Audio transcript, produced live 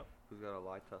Who's got a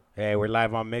lighter? Hey, we're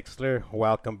live on Mixler.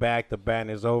 Welcome back. The ban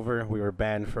is over. We were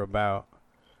banned for about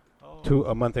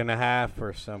a month and a half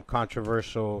for some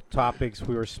controversial topics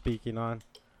we were speaking on.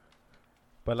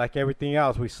 But like everything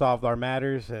else, we solved our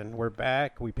matters and we're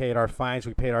back. We paid our fines.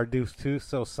 We paid our dues too.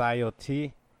 So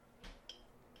Society.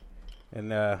 And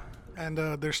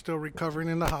they're still recovering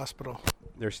in the hospital.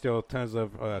 there's still tons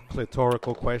of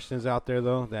clitorical questions out there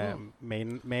though that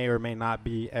may or may not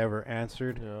be ever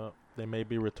answered. Yeah, they may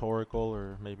be rhetorical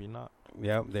or maybe not.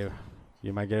 Yep,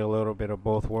 you might get a little bit of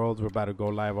both worlds. We're about to go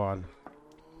live on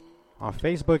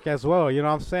Facebook as well. You know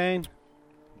what I'm saying?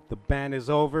 The ban is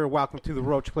over. Welcome to the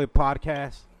Roach Clip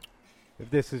Podcast.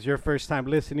 If this is your first time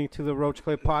listening to the Roach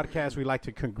Clip Podcast, we'd like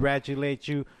to congratulate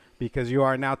you because you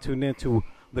are now tuned into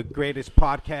the greatest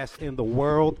podcast in the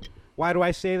world. Why do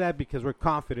I say that? Because we're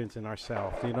confident in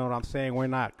ourselves. You know what I'm saying? We're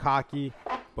not cocky,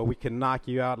 but we can knock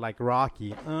you out like Rocky.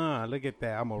 Look at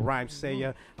that. I'm a rhyme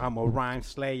sayer. I'm a rhyme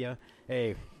slayer.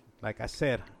 Hey, like I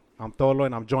said, I'm Tolo,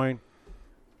 and I'm joined,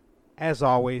 as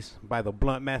always, by the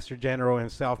Blunt Master General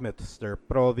himself, Mr.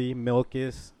 Prodi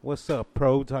Milkis. What's up,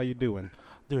 Prods? How you doing?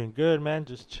 Doing good, man.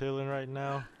 Just chilling right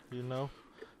now, Just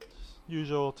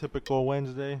usual, typical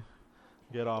Wednesday.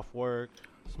 Get off work,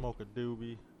 smoke a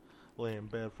doobie, lay in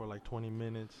bed for like 20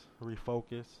 minutes,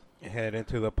 refocus. Head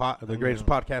into the greatest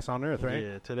podcast on earth, right?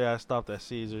 Yeah, today I stopped at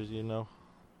Caesars,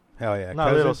 Hell yeah.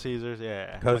 Not Little Caesars,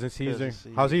 yeah. Cousin Caesar.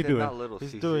 How's he doing?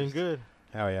 He's doing good.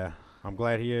 Hell yeah. I'm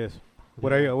glad he is.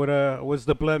 What's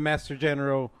the Blood Master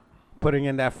General putting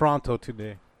in that Fronto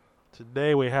today?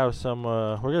 Today we have some,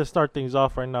 we're going to start things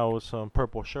off right now with some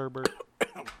purple sherbet.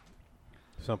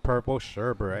 Some purple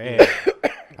sherbet. Hey,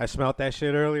 I smelled that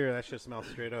shit earlier. That shit smells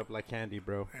straight up like candy,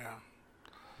 bro. Yeah.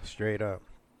 Straight up.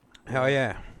 Hell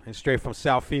yeah. And straight from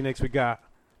South Phoenix, we got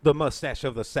the mustache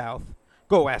of the South.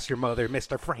 Go ask your mother,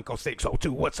 Mr. Franco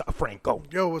 602. What's up, Franco?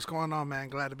 Yo, what's going on, man?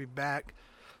 Glad to be back.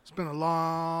 It's been a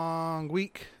long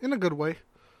week, in a good way.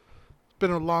 It's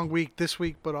been a long week this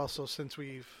week, but also since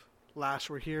we've last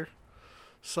were here.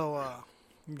 So,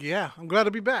 yeah, I'm glad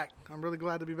to be back. I'm really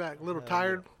glad to be back. A little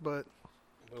tired, but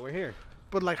we're here.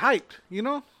 But like hyped,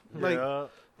 Like, yeah.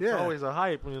 It's always a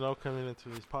hype, coming into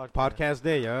these podcasts. Podcast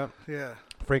day, yeah. Yeah.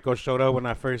 Franco showed up when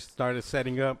I first started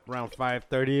setting up around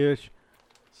 5:30ish.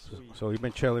 So we've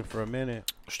been chilling for a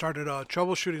minute. Started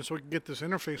troubleshooting so we can get this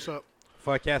interface up.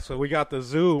 Fuck yeah, so we got the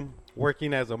Zoom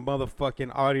working as a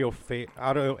motherfucking audio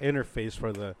interface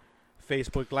for the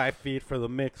Facebook live feed for the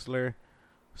Mixler.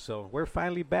 So we're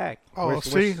finally back. Oh,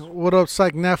 what up,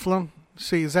 Psych Nephilim?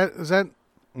 See, is that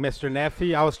Mr.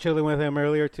 Neffy? I was chilling with him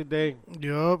earlier today.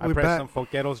 Yup, I we're pressed back. some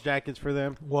Fonqueros jackets for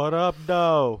them. What up,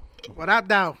 though? What up,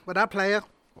 though? What up, player?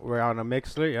 We're on a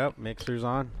Mixler. Yep, Mixer's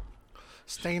on.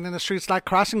 Staying in the streets like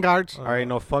crossing guards. All right,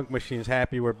 no Funk Machine's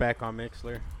happy we're back on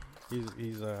Mixler.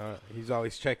 He's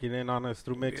always checking in on us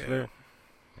through Mixler.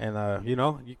 Yeah. And,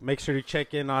 you make sure to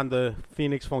check in on the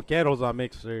Phoenix Fonqueros on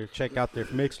Mixler. Check out their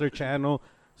Mixler channel.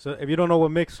 So if you don't know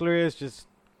what Mixler is, just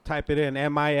type it in,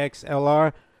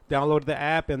 MIXLR. Download the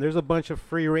app, and there's a bunch of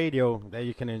free radio that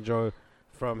you can enjoy,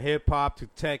 from hip-hop to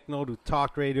techno to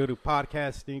talk radio to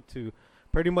podcasting to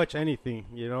pretty much anything.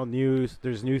 News.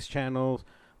 There's news channels.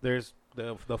 There's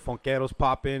the Fonqueros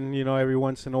pop in, every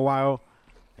once in a while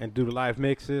and do live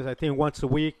mixes. I think once a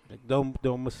week.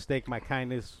 Don't mistake my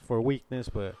kindness for weakness,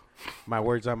 but my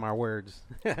words are my words.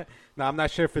 Now, I'm not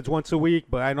sure if it's once a week,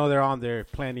 but I know they're on there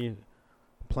plenty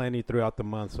throughout the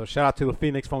month. So shout out to the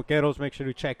Phoenix Fonqueros. Make sure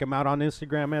to check them out on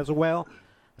Instagram as well.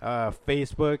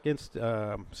 Facebook,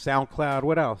 SoundCloud.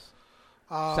 What else?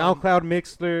 SoundCloud,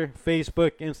 Mixler,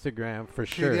 Facebook, Instagram for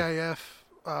sure.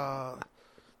 KDIF.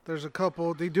 There's a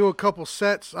couple. They do a couple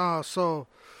sets. So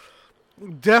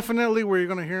definitely where you're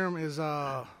gonna hear them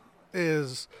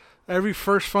is every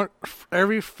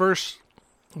first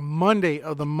Monday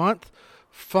of the month.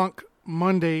 Funk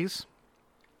Mondays.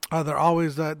 They're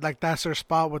always that's their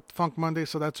spot with Funk Monday.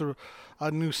 So that's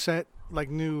a new set,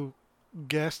 like new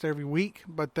guest every week.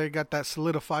 But they got that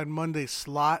solidified Monday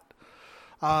slot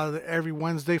every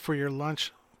Wednesday for your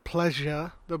lunch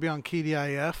pleasure. They'll be on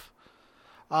KDIF.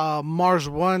 Mars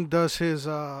One does his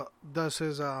drive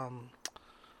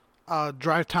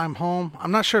time home.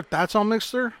 I'm not sure if that's on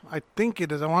Mixer. I think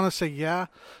it is. I want to say yeah.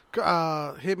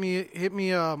 Hit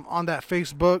me on that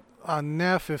Facebook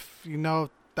Neff if you know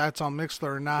if that's on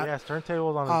Mixler or not. Yeah,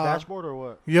 turntables on his dashboard or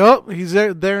what? Yup, he's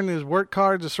there in his work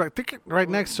car, just right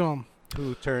next to him.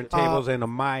 2 turntables and a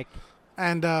mic.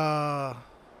 And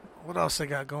what else they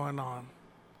got going on?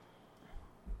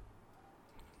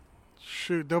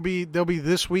 Shoot, they'll be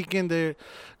this weekend. They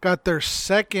got their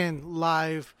second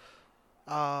live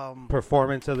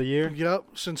Performance of the year. Yep,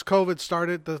 since COVID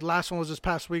started. The last one was this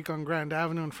past week on Grand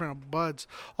Avenue in front of Bud's.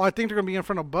 Oh, I think they're going to be in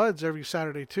front of Bud's every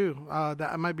Saturday, too. That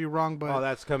I might be wrong, but... Oh,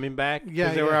 that's coming back? Yeah,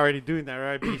 Because they were already doing that,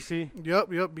 right, BC? Yep,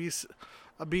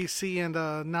 BC,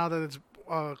 and now that it's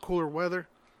cooler weather.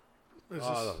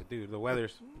 Dude, the weather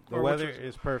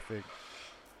is perfect.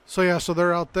 So, yeah, so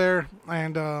they're out there,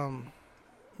 and,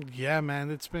 yeah, man,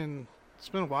 it's been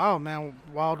a while, man.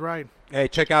 Wild ride. Hey,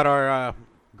 check out our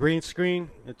green screen.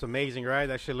 It's amazing, right?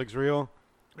 That shit looks real.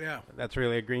 Yeah. That's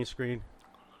really a green screen.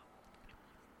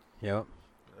 Yep.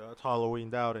 Yeah, it's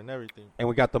Halloweened out and everything. And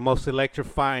we got the most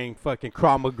electrifying fucking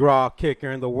Krav Maga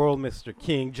kicker in the world, Mr.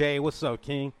 King J. What's up,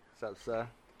 King? What's up, sir?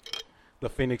 The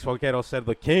Phoenix Volcano said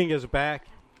the King is back.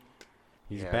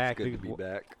 He's back. It's good dude. to be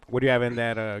back. What do you have in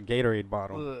that Gatorade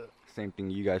bottle? Same thing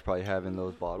you guys probably have in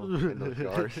those bottles, in those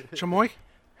jars. Chamoy?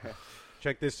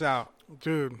 Check this out.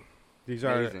 Dude. These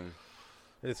are... Amazing.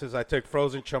 This is I took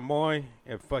frozen chamoy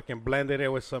and fucking blended it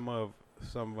with some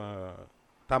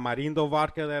tamarindo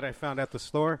vodka that I found at the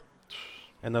store,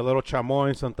 and a little chamoy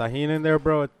and some tahini in there,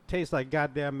 bro. It tastes like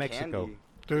goddamn Mexico. Candy.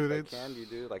 Dude, Like it's... candy,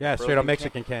 dude. Like Yeah, a straight up frozen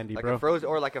Mexican candy, like bro. a frozen,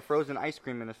 or like a frozen ice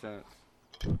cream in a sense.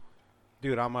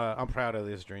 Dude, I'm proud of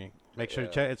this drink. Make sure to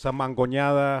Yeah. check. It's a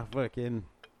mangoñada. Fucking,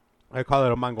 I call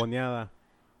it a mangoñada.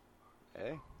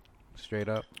 Hey, Straight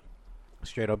up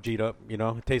G'd up. You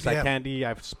know, it tastes like Yeah. candy.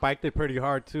 I've spiked it pretty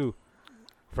hard too.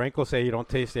 Franco say you don't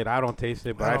taste it. I don't taste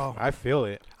it, but Oh. I feel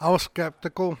it. I was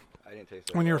skeptical I didn't taste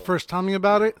it. when at you were all. first telling me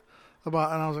about it. And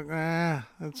I was like, I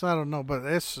don't know. But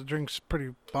this drink's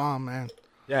pretty bomb, man.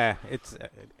 Yeah, it's.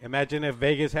 Imagine if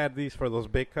Vegas had these for those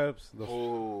big cups.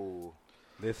 Oh,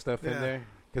 This stuff Yeah. in there,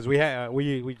 because we had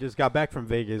we just got back from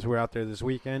Vegas. We're out there this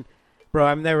weekend, bro.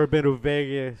 I've never been to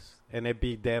Vegas and it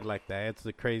be dead like that. It's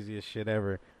the craziest shit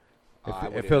ever. I It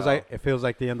wouldn't feels know.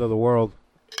 like the end of the world.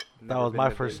 That Never was been my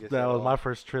to first. Vegas That at was all. my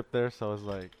first trip there, so it's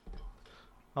like,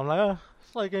 I'm like,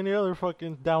 it's like any other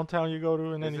fucking downtown you go to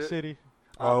in Is any it? city.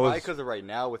 Oh, it Probably was- because of right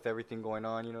now with everything going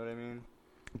on. You know what I mean?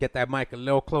 Get that mic a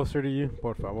little closer to you,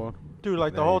 por favor. Dude,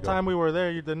 like There the whole you go. time we were there,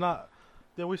 you did not.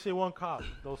 Did we see one cop?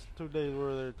 Those 2 days we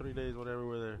were there, 3 days, whatever we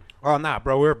were there. Oh nah,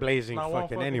 bro, we're blazing Not one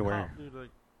fucking anywhere. cop, dude, like, you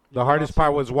The did hardest not see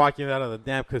part one. was walking out of the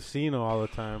damn casino all the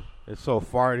time. It's so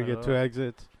far to get to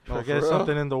exits. Oh, Forget for real?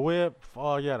 something in the whip.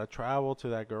 Oh, you had to travel to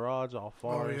that garage all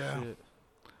far Oh, and yeah. shit. You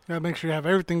gotta make sure you have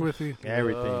everything with you.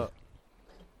 Everything. Yeah.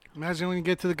 Imagine when you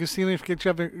get to the casino,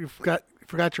 you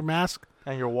forgot your mask.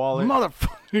 And your wallet.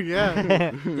 Motherfucker,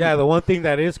 yeah. Yeah, the one thing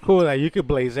that is cool that you could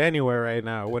blaze anywhere right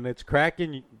now. When it's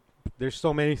cracking, there's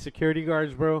so many security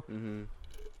guards, bro. Mm-hmm.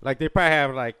 Like they probably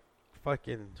have like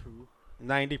fucking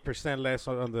 90% less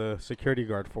on the security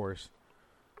guard force.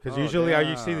 Because Oh, usually all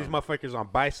you see these damn. motherfuckers on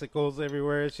bicycles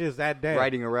everywhere. It's just that day.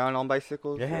 Riding around on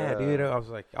bicycles. Yeah, dude.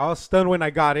 I was stunned when I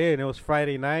got in. It was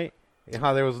Friday night and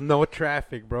how there was no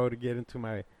traffic, bro, to get into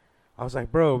my. I was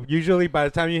like, bro. Usually by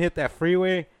the time you hit that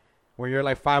freeway, when you're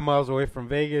like 5 miles away from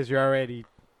Vegas, you're already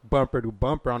bumper to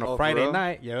bumper on a Oh, for Friday real?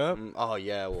 night. Yep. Oh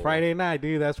yeah. Well, Friday night,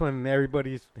 dude. That's when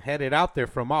everybody's headed out there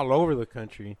from all over the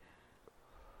country.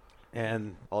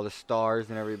 And all the stars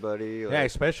and everybody. yeah,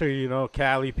 especially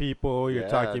Cali people. You're Yeah,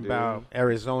 talking dude. about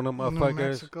Arizona New motherfuckers,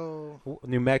 Mexico.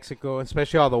 New Mexico,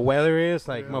 especially all the weather is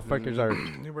like Yeah.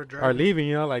 motherfuckers You were are driving.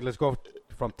 leaving. Like let's go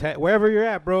from wherever you're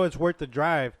at, bro. It's worth the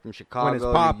drive. from Chicago,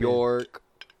 New popping. York.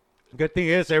 Good thing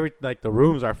is the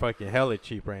rooms are fucking hella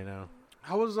cheap right now.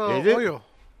 How was Is it? Oyo,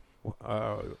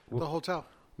 Uh, the hotel?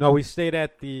 no, we stayed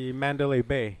at the Mandalay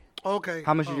Bay, Okay.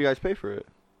 How much did you guys pay for it?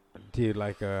 dude.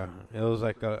 It was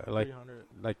like 300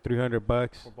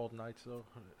 $300, for both nights, though.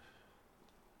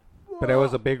 but it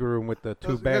was a big room with the two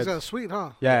You guys beds. got a suite,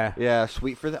 huh? Yeah. Yeah,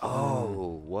 sweet for that.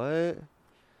 Oh, what?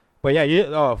 But yeah,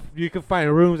 you can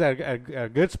find rooms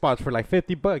at good spots for like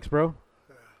 $50, bro.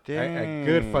 At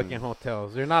good fucking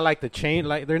hotels. They're not like the chain,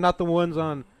 like they're not the ones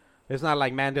on. It's not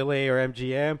like Mandalay or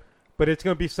MGM, but it's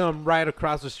gonna be some right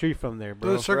across the street from there,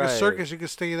 bro. Dude, Circus Right. Circus, you could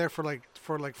stay there for like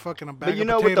fucking a bag But you of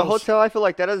know, with potatoes. the hotel, I feel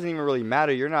like that doesn't even really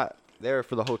matter. You're not there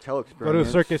for the hotel Go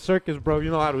experience. to Circus, bro.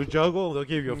 You know how to juggle? They'll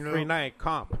give you a No. free night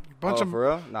comp. bunch Oh, of for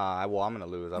real? Nah, I'm gonna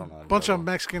lose. I don't know. bunch of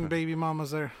Mexican baby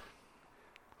mamas there.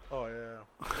 Oh,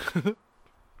 yeah.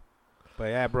 But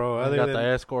yeah, bro. You Other got than the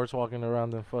escorts walking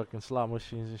around them fucking slot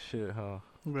machines and shit, huh?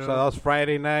 Yeah. so that was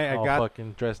Friday night. All I got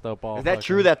fucking dressed up all Is that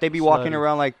true fucking that they be walking slutty.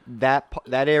 around like that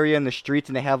area in the streets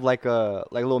and they have like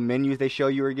little menus they show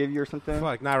you or give you or something?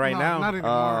 fuck not right No, now. Not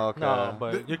anymore. Oh, okay. No,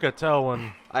 but you could tell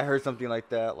when I heard something like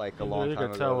that like a long you time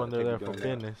could ago. tell when that they're they there be for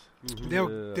doing that. business. They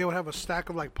Yeah. would have a stack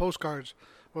of like postcards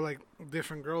with like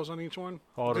different girls on each one,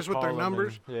 All to just with their call 'em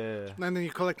numbers, and- yeah. and then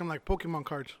you collect them like Pokemon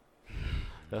cards.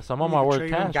 Yeah, some of You them are can worth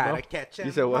trade 'em. cash, Gotta bro. catch You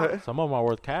him. said what? Some of them are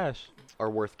worth cash. Are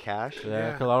worth cash? Yeah,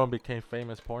 Yeah. because I don't became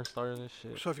famous porn stars and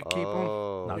shit. So if you keep them,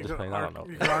 Oh. No, I'm just playing. I don't know.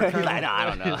 You can archive He's like, 'em. "No, I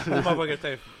don't know. This motherfucker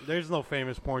say, there's no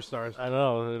famous porn stars. I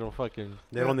know they don't fucking.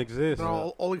 They don't exist. They're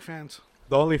all OnlyFans.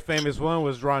 The only famous one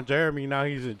was Ron Jeremy. Now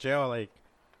he's in jail, like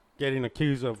getting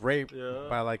accused of rape Yeah.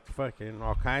 by like fucking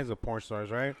all kinds of porn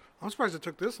stars, right? I'm surprised it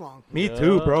took this long. Me Yeah,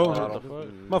 too, bro. what the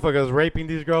fuck? Motherfuckers raping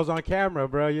these girls on camera,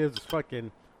 bro. Yeah, it's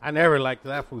fucking. I never liked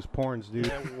that fool's porns, dude.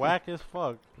 Yeah, whack as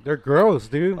fuck. They're gross,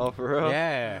 dude. Oh, for real?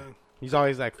 Yeah. He's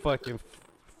always like fucking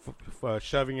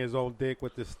shoving his own dick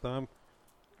with his thumb.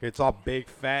 It's all big,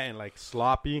 fat, and like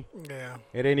sloppy. Yeah.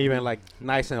 It ain't even like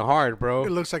nice and hard, It bro.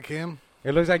 looks like him.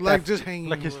 It looks like Like that. just hanging.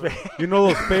 Like his bro. face. You know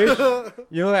those fish?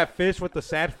 You know that fish with the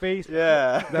sad face?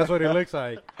 Yeah. That's what it looks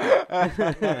like.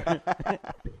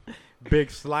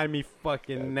 Big, slimy,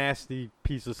 fucking nasty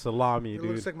piece of salami, It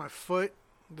dude. looks like my foot.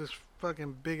 This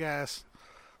fucking big ass.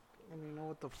 And you know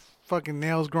what the fucking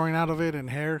nails growing out of it and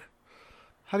hair.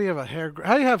 How do you have a hair?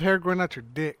 How do you have hair growing out your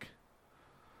dick?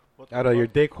 Out of your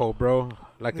dick hole, bro.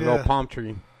 Like a little Yeah. palm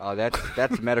tree. Oh,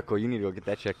 that's medical. You need to go get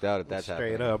that checked out if that's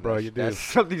Straight happening. up, bro, That's- you do. that's-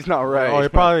 Something's not right. Oh, he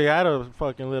probably had a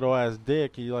fucking little ass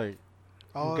dick. He like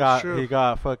Oh, got sure. he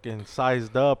got fucking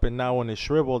sized up, and now when it's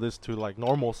shriveled, it's to like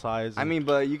normal size. I mean,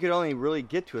 but you could only really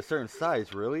get to a certain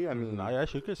size, really. I mean, I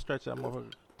actually could stretch that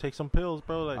motherfucker. Take some pills,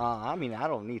 bro. Like I mean, I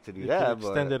don't need to do you that, could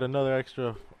extend but it another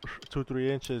extra 2-3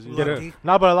 inches. You Get know? it. Lucky.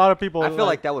 No, but a lot of people. I feel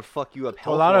like that would fuck you up a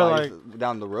lot of, health-wise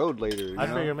down the road later. You I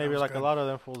know? figure maybe That was like a good. lot of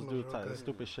them fools That do was real good.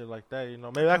 stupid shit like that. You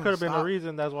know, maybe that could have been the Stop.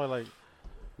 reason. That's why like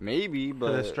Maybe, because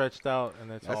but it's stretched out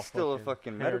and it's all that's still a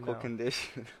fucking fucking hair medical now.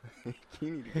 condition.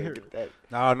 You need to go get that.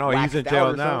 No, he's waxed in out jail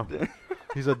or now. something.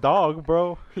 He's a dog,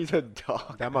 bro. He's a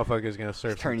dog. That motherfucker's gonna He's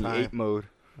serve some turning time. 8 mode.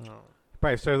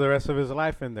 Probably serve the rest of his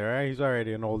life in there, right? He's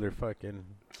already an older fucking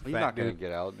He's fat not gonna dude.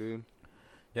 get out, dude.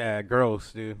 Yeah,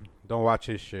 gross, dude. Don't watch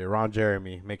his shit. Ron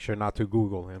Jeremy. Make sure not to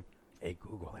Google him. Hey,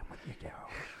 Google him when you get out.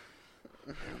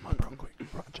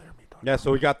 Yeah,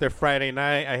 so we got there Friday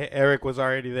night. Eric was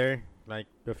already there, like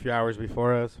a few hours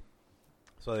before us.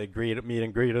 So they meet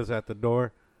and greet us at the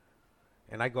door.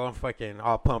 And I go and fucking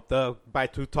all pumped up, buy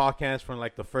 2 tall cans from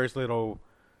like the first little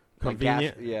Like gas-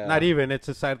 convenient. yeah. Not even. It's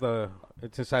inside the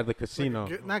casino.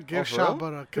 Not gift for shop,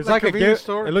 real? but It's like like a convenience gift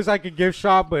store. It looks like a gift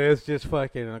shop, but it's just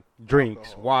fucking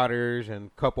drinks, waters,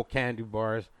 and couple candy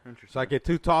bars. So I get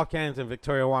 2 tall cans, and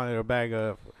Victoria wanted a bag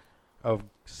of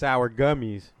sour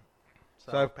gummies.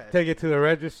 So I take it to the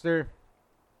register.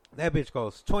 That bitch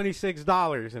goes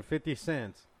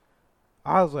 $26.50.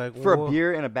 I was like, For "Whoa." a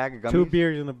beer and a bag of gummies. 2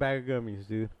 beers and a bag of gummies,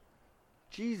 dude.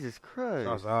 Jesus I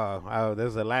Christ. was, this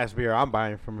is the last beer I'm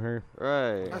buying from her.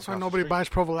 Right. That's why Across the nobody street. buys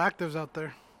Provolactives out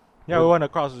there. Yeah, we went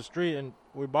across the street and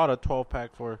we bought a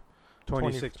 12-pack for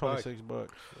 26 bucks. 26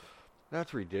 bucks.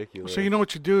 That's ridiculous. So you know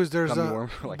what you do is there's Gummy a worm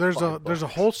for like there's a $5. there's a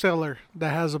wholesaler that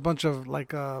has a bunch of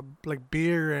like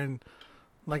beer and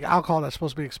like alcohol that's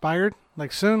supposed to be expired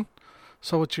like soon.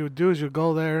 So what you would do is you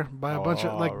go there, buy a bunch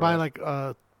of buy right.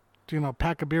 like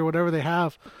pack of beer, whatever they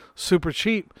have, super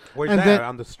cheap. Where's And that? then-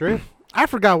 On the strip? I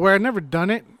forgot where. I never done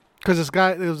it because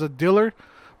it was a dealer,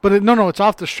 but no, it's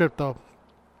off the strip though.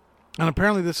 And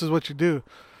apparently this is what you do.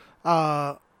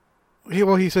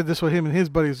 He said this is what him and his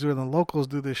buddies do, and the locals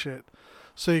do this shit.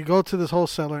 So you go to this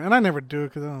wholesaler, and I never do it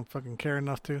because I don't fucking care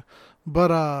enough to.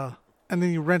 But and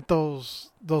then you rent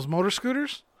those motor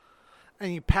scooters,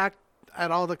 and you pack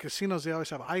at all the casinos. They always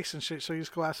have ice and shit. So you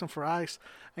just go ask them for ice,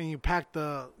 and you pack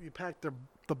the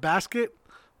basket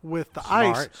with the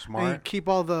ice, Smart. and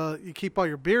you keep all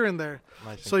your beer in there.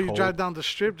 Nice So and you cold. drive down the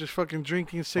strip, just fucking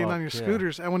drinking, sitting on your Fuck, yeah.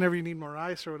 scooters, and whenever you need more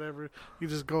ice or whatever, you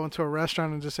just go into a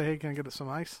restaurant and just say, "Hey, can I get some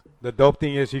ice?" The dope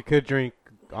thing is you could drink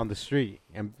on the street,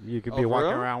 and you could Oh, be for walking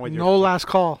real? around with No last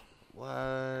call, What?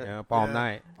 up all Yeah.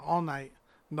 night. all night.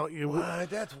 No, you What?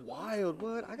 That's wild.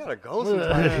 What? I gotta go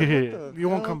sometime. What the you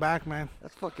won't hell? come back, man.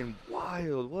 That's fucking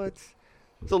wild. What?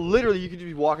 So literally, you could just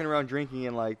be walking around drinking,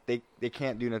 and like they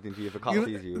can't do nothing to you if a cop You-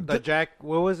 sees you. The Jack,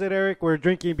 what was it, Eric? We're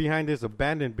drinking behind this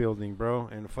abandoned building, bro,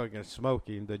 and fucking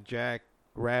smoking. The Jack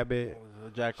Rabbit.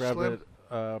 Jack Slim.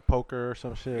 Rabbit poker or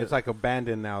some shit. It's like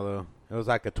abandoned now, though. It was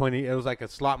like a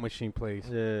slot machine place.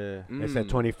 yeah. They said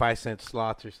 25-cent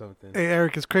slots or something. Hey,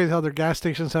 Eric, it's crazy how their gas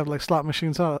stations have like slot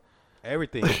machines up.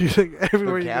 Everything. Like,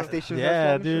 everywhere The you gas go. station.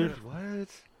 Yeah, dude. What?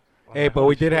 Hey, but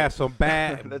we did have some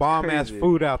bad That's bomb ass crazy.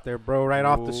 food out there, bro. Right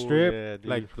off the Ooh, strip, yeah,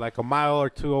 dude. like a mile or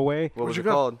 2 away. What was you it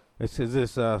go? called? This is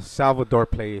this Salvador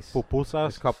place. Pupusas.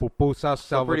 It's called Pupusas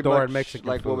So pretty Salvador much, Mexican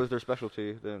like, food. what was their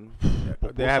specialty then?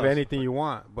 They have Pupusas. anything you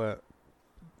want, but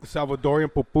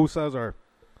Salvadorian pupusas are,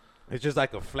 it's just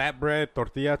like a flatbread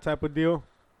tortilla type of deal.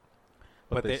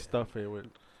 But But they they- stuff it with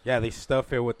Yeah, they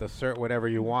stuff it with the whatever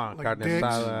you want. Like Carne dicks?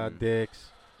 asada,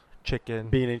 dicks, Chicken.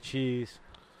 bean and cheese.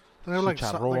 They have like a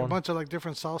Chicharrón. bunch of like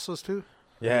different salsas too.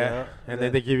 Yeah. Yeah. And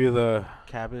then they give you the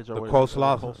Cabbage or the what is it,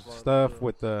 coleslaw stuff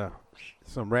with the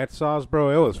some red sauce, bro.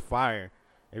 It was fire.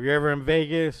 If you're ever in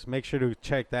Vegas, make sure to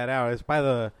check that out.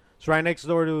 It's right next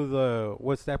door to the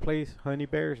what's that place? Honey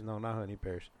Bears? No, not Honey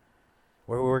Bears.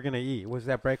 Where we're gonna eat? What's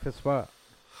that breakfast spot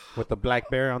with the black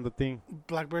bear on the thing?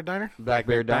 Black Bear Diner. Black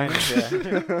Bear Diner.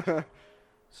 Yeah.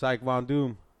 Psych Von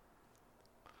Doom.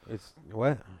 It's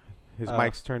what? His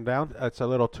mic's turned down. It's a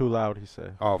little too loud, he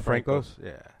said. Oh, Franco's.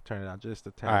 Yeah, turn it down just a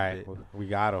All tad right, bit. we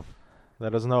got him.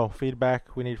 Let us know.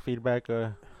 Feedback. We need feedback.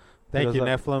 Thank you,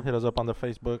 Hit Nephilim. us up on the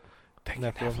Facebook. Thank you,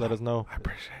 Nephilim, Nephilim. let us know. I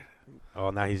appreciate it. Oh,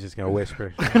 now he's just gonna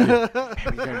whisper. He's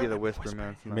gonna be the whisper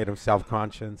man. tonight. Made him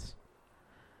self-conscious.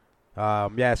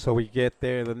 Yeah, so we get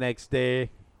there the next day.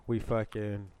 We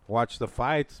fucking watch the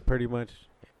fights pretty much.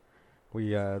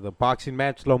 The boxing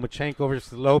match, Lomachenko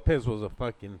versus Lopez, was a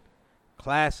fucking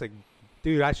classic.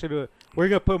 Dude, we're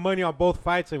going to put money on both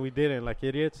fights, and we didn't, like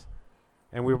idiots.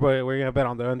 And we're going to bet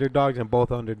on the underdogs, and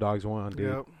both underdogs won,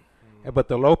 dude. Yep. But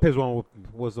the Lopez one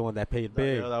was the one that paid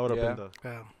big. Yeah, that would have Yeah. been the.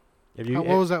 Yeah. If you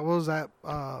What was that? What was that?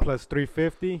 plus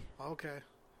 350, Okay.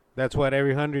 that's what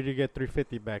every 100 you get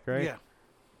 350 back, right? Yeah.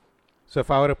 So if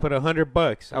I would have put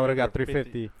 $100, I would have got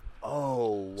 350.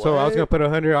 Oh. What? So I was gonna put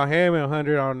 100 on him and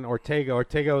 100 on Ortega.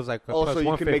 Ortega was like a Oh, plus so you can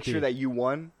 150. make sure that you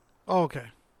won Oh, okay.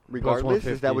 regardless.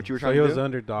 Is that what you were So trying he to was do? the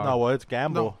underdog. No, well, it's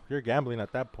gamble. No. You're gambling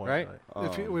at that point, Right?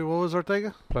 like- Wait, what was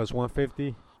Ortega? Plus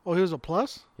 150. Oh, he was a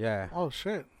plus. Yeah. Oh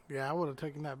shit. Yeah, I would have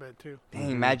taken that bet too.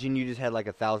 Dang, imagine you just had like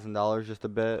 $1,000 just to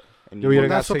bet. And Do we you Well,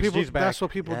 that's got what 6 people. G's back. That's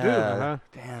what people Yeah. do. Uh-huh.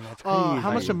 Damn, that's crazy.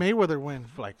 How much did Mayweather win?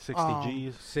 For like 60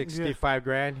 G's. 65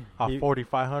 grand. He-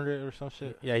 4,500 or some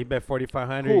shit. Yeah, he bet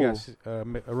 4,500. He got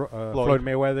Floyd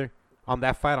Mayweather on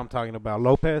that fight. I'm talking about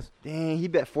Lopez. Dang, he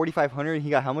bet 4,500 and he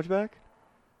got how much back?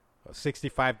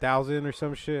 65,000 or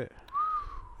some shit.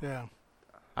 Yeah.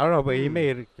 I don't know, but he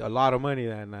made a lot of money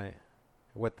that night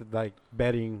with the, like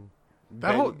betting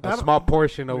a small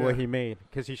portion of what yeah. he made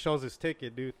because he shows his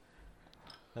ticket, dude.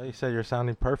 He said you're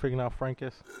sounding perfect now,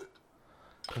 Frankus.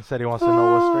 He said he wants to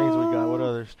know what strains we got. What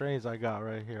other strains I got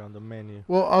right here on the menu.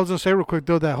 Well, I was gonna say real quick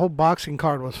though, that whole boxing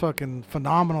card was fucking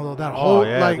phenomenal though. That Oh whole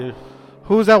yeah, like, dude.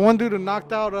 who was that one dude who knocked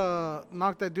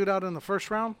that dude out in the first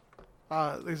round?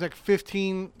 He's like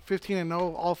 15 and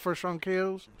 0, all first round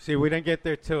KOs. See, we didn't get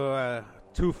there till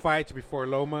 2 fights before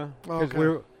Loma. Okay.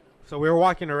 We were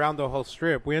walking around the whole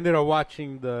strip. We ended up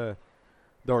watching the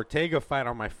Ortega fight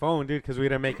on my phone, dude, because we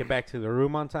didn't make it back to the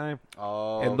room on time.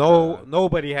 Oh. And okay.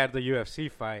 nobody had the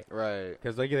UFC fight Right.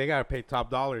 because they got to pay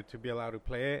top dollar to be allowed to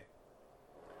play it.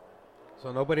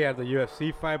 So nobody had the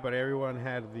UFC fight, but everyone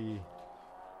had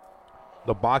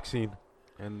the boxing.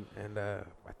 And I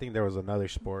think there was another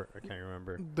sport. I can't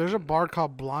remember. There's a bar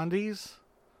called Blondie's.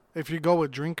 If you go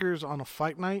with drinkers on a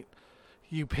fight night,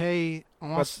 you pay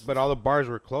almost. But all the bars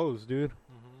were closed, dude.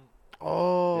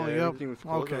 Oh, Yeah, yep. everything was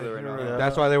closed Okay. over there right now. Yeah.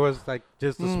 That's why there was like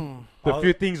just Mm. the All-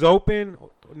 few things open.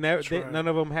 right. None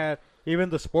of them had even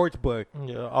the sports book.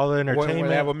 Yeah, all the Where entertainment.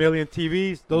 they have a million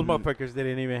TVs. Those Mhm. motherfuckers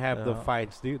didn't even have the Yeah.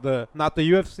 fights, dude. Not the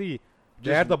UFC.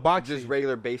 They had the boxing. Just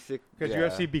regular basic. Because yeah.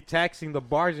 UFC be taxing the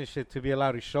bars and shit to be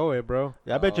allowed to show it, bro.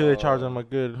 Yeah, I bet you they charge Oh. them a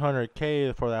good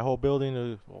 100K for that whole building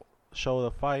to show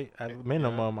the fight at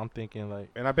minimum. I'm thinking like,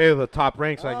 And I bet the top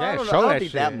ranks like, I yeah, don't know. show I don't that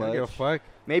think shit. that I don't give a much. fuck.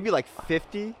 Maybe like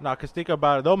 50. nah, cause think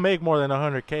about it, they'll make more than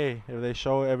 100K if they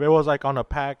show. If it was like on a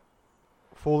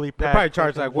fully They packed. probably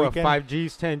charge fucking like what, weekend.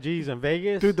 5Gs, 10Gs in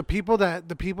Vegas. Dude, the people that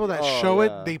Oh, show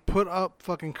yeah. it, they put up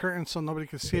fucking curtains so nobody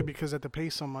can see it because they have to pay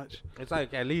so much. It's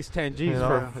like at least 10 Gs You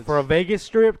know, for a Vegas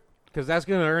strip. Because that's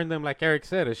going to earn them, like Eric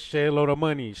said, a shitload of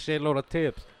money, shitload of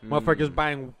tips. Motherfuckers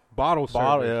buying bottle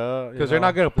Bottle, service. yeah. Because they're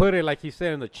not going to put it, like he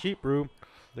said, in the cheap room.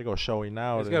 They go showing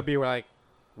now. It's going to be like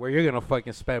where you're going to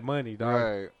fucking spend money, dog.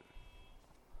 Right.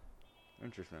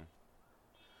 Interesting.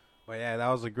 But yeah, that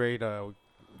was a great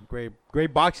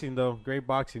boxing, though. Great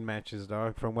boxing matches,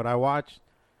 dog, from what I watched.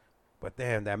 But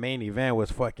damn, that main event was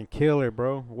fucking killer,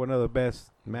 bro. One of the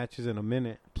best matches in a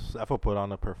minute. That fool put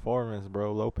on a performance,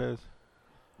 bro. Lopez.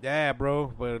 Yeah,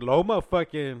 bro. But Loma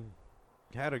fucking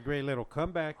had a great little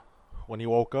comeback. When he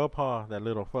woke up, huh? That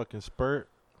little fucking spurt.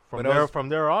 But it was- From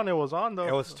there on, it was on though.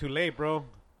 It was too late, bro.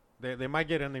 They might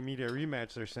get an immediate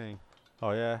rematch, they're saying.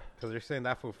 Oh yeah. Because they're saying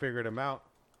that fool figured him out.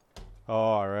 Oh,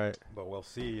 all right. But we'll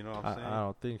see, you know what I'm saying? I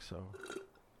don't think so.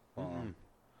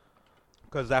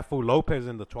 Because that fool Lopez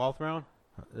in the 12th round.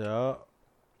 Yeah.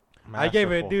 I gave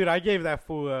Masterful. that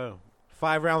fool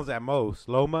 5 rounds at most.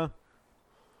 Loma.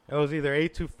 It was either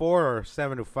 8-4 or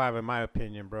 7-5 in my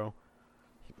opinion, bro.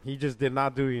 he just did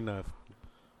not do enough.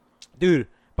 Dude,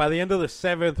 by the end of the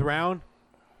 7th round,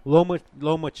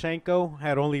 Lomachenko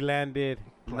had only landed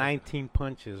 19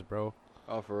 punches, bro,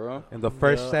 Oh, for real? in the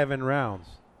first Yeah. 7 rounds.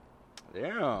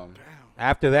 Damn.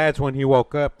 After that's when he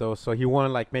woke up, though. So he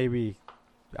won like maybe,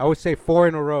 I would say 4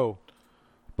 in a row.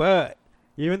 But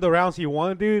even the rounds he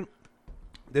won, dude,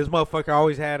 this motherfucker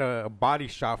always had a body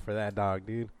shot for that dog,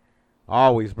 dude.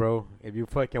 Always, bro. If you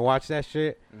fucking watch that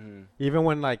shit, Mhm. even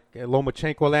when like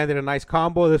Lomachenko landed a nice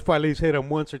combo, this fight at least hit him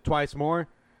once or twice more.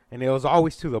 And it was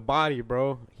always to the body,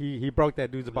 bro. He broke that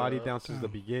dude's body Yeah. down since the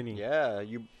beginning. Yeah,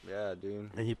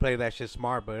 dude. And he played that shit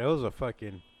smart, but it was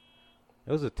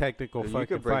a technical You fucking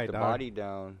could break fight, the dog. body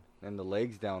down and the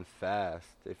legs down fast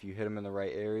if you hit him in the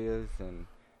right areas and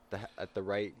at the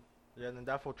right Yeah, and then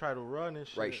that fool try to run and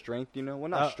shit. right strength. You know, well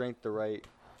not strength, the right.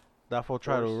 That fool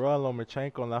try to force. run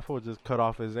Lomachenko, and that fool just cut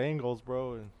off his angles,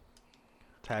 bro, and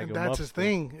tag And him that's up. his still.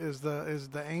 thing is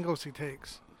the angles he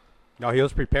takes. No, he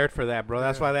was prepared for that, bro.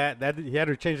 That's Yeah. why that he had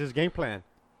to change his game plan.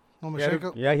 He had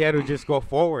Lomachenko. to, yeah, he had to just go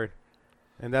forward.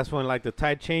 And that's when like the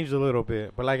tide changed a little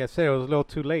bit. But like I said, it was a little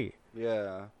too late.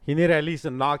 Yeah. He needed at least a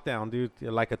knockdown, dude,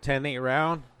 like a 10-8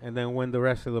 round, and then win the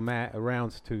rest of the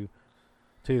rounds to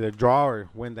either draw or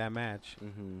win that match.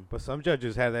 Mhm. But some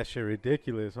judges had that shit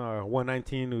ridiculous.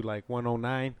 119 to like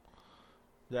 109.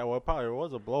 Yeah, well, it probably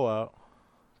was a blowout.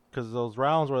 Because those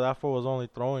rounds where that fool was only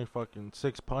throwing fucking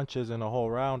 6 punches in a whole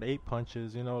round, 8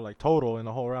 punches, you know, like total in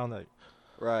a whole round. Like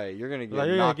Right. You're gonna get you're going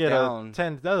to knocked get down. a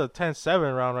 10, that's a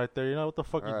 10-7 round right there. You know, what the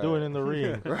fuck you Right. doing in the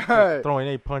ring? Right. Throwing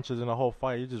 8 punches in a whole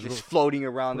fight. You Just floating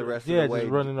around the rest yeah, of the way.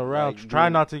 just running around. like, Try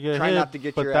doing- not to get try hit. not to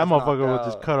get but your that ass knocked motherfucker would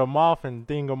just out. cut him off and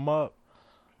ding him up.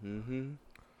 Mhm.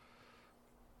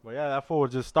 But yeah, that fool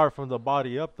would just start from the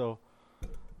body up, though.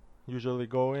 Usually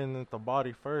go in at the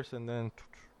body first and then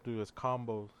do his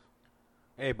combos.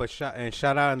 Hey, but shout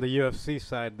out on the UFC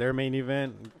side, their main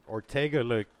event, Ortega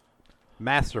looked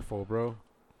masterful, bro.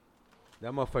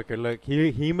 That motherfucker look.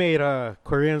 He made a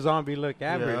Korean Zombie look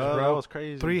average, yeah, bro. That was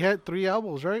crazy. 3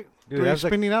 elbows, right? Dude, 3 that's a,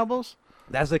 spinning elbows.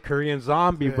 that's a Korean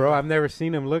Zombie, bro. Yeah. I've never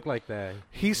seen him look like that.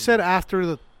 He said after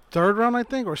the 3rd round, I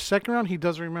think, or 2nd round, he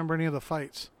doesn't remember any of the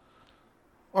fights.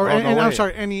 Or Oh, no and I'm way.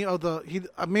 sorry, any of the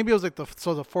maybe it was like the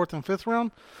 4th and 5th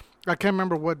round. I can't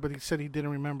remember what, but he said he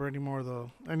didn't remember any more of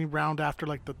any round after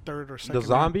like the 3rd or 2nd. The round.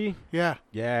 Zombie? Yeah,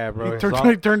 Yeah, bro. he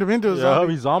turned him into a Yeah,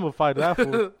 zombie. he zombified that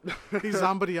fool. He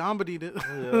zombie-ombied it.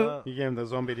 Yeah. He gave him the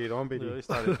zombie Yeah, he zombie.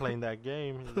 started playing that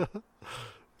game.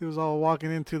 He was all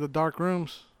walking into the dark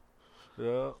rooms.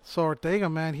 Yeah. So Ortega,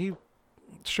 man, he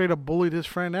straight up bullied his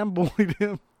friend and bullied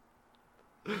him.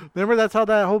 Remember that's how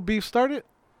that whole beef started?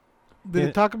 Did Yeah.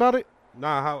 he talk about it?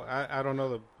 Nah, I don't know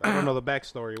the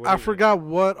backstory. What I is it? forgot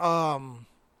what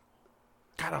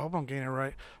God, I hope I'm getting it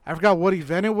right. I forgot what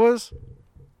event it was,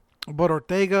 but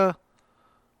Ortega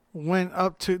went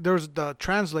up to there was the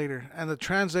translator, and the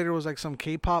translator was like some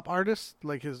K-pop artist,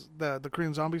 like the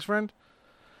Korean Zombies friend,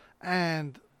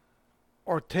 and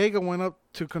Ortega went up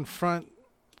to confront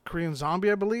Korean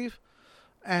Zombie, I believe,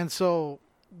 and so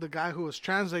the guy who was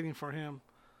translating for him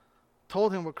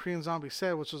told him what Korean Zombie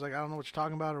said, which was like, I don't know what you're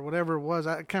talking about or whatever it was.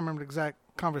 I can't remember the exact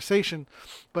conversation.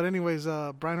 But anyways,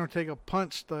 Brian Ortega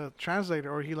punched the translator,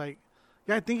 or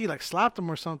I think he like slapped him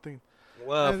or something.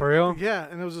 And- for real? Yeah,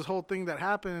 and it was this whole thing that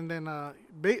happened. And then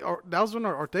that was when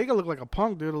Ortega looked like a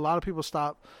punk, dude. A lot of people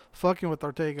stopped fucking with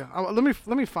Ortega. Let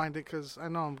me find it because I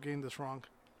know I'm getting this wrong.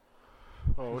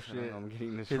 Oh shit. I'm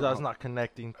getting this His wrong. eyes not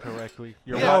connecting correctly.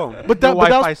 Your Yeah, Wi- but that- your but that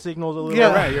Wi-Fi was- signal's a little.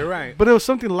 Yeah. You're right. But it was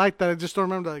something like that. I just don't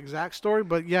remember the exact story.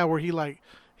 But yeah, where he like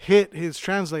hit his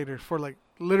translator for like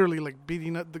literally like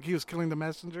beating up. He was killing the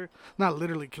messenger. Not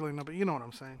literally killing him, but you know what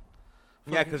I'm saying.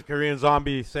 Yeah, because Korean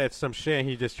Zombie said some shit and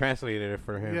he just translated it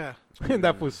for him. Yeah. And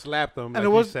that fool slapped him. And Like it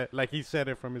was- he said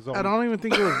it from his own I don't even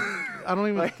think it was. I don't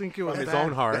even think it was from his bad.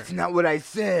 own heart. That's not what I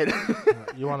said.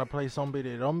 You want to play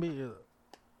zombie?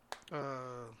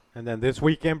 And then this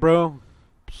weekend, bro,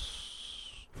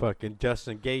 fucking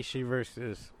Justin Gaethje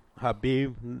versus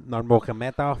Habib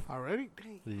Nurmagomedov. Already?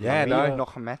 Dang. Yeah, Khabib dog.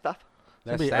 Nurmagomedov?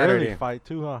 That's be Saturday. early fight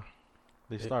too, huh?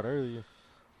 They start early.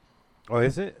 Oh,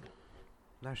 is it?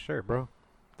 Not sure, bro.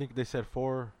 I think they said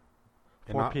 4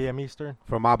 And I- p.m. Eastern.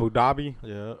 From Abu Dhabi.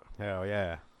 Yeah. Hell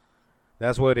yeah.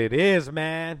 That's what it is,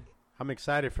 man. I'm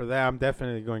excited for that. I'm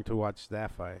definitely going to watch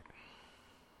that fight.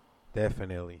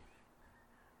 Definitely.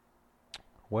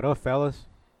 What up, fellas?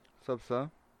 What's up,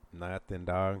 son? Nothing,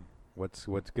 dog. What's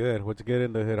good? What's good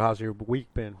in the hood? How's your week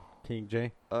been, King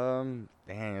J? Dang,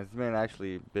 it's been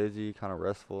actually busy, kind of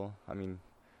restful. I mean,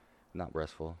 not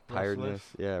restful. Tiredness.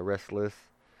 Yeah, restless.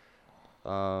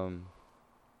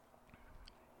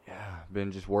 Yeah,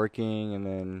 been just working and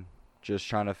then Just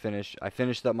trying to finish. I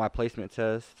finished up my placement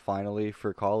test finally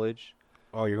for college.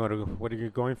 Oh, you're going to. What are you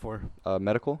going for?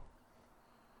 Medical.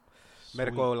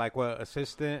 Medical, like what?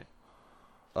 Assistant.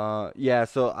 Yeah.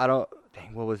 So I don't.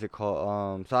 Dang, what was it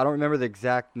called? So I don't remember the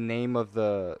exact name of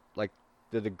the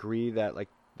degree that what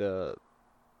do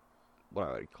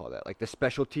I call that? Like the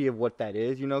specialty of what that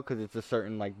is, because it's a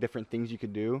certain like different things you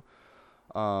could do.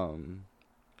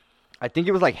 I think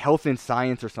it was like health and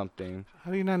science or something.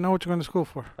 How do you not know what you're going to school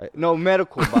for? No,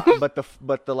 medical, but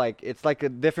the like it's like a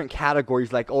different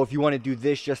categories. Like, oh, if you want to do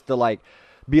this, just to like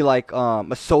be like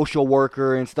a social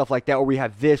worker and stuff like that, or we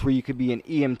have this where you could be an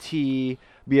EMT,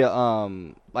 be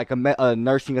a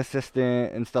nursing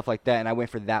assistant and stuff like that. And I went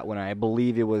for that one. I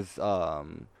believe it was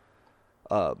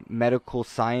medical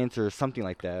science or something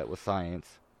like that. It was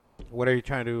science. What are you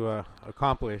trying to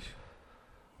accomplish?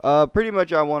 Pretty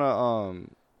much I want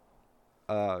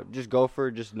to just go for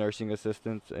just nursing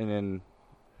assistants and then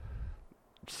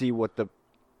see what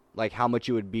how much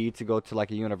it would be to go to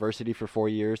like a university for 4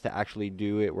 years to actually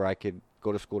do it where I could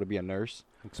go to school to be a nurse.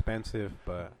 Expensive,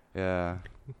 but yeah.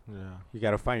 You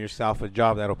got to find yourself a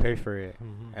job that'll pay for it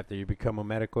after you become a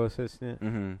medical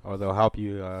assistant, or they'll help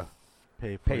you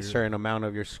pay a certain amount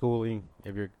of your schooling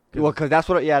if you're. Well, because that's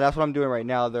what I'm doing right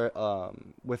now. They're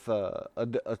with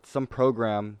some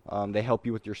program. They help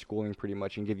you with your schooling pretty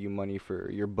much and give you money for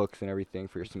your books and everything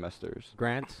for your semesters.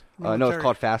 Grants? No, it's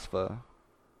called FAFSA.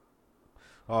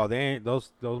 Oh, they ain't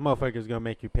those motherfuckers gonna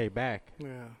make you pay back.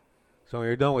 Yeah. So when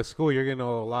you're done with school, you're gonna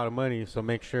owe a lot of money. So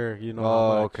make sure you know. Oh,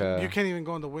 how much. okay. You can't even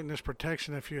go into witness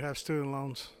protection if you have student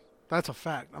loans. That's a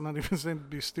fact. I'm not even saying to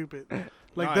be stupid.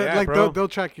 They'll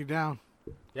track you down.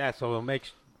 Yeah, so it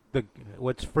makes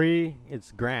what's free.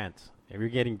 It's grants. If you're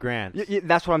getting grants,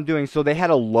 that's what I'm doing. So they had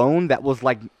a loan that was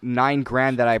like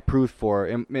 $9,000 that I approved for,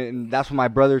 and that's what my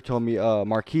brother told me,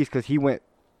 Marquise, because he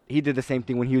did the same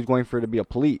thing when he was going for to be a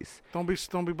police. Don't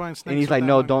be buying snakes. And he's like,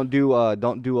 no, don't do a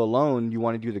loan. You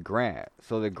want to do the grant.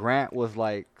 So the grant was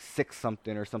like 6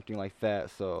 something or something like that.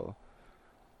 So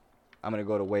I'm gonna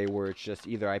go to way where it's just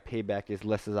either I pay back as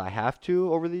less as I have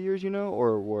to over the years,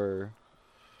 or where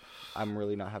I'm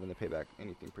really not having to pay back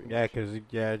anything pretty much.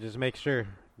 Just make sure.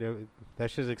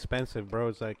 That shit's expensive, bro.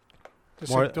 It's like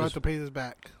do I have to pay this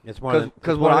back? It's more than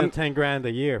 $10,000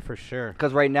 a year for sure.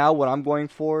 Because right now, what I'm going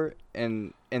for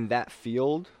in that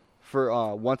field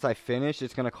for once I finish,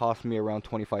 it's gonna cost me around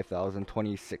 $25,000,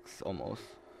 26 almost.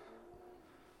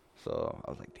 So I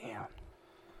was like, damn.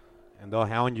 And they'll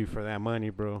hound you for that money,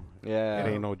 bro. Yeah,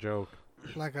 it ain't no joke.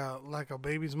 Like a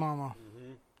baby's mama.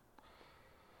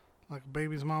 Like a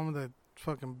baby's mama that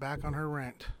fucking back on her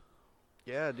rent.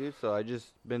 Yeah, dude. So I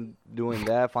just been doing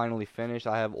that. Finally finished.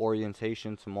 I have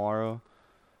orientation tomorrow.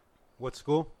 What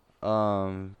school?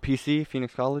 PC,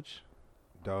 Phoenix College.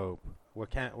 Dope.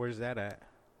 Where's that at?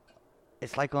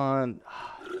 It's like on,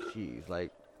 it's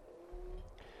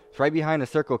right behind the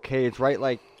Circle K. It's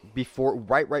right before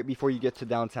you get to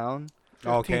downtown.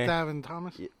 15th Ave and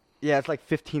Thomas. Yeah, it's like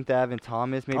 15th Ave and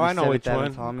Thomas. Maybe I know 7th which Ave one.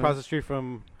 and Thomas. Across the street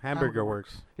from Hamburger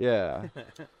Works. Yeah.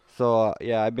 So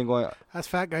I've been going. That's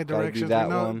fat guy Gotta do directions. that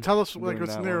No, one. tell us I'm like doing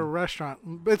it's that near a one.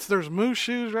 restaurant. There's Moose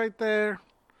Shoes right there.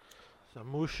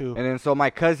 Some mushu. And then so my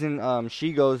cousin,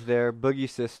 she goes there,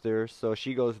 Boogie's sister. So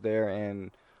she goes there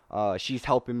and she's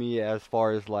helping me as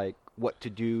far as like what to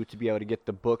do to be able to get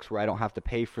the books where I don't have to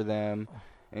pay for them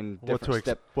and What to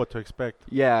expect.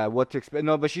 Yeah, what to expect.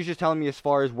 No, but she's just telling me as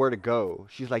far as where to go.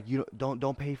 She's like, you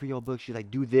don't pay for your books. She's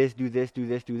like, do this,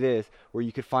 where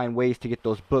you could find ways to get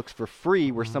those books for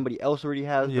free where somebody else already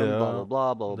has them. Blah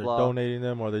blah blah They're blah. donating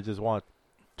them, or they just want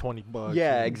 $20.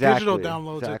 Yeah, exactly. Digital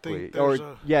downloads, exactly. I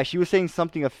think. Yeah, she was saying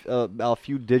something about a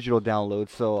few digital downloads.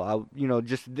 So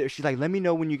she's like, let me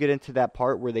know when you get into that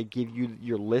part where they give you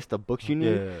your list of books you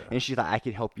need, Yeah. and she's like, I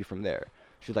can help you from there.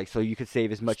 She's like, so you could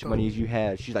save as much money as you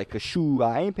had. She's like, 'cause shoo,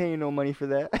 I ain't paying no money for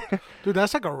that. Dude,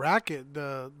 that's like a racket.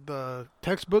 The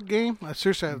textbook game. I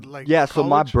seriously had like. Yeah, so my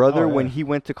college. brother, Oh, yeah. when he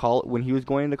went to college, when he was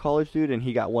going to college, dude, and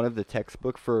he got one of the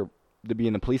textbook to be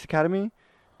in the police academy,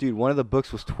 dude, one of the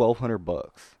books was $1,200.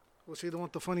 Was he the one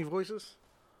with the funny voices?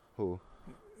 Who?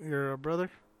 Your brother?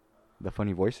 The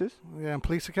funny voices? Yeah, in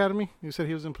police academy. You said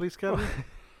he was in police academy.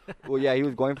 Well, yeah, he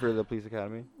was going for the police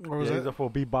academy. Or was Yeah, that? he's a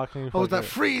full beatboxing. Oh, was that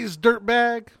freeze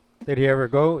dirtbag? Did he ever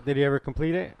go? Did he ever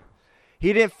complete it?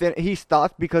 He didn't. He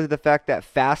stopped because of the fact that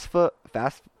FAFSA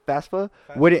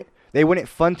wouldn't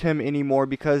fund him anymore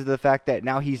because of the fact that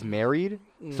now he's married,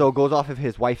 so it goes off of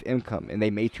his wife's income, and they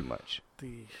made too much.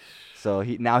 So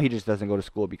he just doesn't go to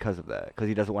school because of that, because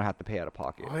he doesn't want to have to pay out of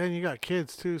pocket. Oh, and you got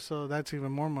kids too, so that's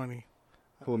even more money.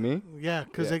 Who, me? Yeah,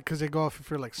 because Yeah. they go off if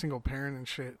you're like single parent and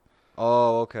shit.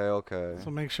 Oh, okay. So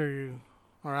make sure you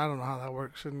or I don't know how that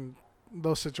works in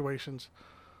those situations.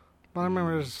 But I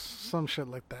remember there's some shit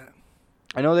like that.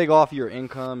 I know they go off your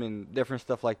income and different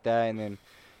stuff like that, and then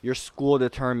your school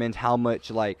determines how much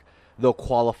like they'll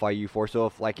qualify you for. So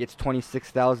if like it's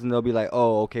 26,000, they'll be like,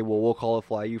 oh, okay, well we'll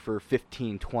qualify you for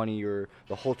 15, 20, or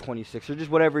the whole 26, or just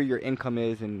whatever your income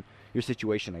is and your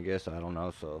situation. I guess I don't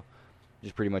know. So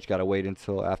just pretty much gotta wait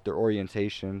until after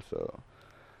orientation. So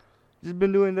just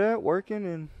been doing that, working,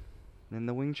 and then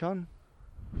the Wing Chun.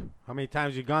 How many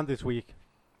times you gone this week?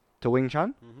 To Wing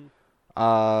Chun? Mm-hmm.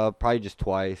 Probably just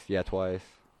twice. Yeah, twice.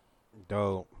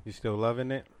 Dope. You still loving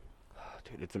it?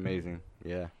 Dude, it's amazing.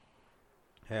 Yeah.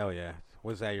 Hell yeah.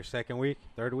 Was that your second week?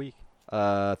 Third week?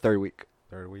 Third week.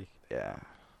 Third week. Yeah.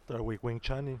 Third week Wing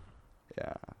Chun.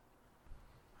 Yeah.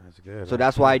 That's good. So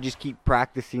that's why I just keep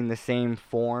practicing the same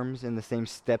forms and the same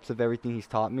steps of everything he's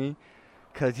taught me.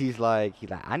 Cause he's like,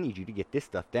 I need you to get this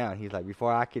stuff down. He's like,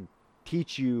 before I could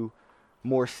teach you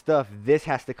more stuff, this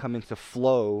has to come into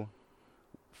flow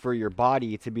for your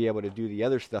body to be able to do the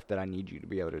other stuff that I need you to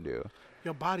be able to do.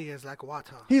 Your body is like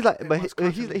water. He's like, It but must he's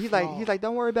constantly like, flow.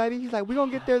 don't worry, baby. He's like, we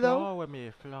gonna get there though. Flow with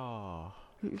me, flow.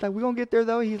 He's like, we gonna get there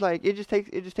though. He's like, it just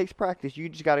takes practice. You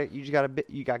gotta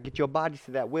get your body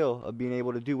to that will of being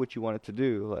able to do what you want it to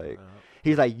do. Like,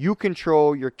 he's like, you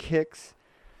control your kicks,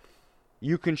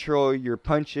 you control your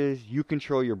punches, you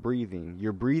control your breathing.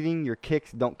 Your breathing, your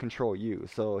kicks don't control you.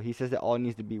 So he says that all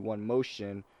needs to be one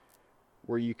motion,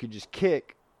 where you could just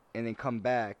kick and then come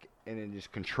back and then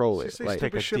just control Does it. he say Like,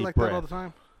 take stupid a shit deep like that all breath. the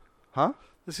time? huh?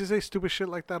 Does he say stupid shit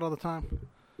like that all the time?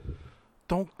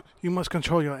 You must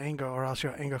control your anger or else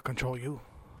your anger control you.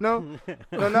 No,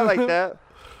 no, not like that.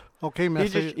 Okay, He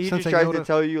Master. just Sensei tries Yoda. to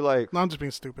tell you like. No, I'm just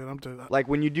being stupid. I'm just Like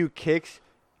when you do kicks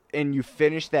and you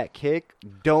finish that kick,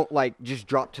 don't like just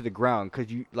drop to the ground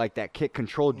because you like that kick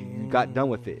controlled you. You got done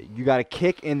with it. You got to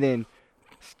kick and then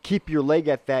keep your leg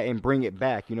at that and bring it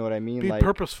back. You know what I mean? be like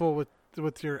purposeful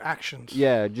with your actions.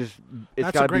 yeah, just it's That's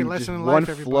a got to great be lesson just in one life,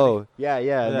 everybody. flow. Yeah,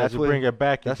 Yeah, and that's you what. bring it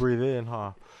back, you that's- breathe in,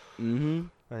 huh? Mm-hmm.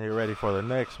 And you're ready for the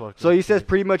next one. So he says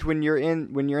pretty much when you're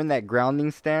in that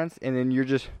grounding stance and then you're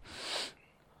just.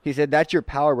 He said that's your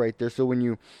power right there. So when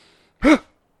you. And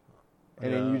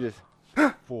then you just.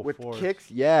 full With force. kicks,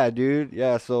 yeah, dude,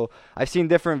 yeah. So I've seen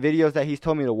different videos that he's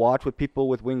told me to watch with people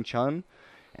with Wing Chun,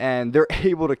 and they're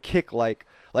able to kick like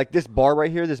this bar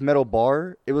right here, this metal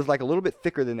bar. It was like a little bit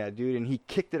thicker than that, dude, and he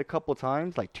kicked it a couple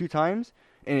times, like 2 times,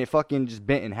 and it fucking just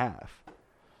bent in half.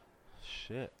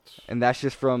 Shit. And that's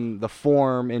just from the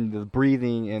form and the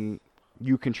breathing and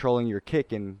you controlling your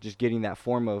kick and just getting that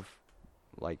form of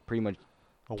like pretty much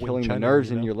A Wing killing the Chun, nerves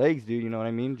you in know? your legs, dude. You know what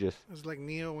I mean? Just It's like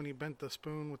Neo when he bent the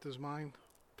spoon with his mind.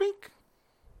 Bink.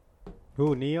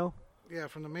 Who, Neo? Yeah,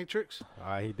 from the Matrix.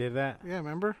 He did that? Yeah,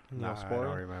 remember? No Nah, I spoiler.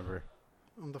 don't remember.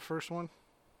 On the first one.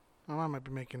 Oh, I might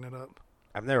be making it up.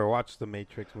 I've never watched the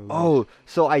Matrix movie. oh,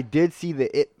 so I did see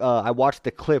I watched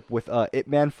the clip with Ip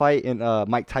Man fight and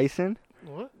Mike Tyson.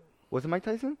 What? Was it Mike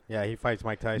Tyson? Yeah, he fights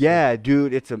Mike Tyson. Yeah,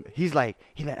 dude. He's like,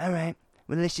 all right.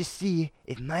 Well, let's just see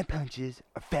if my punches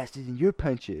are faster than your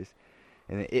punches.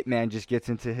 And then Ip Man just gets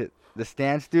into the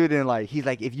stance, dude, and like he's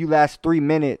like, if you last 3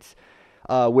 minutes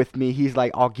with me, he's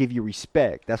like, I'll give you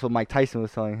respect. That's what Mike Tyson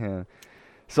was telling him.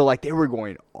 So like they were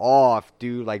going off,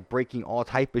 dude, like breaking all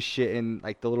type of shit in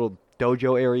like the little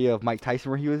dojo area of Mike Tyson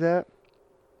where he was at.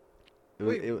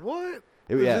 Wait, what?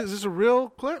 Yeah. Is this a real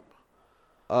clip?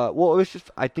 Well, it was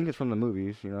just I think it's from the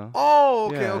movies, you know. Oh,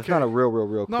 okay, Yeah, okay. It's not a real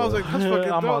clip. No, I was like, that's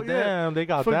fucking I'm all dope. Yeah. damn. They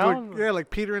got Fuck, down. like, yeah, like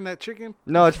Peter and that chicken.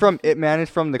 No, it's from Ip Man.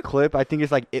 It's from the clip. I think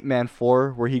it's like Ip Man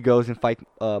 4 where he goes and fight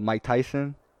Mike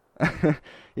Tyson.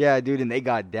 Yeah, dude, and they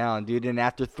got down, dude. And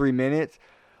after 3 minutes,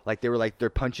 like they were like their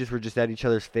punches were just at each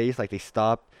other's face, like they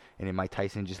stopped, and then Mike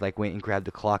Tyson just like went and grabbed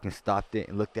the clock and stopped it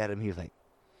and looked at him. He was like,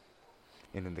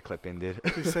 and then the clip ended.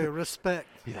 They say respect.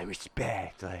 He's like,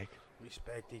 respect, like.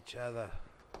 Respect each other.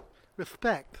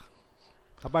 Respect.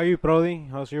 How about you, Brody?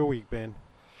 How's your week been?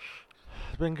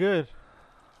 It's been good.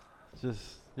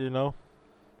 Just,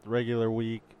 regular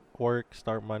week. Work,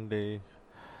 start Monday.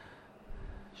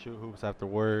 Shoot hoops after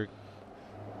work.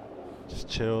 Just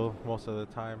chill most of the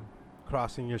time.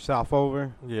 Crossing yourself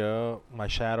over? Yeah, my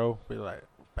shadow be like,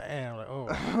 bam, like, oh,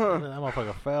 that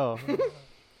motherfucker fell.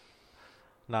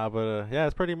 Nah, but yeah,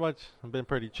 it's pretty much been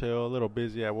pretty chill. A little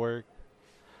busy at work,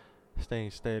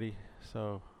 staying steady.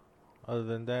 So, other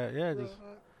than that, yeah, just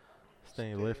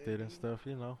staying lifted and stuff.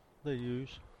 The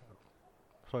usual.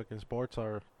 Fucking sports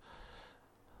are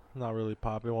not really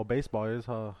popping. Well, baseball is,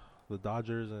 huh? The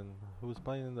Dodgers and who's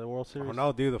playing in the World Series? Oh,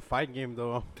 no, dude. The fight game,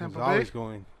 though, Tampa is always Bay?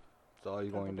 going. It's always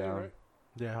going down.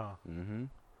 Yeah, huh? Mm-hmm.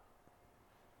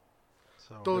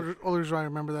 So The only reason I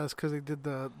remember that is because they did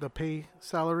the pay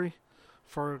salary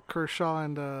for Kershaw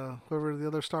and whoever the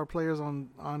other star players on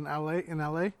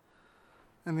LA,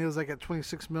 and it was like at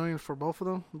 26 million for both of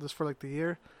them, just for like the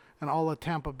year, and all of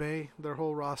Tampa Bay, their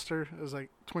whole roster is like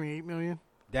 28 million.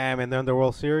 Damn, and they're in the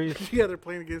World Series. Yeah, they're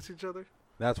playing against each other.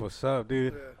 That's what's up,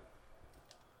 dude. Yeah.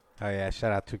 Oh, yeah,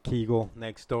 shout out to Kegel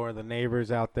next door, the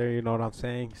neighbors out there, you know what I'm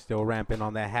saying? Still ramping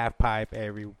on that half pipe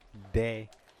every day.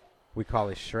 We call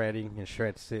it shredding in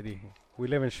Shred City. We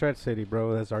live in Shred City,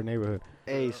 bro. That's our neighborhood.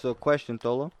 Hey, so question,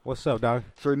 Tholo. What's up, dog?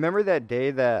 So remember that day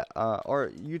that,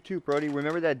 or you too, Brody,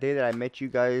 remember that day that I met you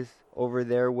guys over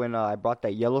there when I brought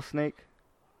that yellow snake?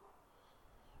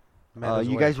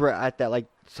 You guys were at that, like,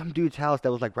 some dude's house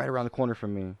that was, like, right around the corner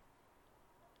from me.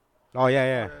 Oh,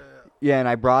 yeah. Yeah, and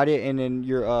I brought it, and then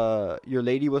your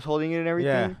lady was holding it and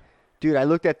everything. Yeah. Dude, I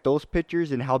looked at those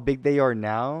pictures and how big they are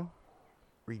now.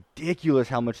 Ridiculous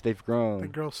how much they've They grown.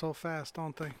 grow so fast,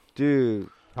 don't they? Dude,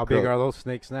 How big Bro. are those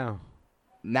snakes now?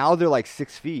 now they're like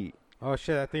 6 feet. Oh,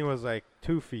 shit, that thing was like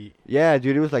 2 feet. Yeah,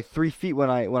 dude, it was like 3 feet when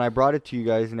I brought it to you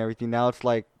guys and everything. Now it's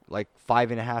like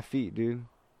 5.5 feet, dude.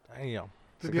 damn.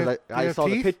 Did Because they I have saw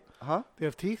the teeth? pic. Huh? They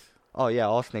have teeth? Oh yeah,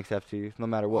 all snakes have teeth, no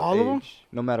matter what All age. of 'em?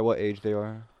 No matter what age they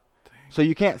are. Dang. So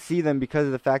you can't see them because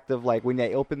of the fact of like when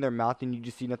they open their mouth and you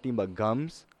just see nothing but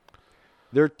gums.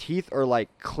 Their teeth are like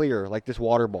clear, like this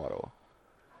water bottle.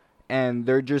 And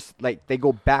they're just like they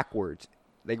go backwards.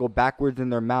 They go backwards in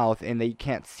their mouth and they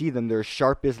can't see them. They're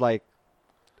sharp as like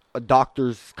a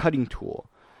doctor's cutting tool.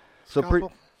 So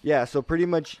Scalpel? yeah, so pretty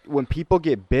much when people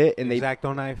get bit and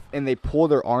X-Acto knife. they pull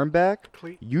their arm back,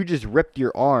 Cleat? you just ripped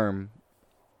your arm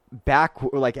back,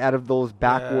 like out of those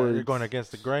backwards. You're going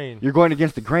against the grain. You're going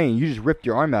against the grain. You just ripped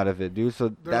your arm out of it, dude. So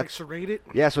They're like that's serrated?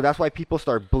 yeah. So that's why people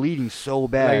start bleeding so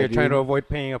bad. Like you're dude. trying to avoid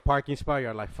paying a parking spot.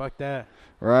 You're like, fuck that.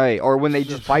 Right. Or when they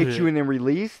just bite Shit. you and then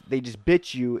release, they just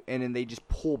bit you and then they just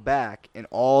pull back, and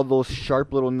all those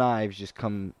sharp little knives just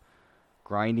come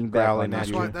grinding back Growling on at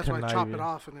you. That's why I chop Conniving. it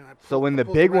off and then I So when the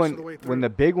pull big rest one, of the way when through. the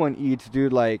big one eats,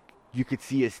 dude, like you could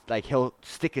see his, like he'll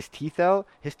stick his teeth out.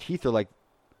 His teeth are like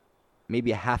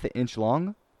maybe a half an inch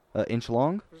long, inch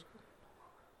long.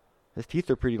 His teeth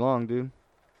are pretty long, dude.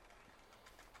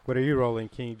 What are you rolling,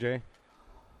 King J?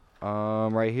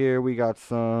 Right here we got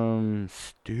some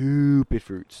stupid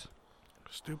fruits.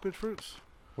 Stupid fruits.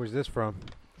 Where's this from?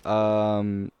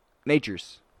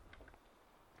 Nature's.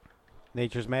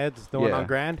 Nature's Meds, the one Yeah. on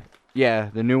Grand. Yeah,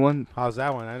 the new one. How's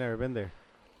that one? I've never been there.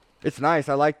 It's nice.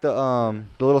 I like the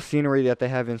little scenery that they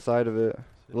have inside of it.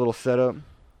 The little setup.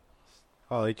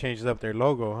 Oh, they changed up their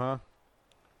logo, huh?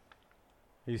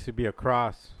 It used to be a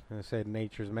cross and it said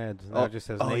Nature's Meds. Now it just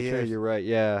says Oh yeah, Nature's. you're right.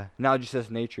 Yeah. Now it just says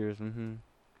Nature's. Mhm.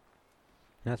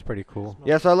 That's pretty cool.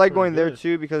 Yeah, so I like Pretty going there good.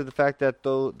 too because of the fact that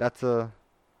though that's a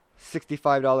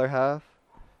 $65 half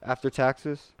after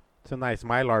taxes, It's a nice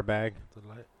Mylar bag.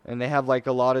 and they have like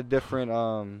a lot of different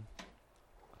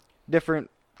different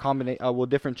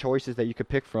choices that you could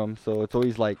pick from. So it's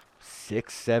always like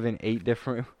 6, 7, 8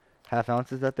 different half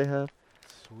ounces that they have.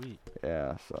 Sweet.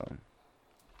 Yeah, so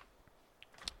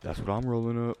that's what I'm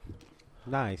rolling up.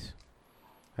 Nice.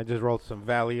 I just rolled some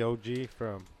Valley OG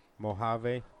from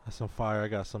Mojave. That's some fire. I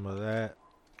got some of that.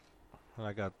 And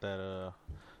I got that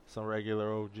some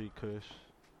regular OG Kush.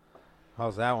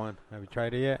 How's that one? Have you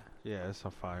tried it yet? Yeah, it's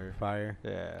some fire. Fire.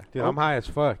 Yeah. Dude, I'm high as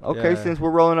fuck. Okay, Yeah. since we're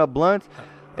rolling up blunts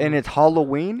and it's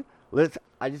Halloween,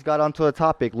 I just got onto a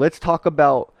topic. Let's talk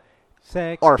about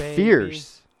Sex, our baby.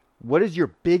 fears. What is your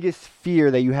biggest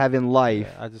fear that you have in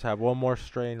life, Yeah, I just have one more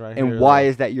strain right here. and why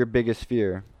is that your biggest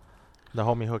fear? The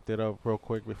homie hooked it up real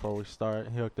quick before we start.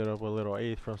 He hooked it up with a little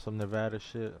eighth from some Nevada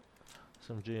shit,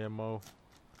 some GMO.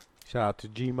 Shout out to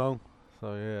Gmo.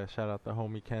 So yeah, shout out the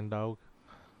homie Ken Dog.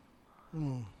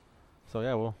 Mm. So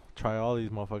yeah, we'll try all these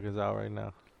motherfuckers out right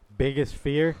now. Biggest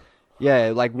fear?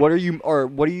 Yeah, like what are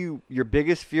you your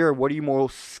biggest fear, or what are you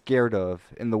most scared of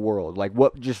in the world? Like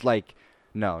what just like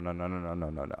no.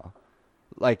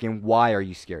 Like, and why are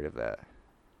you scared of that?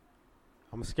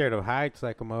 I'm scared of heights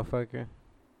like a motherfucker.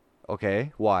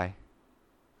 Okay, why?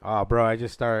 Oh, bro, I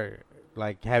just start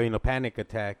like having a panic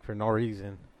attack for no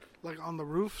reason. Like on the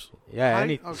roofs? Yeah, Height?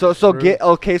 any Okay. So Roof. get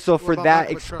okay. So What for about that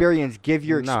back of a truck? experience, give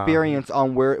your Nah. experience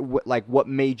on like what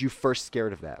made you first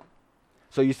scared of that.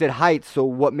 So you said heights. So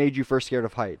what made you first scared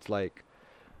of heights? Like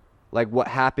what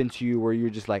happened to you where you're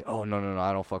just like, oh no,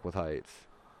 I don't fuck with heights.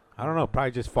 I don't know,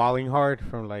 probably just falling hard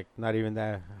from like not even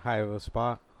that high of a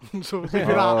spot. So if,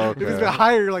 Oh, if it's okay. been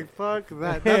higher, you're like, fuck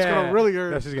that. That's Yeah. gonna really hurt.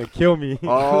 That's just gonna kill me.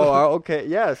 Oh, okay,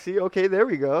 yeah. See, okay, there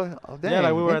we go. Oh, dang, yeah,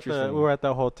 like we were interesting. at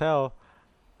the hotel,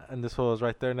 and this was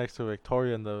right there next to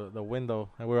Victoria in the window,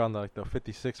 and we were on the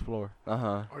 56th floor.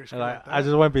 Uh-huh. Or you And like I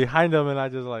just went behind him and I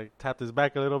just like tapped his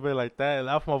back a little bit like that, and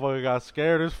that motherfucker got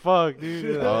scared as fuck,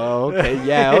 dude. Oh, okay.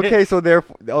 Yeah, okay. So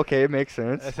therefore, okay, it makes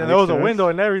sense. And Makes there was a sense. window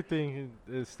and everything.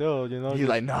 It's still, you know. He's just-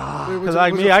 like, nah. Wait, was 'Cause it-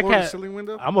 like was me, it I floor to can't- ceiling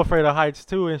window? I'm afraid of heights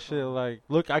too and shit. Like,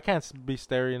 look, I can't be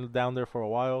staring down there for a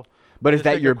while. But is just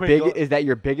that take a your quick big? look. Is that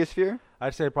your biggest fear?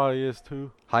 I'd say it probably is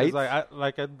too. 'Cause, Heights?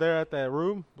 Like there at that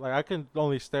room, like I can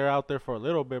only stare out there for a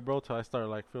little bit, bro, till I start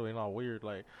like feeling all weird.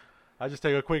 Like I just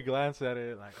take a quick glance at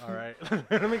it, like, all right,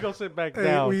 let me go sit back Hey,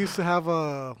 down. we used to have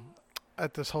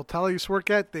at this hotel I used to work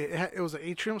at. It was an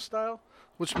atrium style,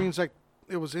 which means like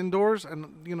it was indoors,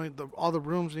 and you know all the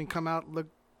rooms. And you come out, look,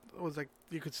 it was like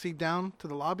you could see down to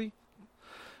the lobby.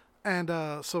 And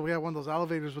so we had one of those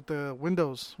elevators with the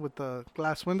windows, with the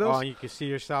glass windows. Oh, you can see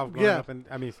yourself going Yeah. up and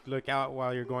look out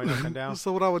while you're going up and down.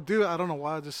 So what I would do, I don't know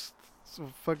why, I just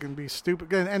fucking be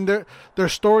stupid. And there are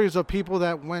stories of people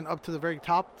that went up to the very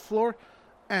top floor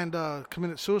and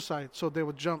committed suicide. So they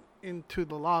would jump into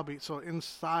the lobby. So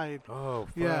inside, Oh,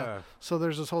 fuck. yeah. So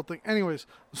there's this whole thing. Anyways,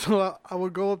 so I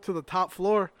would go up to the top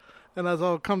floor, and as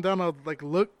I would come down, I would like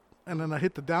look, and then I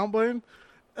hit the down button.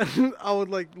 And I would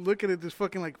like look at it just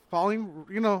fucking like falling,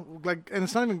 you know, like, and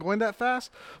it's not even going that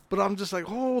fast, but I'm just like,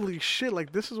 holy shit,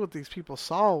 like this is what these people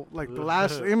saw, like the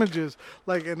last images,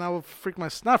 like, and I would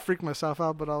not freak myself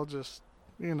out, but I'll just,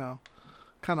 you know,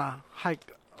 kind of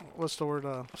hike. What's the word?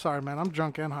 Sorry, man, I'm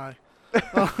drunk and high.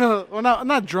 Well,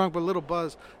 not drunk, but a little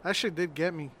buzz. That shit did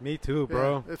get me. Me too,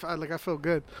 bro. Yeah, if I feel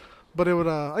good, but it would,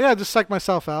 just psych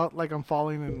myself out, like I'm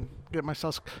falling and get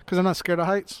myself, because I'm not scared of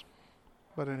heights.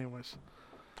 But anyways.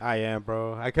 I am,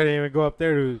 bro. I couldn't even go up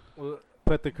there to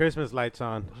put the Christmas lights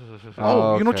on.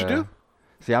 Oh, you know what you okay. do?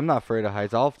 See, I'm not afraid of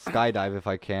heights. I'll skydive if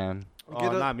I can. Oh, Get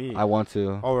up- not me. I want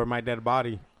to. Over my dead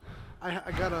body.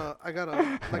 I got a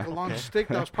like a long stick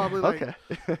that was probably like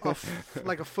Okay.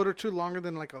 like a foot or two longer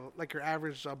than like your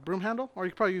average broom handle, or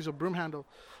you could probably use a broom handle.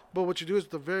 But what you do is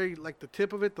the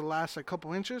tip of it, the last like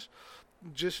couple inches,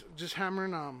 just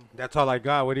hammering That's all I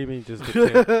got. What do you mean, just the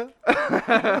tip?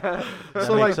 That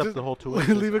so makes like up just the whole 2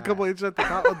 inches. leave a couple inches at the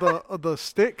top of the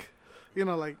stick, you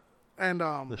know, like, and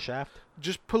The shaft.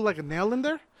 just put like a nail in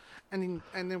there, and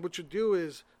then what you do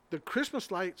is the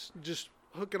Christmas lights, just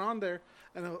hook it on there,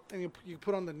 and you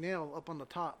put on the nail up on the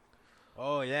top.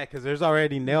 Oh, yeah, because there's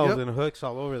already nails Yep. and hooks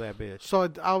all over that bitch.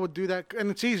 So I would do that, and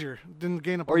it's easier than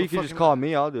gain up. Or on you the can just fucking- call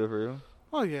me. I'll do it for you.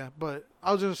 Oh yeah, but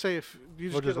I was gonna say if you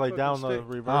just We'll get just a lay fucking down the stick.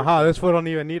 reverse. This foot don't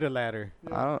even need a ladder.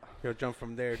 I don't. He'll jump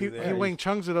from there He to there. Wayne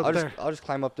Chung's it up I'll there. just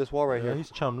climb up this wall right Yeah, here he's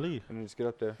Chum Lee. and then just get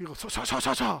up there. He goes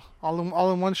cha, all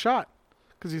in one shot,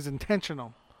 because he's intentional.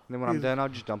 And then when I'm He's- done, I'll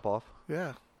just jump off.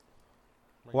 Yeah.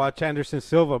 Watch Anderson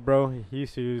Silva, bro. He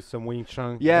used to use some Wing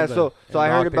Chun. Yeah, in the- so in I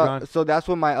the heard octagon. about. So that's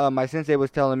what my sensei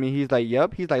was telling me. He's like,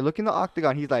 yep. He's like, look in the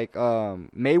octagon. He's like,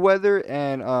 Mayweather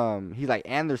and he's like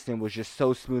Anderson was just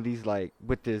so smooth. He's like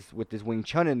with this Wing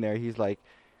Chun in there. He's like,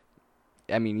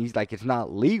 I mean, he's like, it's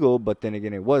not legal, but then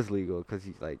again, it was legal because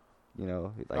he's like, you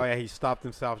know, like, Oh, yeah, he stopped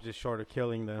himself just short of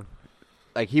killing them.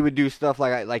 like he would do stuff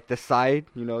like the side,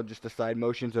 you know, just the side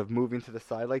motions of moving to the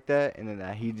side like that, and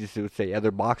then he just would say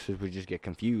other boxers would just get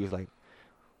confused, like.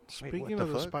 Speaking what of the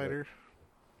the fuck? spider,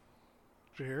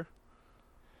 did you hear?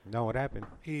 No, what happened?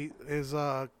 He is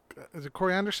it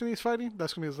Corey Anderson he's fighting?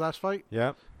 That's gonna be his last fight.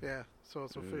 Yep. Yeah. So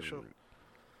it's official.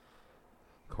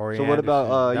 Corey So what about,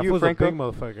 Anderson. That you, was Franco? a big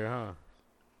motherfucker, huh?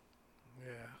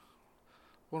 Yeah.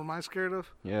 What am I scared of?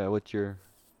 Yeah, what's your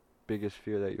biggest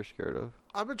fear that you're scared of?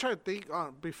 I've been trying to think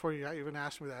before you even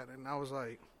asked me that, and I was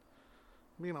like,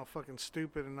 being all fucking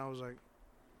stupid, and I was like,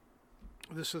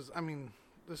 this is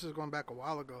going back a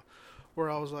while ago, where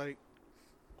I was like,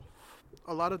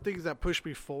 a lot of things that push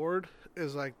me forward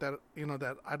is like that, you know,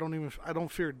 that I don't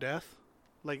fear death.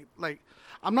 Like,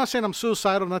 I'm not saying I'm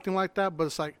suicidal, nothing like that, but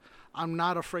it's like, I'm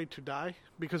not afraid to die,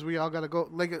 because we all gotta go,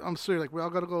 like, I'm serious, like, we all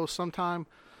gotta go sometime.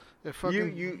 If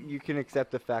fucking, You can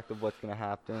accept the fact of what's gonna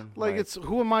happen. like, it's,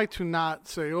 who am I to not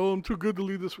say, oh, I'm too good to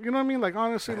leave this, you know what I mean? Like,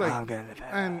 honestly, like, I'm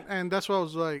gonna and that's what I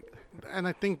was like, and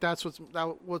I think that's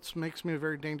what makes me a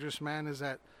very dangerous man is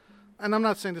that, and I'm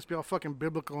not saying this be all fucking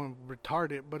biblical and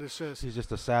retarded, but it's just, He's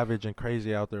just a savage and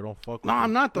crazy out there. Don't fuck with no, him.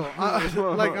 I'm not though.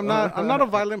 Like I'm not a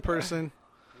violent person.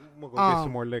 We'll go get some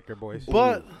Um, more liquor, boys.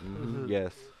 But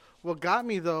Yes. what got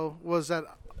me though was that,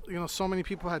 you know, so many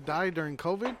people had died during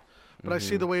COVID, but I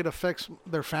see the way it affects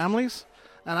their families,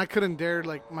 and I couldn't dare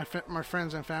like my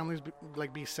friends and families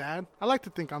be sad. I like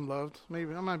to think I'm loved.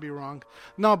 Maybe I might be wrong.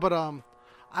 No, but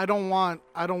I don't want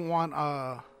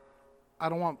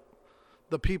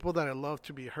the people that I love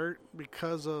to be hurt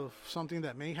because of something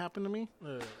that may happen to me.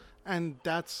 and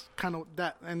that's kind of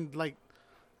that, and like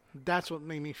that's what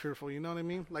made me fearful. You know what I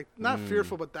mean? Like not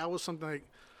fearful, but that was something like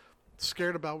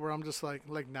scared about. Where I'm just like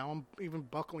now I'm even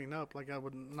buckling up. Like I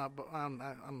would not. I'm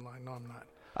not. No, I'm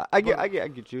not. I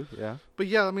get you. Yeah. But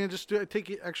yeah, I mean, I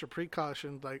take extra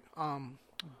precautions. Like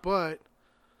but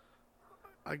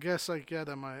I guess like yeah,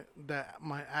 that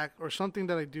my act or something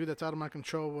that I do that's out of my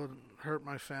control would hurt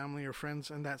my family or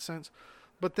friends in that sense.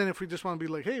 But then if we just want to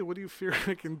be like, hey, what do you fear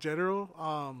like in general?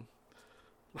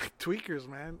 Like tweakers,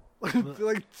 man.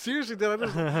 Like seriously, dude,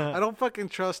 I don't fucking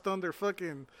trust them. They're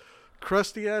fucking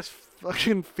crusty ass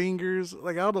fucking fingers.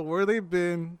 Like I don't know where they've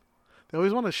been. They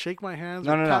always want to shake my hands.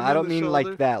 No. I don't mean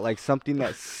like that. Like something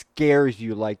that scares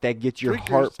you, like that gets your Tweakers.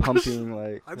 heart pumping.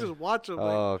 Like I just watch them.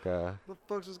 oh, Like, okay. what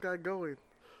the fuck's this guy going?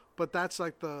 But that's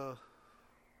like the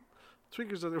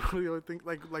tweakers are the really only thing.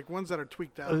 Like ones that are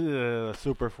tweaked out. Yeah,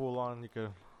 super full on. You could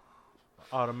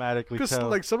automatically Because tell.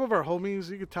 like some of our homies,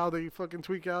 you could tell they fucking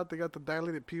tweak out. They got the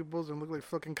dilated pupils and look like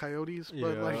fucking coyotes.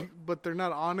 But Yeah. but they're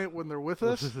not on it when they're with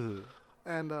us.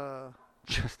 And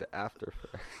Just the after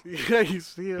effect. yeah, you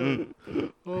see it.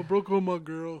 Oh, broke home my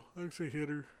girl. I say hit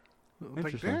her. Like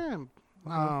Interesting.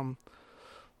 damn.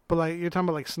 But like you're talking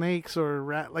about like snakes or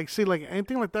rat. Like see like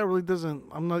anything like that really doesn't.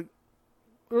 I'm like.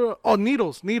 Oh,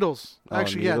 needles. Oh,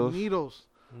 Actually, needles? yeah, needles.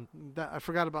 That I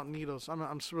forgot about needles.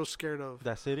 I'm real scared of.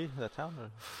 that city, that town.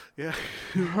 Or? Yeah,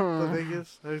 the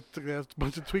Vegas. There's a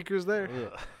bunch of tweakers there,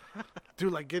 Yeah.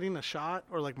 dude. Like getting a shot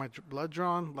or like my blood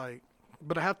drawn. Like,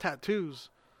 but I have tattoos.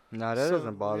 No, that So,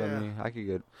 doesn't bother yeah. me. I could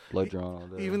get blood drawn all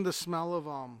day. Even the smell of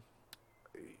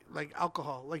like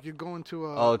alcohol. Like you're going to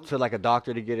a oh, to like a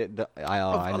doctor to get it. I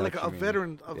know like what a you mean.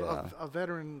 veteran Yeah. a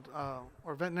veteran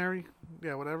or veterinary.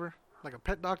 Yeah, whatever. Like a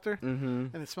pet doctor. Mm-hmm.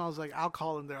 And it smells like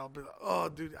alcohol in there. I'll be like, oh,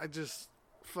 dude, I just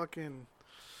fucking.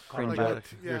 Cringe Automatic.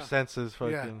 at- yeah. Your senses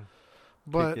fucking. Yeah.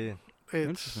 But kick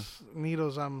it's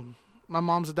needles. My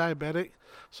mom's a diabetic,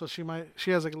 so she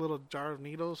has like a little jar of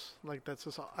needles. Like that's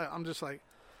just. I'm just like,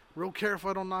 real careful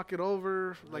I don't knock it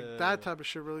over. Like Yeah. that type of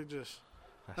shit. Really just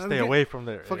in. Stay away from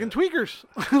there. fucking yeah. tweakers,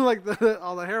 like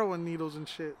all the heroin needles and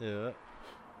shit. Yeah.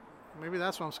 Maybe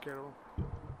that's what I'm scared of.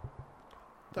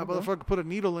 That Okay. motherfucker put a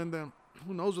needle in them.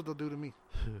 Who knows what they'll do to me?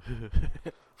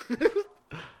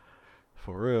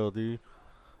 For real, dude.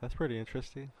 That's pretty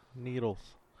interesting.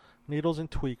 Needles and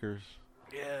tweakers.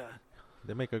 Yeah.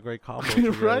 They make a great combo.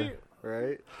 together. Right?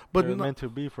 Right. But They're no, meant to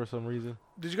be for some reason.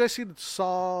 did you guys see the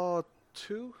Saw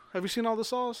 2? Have you seen all the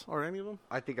Saws or any of them?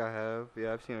 I think I have.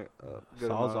 Yeah, I've seen a good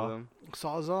Sawzall. amount of them.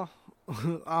 Sawzall.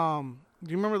 Do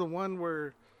you remember the one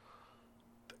where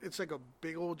it's like a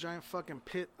big old giant fucking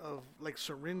pit of like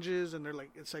syringes and they're like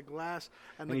it's like glass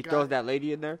and, And the he guy throws that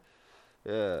lady in there.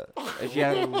 Yeah. And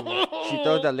she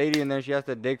throws that lady in there. She has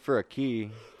to dig for a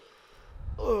key.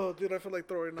 Oh, dude, I feel like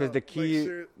throwing up. Because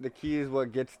the key is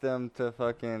what gets them to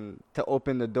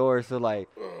open the door. So like,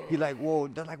 they're like, well,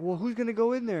 who's gonna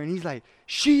go in there? And he's like,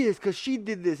 she is, cause she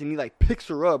did this. And he like picks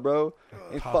her up, bro,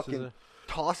 and Tosses fucking her.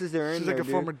 tosses her in She's there. like a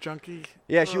dude. former junkie.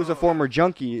 Yeah, she was a former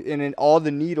junkie, and then all the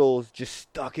needles just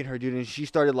stuck in her, dude. And she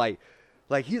started like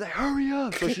he's like, hurry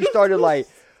up. So she started like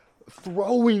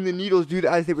throwing the needles, dude,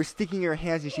 as they were sticking in her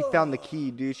hands, and she found the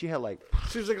key, dude. She had like.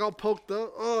 She was like all poked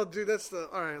up. Oh, dude, that's the.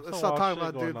 All right, let's Some stop wild talking shit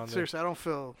about, going dude. on there. Seriously, I don't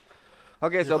feel.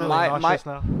 Okay, so Feeling my nauseous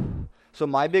now? so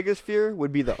my biggest fear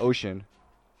would be the ocean.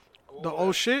 The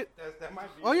oh shit. That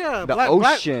might be, Oh yeah, The black,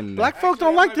 ocean. Black folk Actually,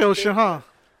 don't that like might the be ocean, big. huh?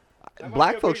 that might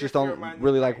Black be a folks bigger just fear don't of mine than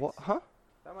really like heights. what, huh?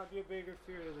 That might be a bigger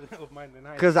fear of mine than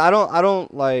heights. Because I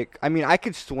don't like. I mean, I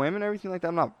could swim and everything like that.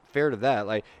 I'm not fair to that.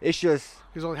 Like, it's just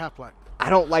He's only half black. I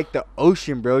don't like the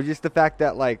ocean, bro. Just the fact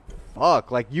that like,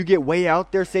 fuck, like you get way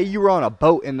out there. Say you were on a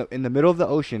boat in the middle of the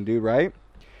ocean, dude, right?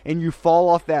 And you fall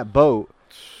off that boat,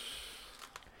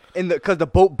 and because the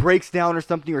boat breaks down or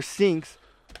something or sinks,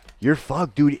 you're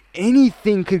fucked, dude.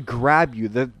 Anything could grab you.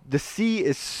 The sea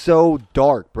is so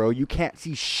dark, bro. You can't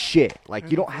see shit. Like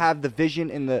you don't have the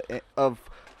vision of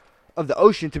the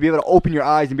ocean to be able to open your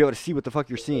eyes and be able to see what the fuck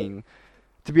you're seeing,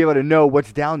 to be able to know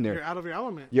what's down there. You're out of your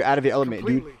element. You're out of your element,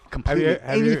 Completely. dude. Completely.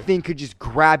 have you- Anything could just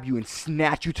grab you and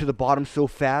snatch you to the bottom so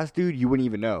fast, dude. You wouldn't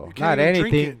even know. Can't Not even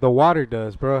drink anything. it. The water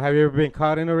does, bro. Have you ever been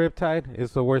caught in a riptide?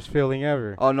 It's the worst feeling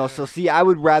ever. Oh no. So see, I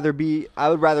would rather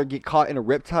get caught in a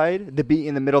riptide than be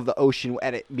in the middle of the ocean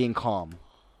at it being calm.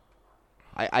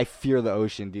 I fear the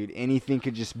ocean, dude. Anything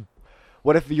could just.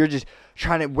 What if you're just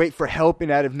trying to wait for help and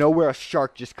out of nowhere a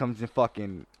shark just comes and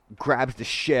fucking grabs the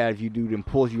shit out of you, dude, and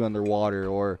pulls you underwater,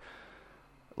 or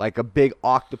like a big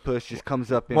octopus just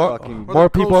comes up and fucking. Or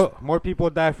the More people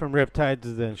die from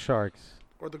riptides than sharks.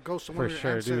 Or the ghost of For one of your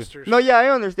sure, dude. ancestors. No, yeah, I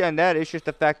understand that. It's just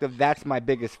the fact of that's my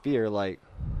biggest fear. Like,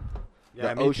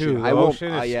 Yeah, the me ocean. too. The I won't.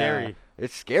 ocean is yeah. scary.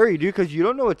 It's scary, dude, because you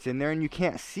don't know what's in there and you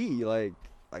can't see. Like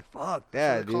fuck So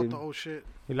that, they call it dude. the oh shit.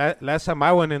 Last time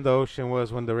I went in the ocean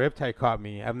was when the riptide caught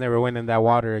me. I've never went in that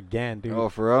water again, dude. Oh,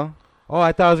 for real? Oh,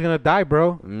 I thought I was gonna die,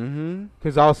 bro, Mm-hmm.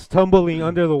 because I was tumbling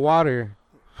under the water,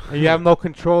 and you have no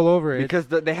control over it. Because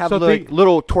they have So like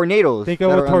little tornadoes. Think that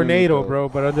of are a underneath tornado, those. bro,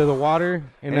 but under the water,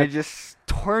 And and it just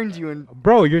turns you and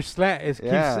bro, you're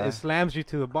Yeah. it slams you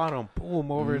to the bottom,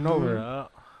 boom, over and Mhm. over. Yeah.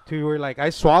 To where like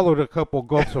I swallowed a couple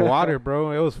gulps of water,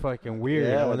 bro. It was fucking weird.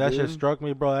 Yeah, When that shit dude. struck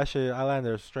me, bro, that shit, I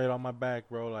landed straight on my back,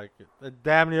 bro. Like,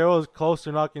 damn near, it was close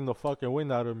to knocking the fucking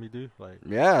wind out of me, dude. Like,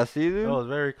 yeah, see, it dude. was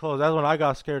very close. That's when I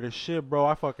got scared as shit, bro.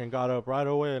 I fucking got up right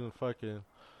away and fucking,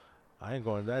 I ain't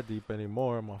going that deep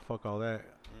anymore. I'm gonna fuck all that.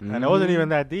 And it wasn't Mhm. even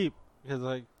that deep, because,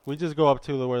 like, we just go up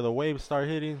to where the waves start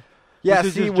hitting. Yeah,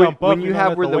 should see, just when, jump up when and you not have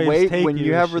let where the the waves wave, take when you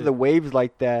you and have where the shit. waves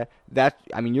like that,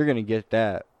 I mean, you're gonna get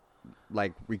that,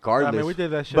 like regardless. I mean, we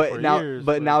did that shit But for now- years.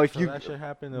 but now if so you- that shit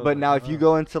happened, it was But like, now, if you uh,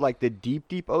 go into like the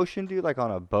deep ocean, dude, like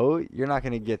on a boat, you're not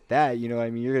gonna get that. You know what I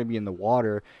mean? You're gonna be in the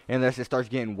water, unless it starts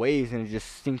getting waves and it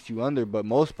just sinks you under. But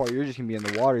most part, you're just gonna be in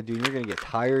the water, dude. And you're gonna get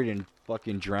tired and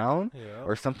fucking drown, Yeah.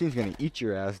 or something's gonna eat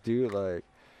your ass, dude. Like,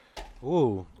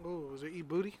 Ooh, Oh, is it eat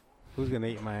booty? who's gonna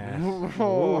eat my ass?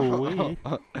 Ooh-wee.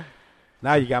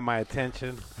 Now you got my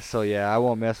attention. so yeah, I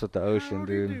won't mess with the ocean,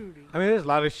 Howdy dude. doody. I mean, there's a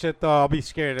lot of shit though. I'll be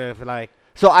scared of like.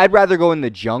 So I'd rather go in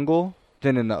the jungle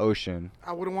than in the ocean.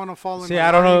 I wouldn't want to fall in. See, the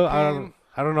I don't know. lion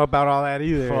I don't know about all that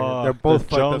either. Fuck, They're both the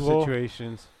fucked up jungle.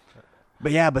 situations.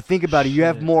 But yeah, but think about it. You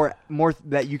have Shit. more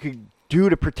that you could do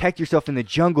to protect yourself in the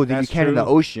jungle than That's you can in the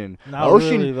true. ocean. Not The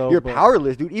ocean, really, though, you're but-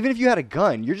 powerless, dude. Even if you had a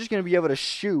gun, you're just gonna be able to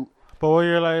shoot. But when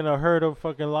you're like in a herd of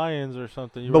fucking lions or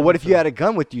something. But what if you had a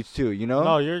gun with you too? You know?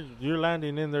 No, you're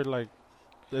landing in there like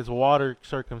it's water You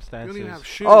circumstances. don't even have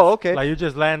shoes. Oh, okay. Like you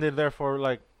just landed there for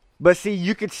like. But see,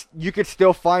 you could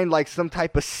still find like some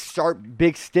type of sharp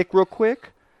big stick real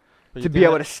quick but to you be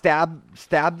can't- able to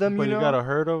stab them. But you you know? got a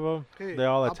herd of them. Hey, They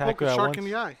all I'll attack poke you a at shark once. in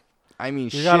the eye. I mean, You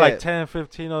shit. got like 10,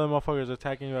 15 of them motherfuckers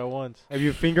attacking you at once. If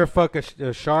you finger fuck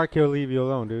a shark, he'll leave you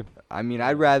alone, dude. I mean,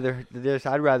 I'd rather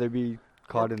be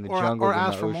caught in the Or- jungle or than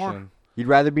ask the for ocean. more. You'd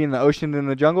rather be in the ocean than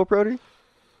the jungle, Brody?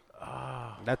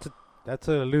 That's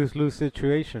a lose Ah.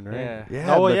 situation, right? Yeah.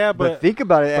 Yeah. Oh but, yeah, but but think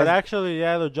about it. but as actually,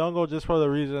 yeah, the jungle just for the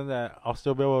reason that I'll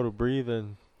still be able to breathe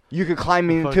and you could climb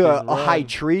into fucking a high run.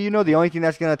 tree. You know, the only thing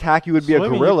that's gonna attack you would be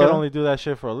swimming. a gorilla. You can only do that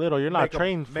shit for a little. You're not Make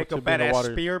trained for Make to a be in the badass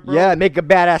water. spear, bro. Yeah, make a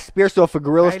badass spear. So if a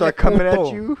gorilla Ay, start le coming at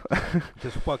puto. you,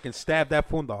 Just fucking stab that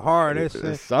fool in the heart.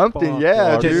 something. Fuck, Yeah,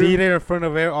 yeah. Just dude. eat it in front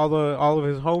of all of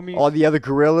his homies. All the other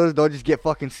gorillas, they'll just get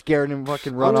fucking scared and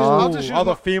fucking run I'll off. just use all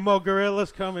the my- female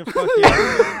gorillas come and fucking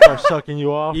Start sucking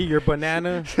you off. eat your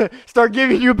banana. Start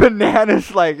giving you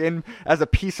bananas, like, and as a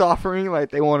peace offering, like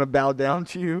they want to bow down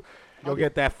to you. Go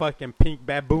get that fucking pink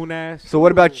baboon ass. So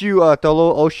what about you,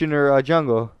 Tholo, ocean or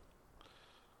jungle?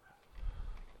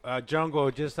 Jungle,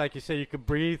 just like you said, you could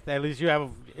breathe. At least you have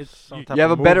Some you, type You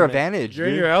have a of better movement. advantage, you're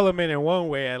in dude. your element in one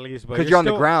way at least, but 'Cause you're on the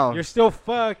still- ground. You're still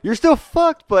fucked. You're still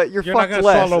fucked, but you're You're not fucked gonna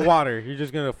less. swallow water. You're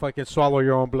just gonna fucking swallow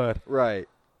your own blood Right.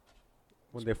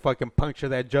 when they fucking puncture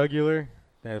that jugular,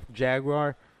 that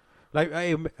jaguar. Like,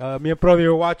 hey, me and brother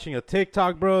were watching a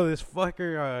TikTok, bro. This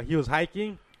fucker, he was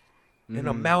hiking, and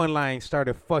a Mhm. mountain lion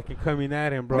started fucking coming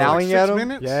at him, bro. Mowing Like at 6 him?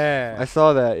 minutes? Yeah, I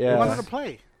saw that. He Yeah. wanted to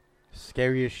play.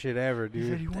 scariest shit ever,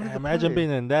 dude. Damn, imagine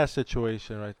being in that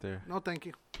situation right there. No, thank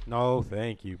you. No,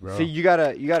 thank you, bro. See, you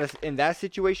gotta in that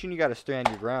situation, you gotta stand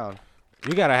your ground.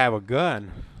 You gotta have a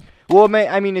gun. Well, man,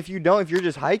 I mean, if you're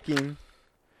just hiking.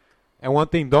 And one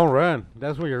thing, don't run.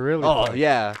 That's what you're really. Oh fucked.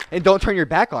 yeah, and don't turn your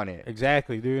back on it.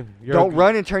 Exactly, dude. Don't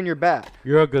run and turn your back.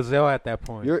 You're a gazelle at that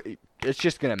point. It's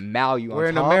just gonna mow you. We're on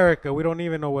in top. America. We don't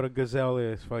even know what a gazelle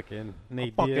is. Fucking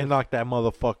Nate Fucking Diaz. knock that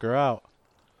motherfucker out.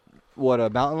 What, a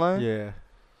mountain lion? Yeah.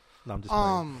 No, I'm just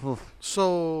playing.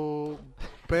 So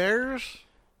bears.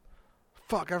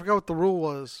 Fuck, I forgot what the rule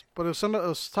was, but if somebody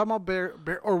was talking about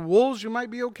bear or wolves, you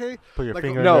might be okay. Put your like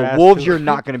finger a- in their No, ass wolves, too. you're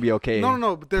not gonna be okay.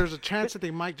 No, but there's a chance that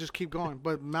they might just keep going.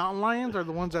 But mountain lions are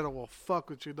the ones that will fuck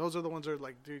with you. Those are the ones that are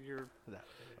like, dude, you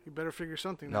better figure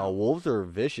something No, out. wolves are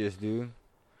vicious, dude.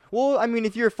 Well, I mean,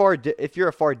 if you're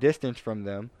a far distance from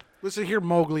them, Listen here,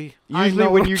 Mowgli. I usually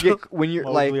know when what you I'm get when you're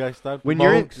like Mowgli, I stopped. when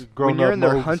you're in Grown-up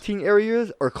their Mogs. hunting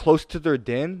areas or close to their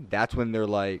den, that's when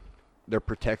they're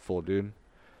protectful, dude.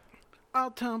 I'll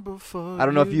tumble for I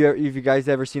don't know if you guys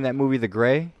ever seen that movie The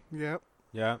Gray. Yep.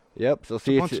 Yeah. Yep. So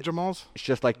see, Bunch of Jamals. it's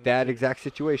just like that exact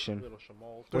situation. Little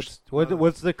shamals.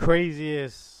 What's the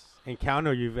craziest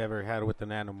encounter you've ever had with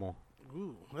an animal?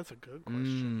 Ooh, that's a good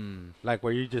question. Mm. Like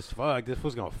where you just fuck, this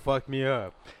was gonna fuck me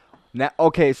up. Now,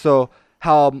 okay, so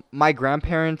how my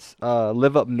grandparents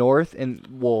live up north, and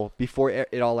well, before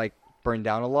it all like burned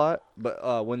down a lot,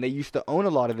 but when they used to own a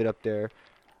lot of it up there,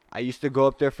 I used to go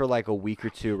up there for like a week or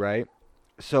two, right?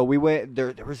 So we went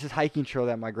there. There was this hiking trail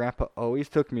that my grandpa always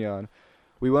took me on.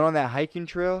 We went on that hiking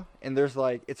trail, and there's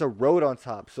like it's a road on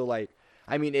top. So like,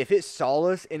 I mean, if it saw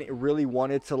us and it really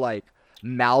wanted to like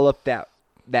mal up that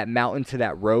mountain to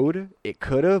that road, it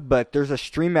could have. But there's a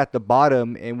stream at the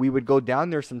bottom, and we would go down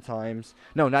there sometimes.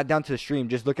 No, not down to the stream.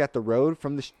 Just look at the road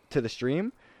from to the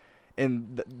stream.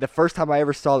 And the first time I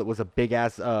ever saw it was a big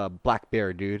ass black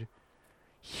bear, dude.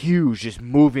 Huge, just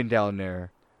moving down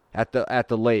there at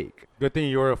the lake. Good thing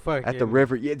you were a fuck. At the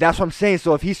river. Yeah, that's what I'm saying.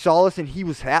 So if he saw us and he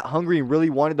was hungry and really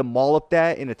wanted to maul up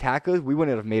that and attack us, we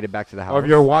wouldn't have made it back to the house. Or if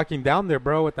you're walking down there,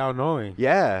 bro, without knowing.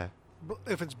 Yeah.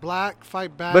 If it's black,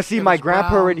 fight back. But see, If my it's grandpa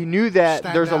brown, already knew that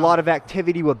stand there's a down. lot of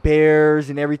activity with bears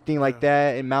and everything like Yeah.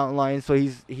 that and mountain lions. So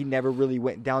he never really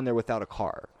went down there without a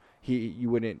car.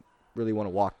 You wouldn't really want to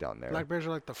walk down there. Black bears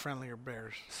are like the friendlier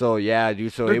bears. So yeah,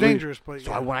 dude. So They're it was- dangerous, but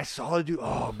So yeah. when I saw it, dude,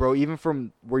 oh, bro, even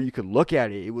from where you could look at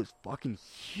it, it was fucking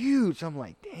huge. I'm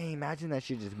like, dang, imagine that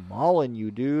shit just mauling you,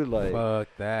 dude. Like, Fuck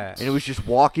that. and it was just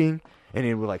walking, and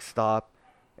it would like stop,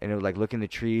 and it would like look in the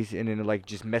trees, and then it like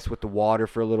just mess with the water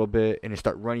for a little bit, and it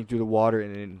start running through the water,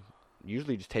 and then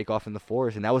usually just take off in the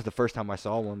forest. And that was the first time I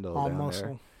saw one though. all down there.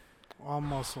 muscle. All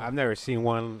muscle. I've never seen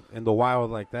one in the wild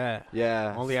like that.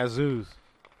 Yeah. Only at zoos.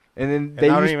 And then And they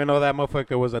I don't used, even know that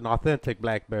motherfucker was an authentic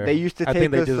black bear. they used to I take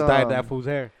think they us. just dyed that fool's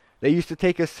hair. They used to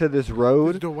take us to this Did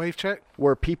road you do a wave check?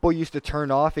 where people used to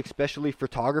turn off, especially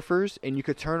photographers, and you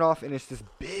could turn off, and it's this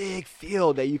big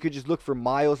field that you could just look for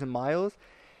miles and miles,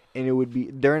 and it would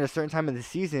be during a certain time of the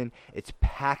season, it's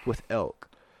packed with elk,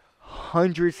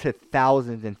 hundreds to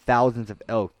thousands and thousands of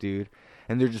elk, dude,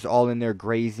 and they're just all in there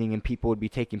grazing, and people would be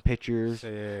taking pictures.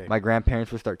 Sick. My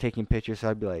grandparents would start taking pictures, so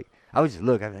I'd be like, I would just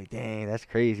look, I'd be like, dang, that's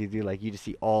crazy, dude. Like you just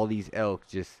see all these elk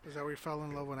just. Is that where you fell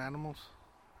in love with animals?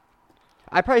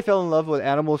 I probably fell in love with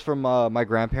animals from my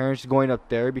grandparents going up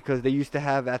there because they used to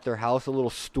have at their house a little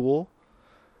stool.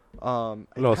 A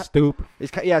little stoop.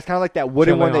 It's kind of like that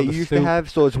wooden Chilling one that on you the used to stoop. have.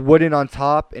 So it's wooden on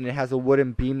top, and it has a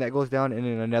wooden beam that goes down, and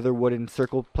then another wooden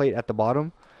circle plate at the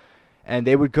bottom. And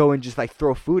they would go and just like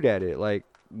throw food at it, like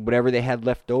whatever they had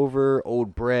left over,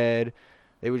 old bread.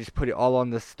 They would just put it all on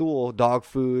the stool, dog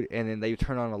food, and then they would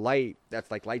turn on a light that's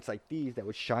like lights like these that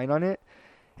would shine on it.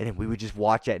 And then we would just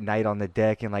watch at night on the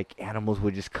deck, and like animals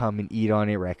would just come and eat on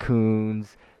it.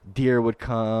 Raccoons, deer would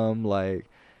come. Like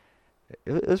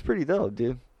it was pretty dope,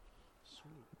 dude.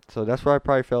 So that's where I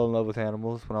probably fell in love with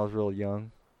animals when I was real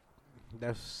young.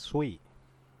 That's sweet.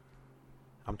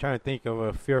 I'm trying to think of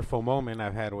a fearful moment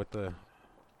I've had with the,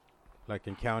 like,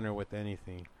 encounter with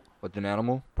anything. With an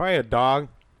animal? Probably a dog.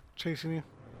 Chasing you?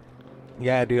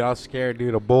 Yeah, dude, I was scared,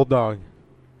 dude. A bulldog.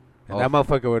 And Oh. that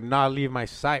motherfucker would not leave my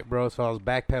sight, bro. So I was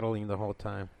backpedaling the whole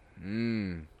time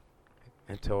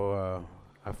until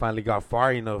I finally got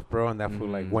far enough, bro. And that fool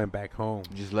like Mhm. went back home.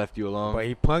 Just left you alone. But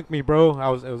he punked me, bro.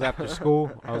 It was after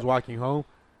school. I was walking home,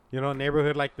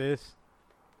 neighborhood like this,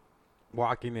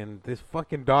 walking, and this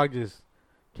fucking dog just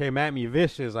came at me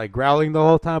vicious, like growling the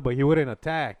whole time, but he wouldn't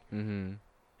attack. Mm-hmm.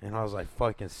 And I was like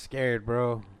fucking scared,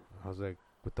 bro. I was like,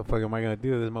 what the fuck am I gonna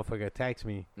do if this motherfucker attacks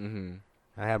me? Mm-hmm.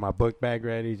 I had my book bag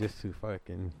ready just to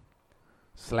fucking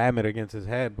slam it against his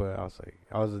head, but I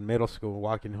was in middle school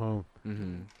walking home.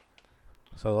 Mm-hmm.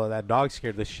 So that dog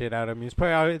scared the shit out of me.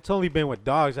 It's only been with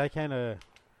dogs. I can't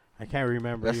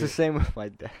remember. That's the either. same with my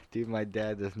dad. Dude, my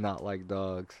dad does not like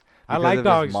dogs. I because like of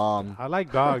his dogs. Mom. I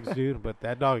like dogs, dude, but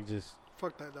that dog just,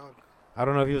 Fuck that dog. I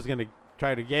don't know if he was going to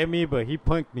try to get me, but he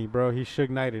punked me, bro. He Suge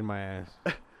Knighted my ass.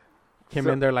 Came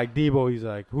So- in there like Debo. He's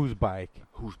like, whose bike?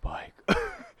 Whose bike?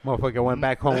 Motherfucker went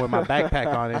back home with my backpack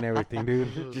on and everything,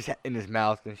 dude. Just in his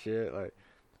mouth and shit. Like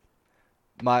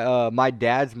my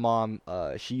dad's mom,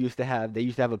 they used to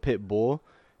have a pit bull,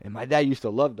 and my dad used to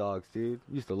love dogs, dude.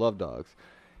 He used to love dogs,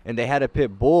 and they had a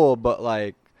pit bull, but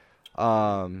like,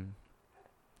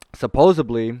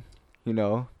 supposedly, she'd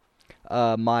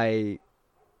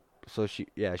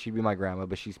be my grandma,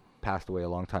 but she's passed away a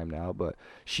long time now. But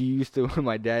she used to, when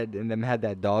my dad and them had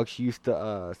that dog, she used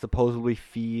to supposedly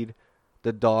feed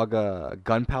the dog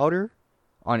gunpowder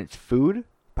on its food.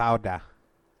 Powder.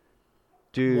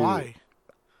 Dude, Why?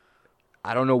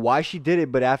 I don't know why she did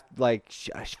it, but after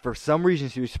for some reason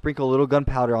she would sprinkle a little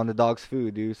gunpowder on the dog's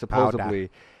food, dude. Supposedly,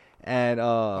 and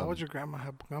Why would your grandma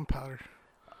have gunpowder?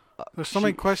 There's so she-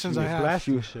 many questions She I was have.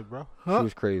 blasting She- shit, bro. she Huh?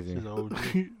 was crazy. She's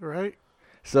OG. Right?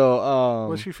 So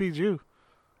What she feeds you?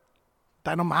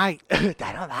 Dynamite.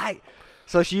 dynamite.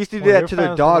 So she used to do Well, that your to their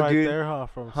fans dog, from right dude. there, huh?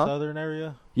 From Huh? southern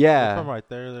area. They're Yeah. from right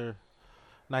there.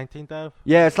 19th Ave.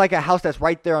 Yeah, it's like a house that's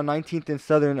right there on 19th and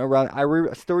Southern around.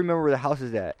 I still remember where the house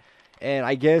is at. And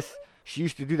I guess she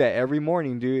used to do that every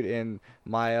morning, dude. And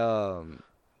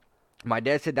my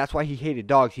dad said that's why he hated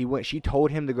dogs. She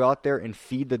told him to go out there and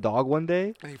feed the dog one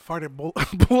day. And he farted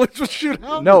bullets would shoot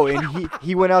out. No, and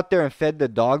he went out there and fed the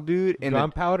dog, dude. And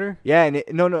Gunpowder? yeah, and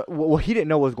no. Well, he didn't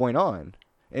know what was going on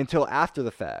until after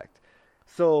the fact.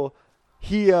 So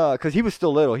cause he was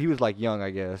still little. He was like young, I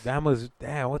guess. Damn,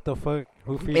 what the fuck?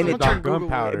 Who feeds And the it dog turned Google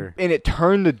gunpowder? And it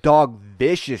turned the dog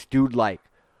vicious, dude. Like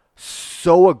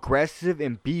so aggressive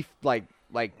and beef, like.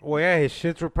 Well, yeah, his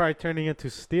shits were probably turning into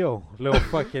steel. Little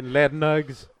fucking lead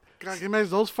nugs. God, can you imagine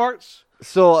those farts?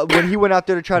 So when he went out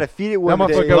there to try to feed it one That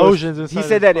day, motherfucker Explosions he inside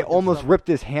said his that it fucking almost stomach. ripped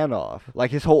his hand off,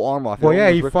 like his whole arm off. It Well, yeah,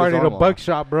 almost he ripped his farted arm a off.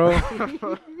 buckshot,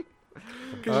 bro.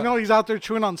 Because you know he's out there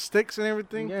chewing on sticks and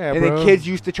everything. Yeah, And bro. the kids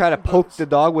used to try to poke the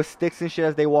dog with sticks and shit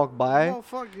as they walked by. Oh,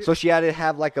 fuck it. So she had to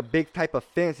have like a big type of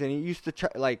fence, and he used to try,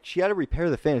 like she had to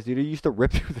repair the fence, dude. He used to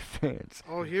rip through the fence.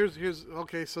 Oh, here's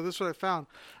okay. So this is what I found,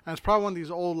 and it's probably one of these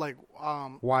old like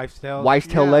Wife's tale. Wife's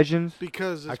tale yeah. legends.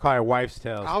 because I it's, call it wife's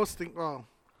tale. I was thinking. Well,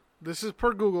 this is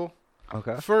per Google.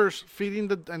 Okay. First, feeding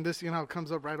the and this how it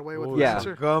comes up right away with Ooh, the yeah.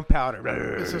 answer. Gunpowder.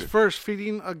 It says first,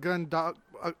 feeding a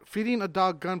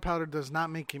dog gunpowder does not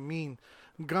make him mean.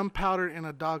 Gunpowder in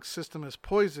a dog's system is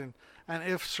poison, and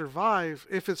if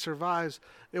it survives,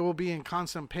 it will be in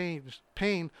constant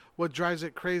pain, what drives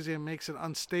it crazy and makes it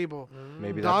unstable.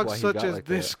 Maybe Dogs that's why he such got as like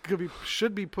this that.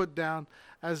 should be put down,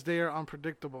 as they are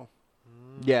unpredictable.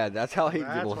 Yeah, that's how he.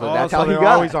 That's Well, why- so that's so how he they're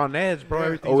got. always on edge, bro. Yeah.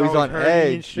 Everything's Always on hurting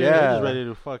and edge, shit. yeah. They're just ready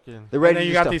to fucking. They're And ready then to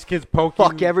you just got to these kids poking.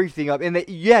 fuck everything up, and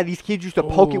these kids used to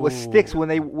poke it with sticks Ooh. when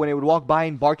they would walk by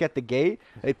and bark at the gate.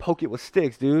 They poke it with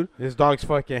sticks, dude. This dog's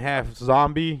fucking half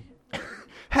zombie.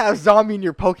 Have zombie and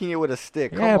you're poking it with a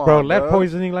stick. Yeah, Come bro. on, Lead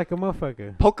poisoning like a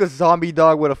motherfucker. Poke a zombie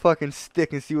dog with a fucking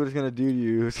stick and see what it's gonna do to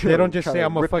you. It's They gonna don't just try say to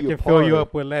I'm gonna rip fucking fill you apart.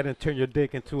 up with lead and turn your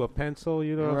dick into a pencil.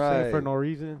 You know what I'm saying? For Right. no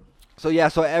reason. So yeah,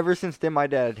 so ever since then, my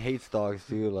dad hates dogs,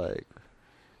 dude. Like,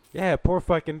 Yeah, poor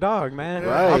fucking dog, man.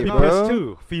 Right, I'll be bro. pissed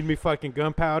too. Feed me fucking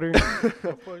gunpowder.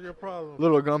 What's your problem?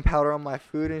 little gunpowder on my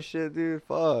food and shit, dude.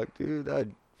 Fuck, dude.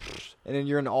 And then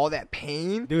you're in all that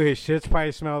pain, Dude, his shits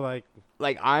probably smell like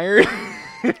iron,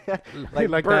 like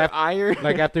Like burnt that- iron.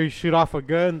 like after you shoot off a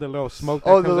gun, the little smoke that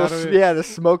oh, comes the out of little, it. yeah, the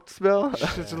smoke smell.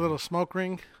 It's a little smoke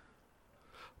ring.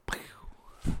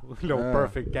 little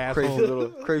perfect gas hole.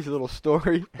 Crazy little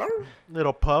story.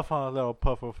 Little puff, huh? Little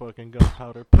puff of fucking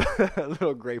gunpowder.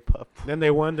 Little gray pup. Then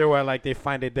they wonder why, like, they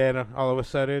find it dead all of a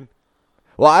sudden.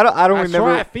 Well, I don't I remember.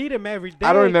 swear I feed him every day.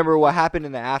 I don't remember what happened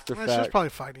in the after It's just fact, probably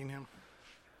fighting him.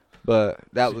 but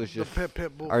that was The just.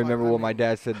 pit bull I remember fight. what my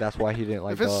dad said. That's why he didn't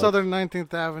like If it's dogs. Southern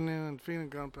 19th Avenue and feeding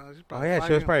gunpowder, he's Oh probably yeah, she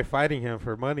fighting was him. probably fighting him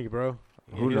for money, bro.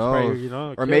 Who He was probably, knows? you know,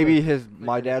 Or killing. maybe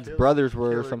my Make dad's him kill. brothers were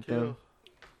or Kill or something. kill.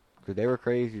 Cause they were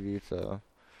crazy, dude. So,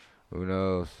 who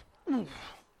knows?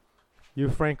 You,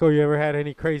 Franco, you ever had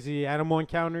any crazy animal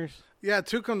encounters? Yeah,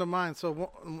 two come to mind. So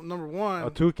number one, Oh,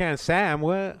 Toucan Sam,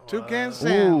 what? Toucan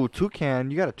Sam Ooh, toucan!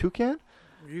 You got a toucan?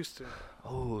 used to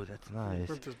Oh, that's nice.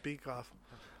 ripped his beak off.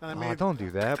 And I Oh, made don't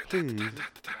do that, please.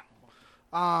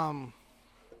 I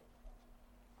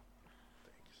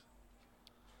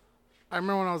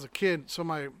remember when I was a kid. So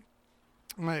my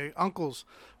uncles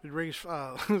would raise.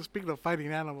 Speaking of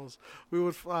fighting animals, they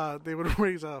would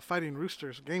raise fighting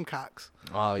roosters, gamecocks,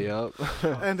 Oh, yep.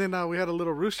 and then we had a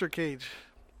little rooster cage,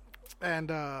 and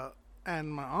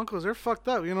my uncles, they're fucked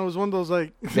up. You know, it was one of those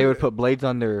like. They would put blades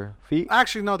on their feet.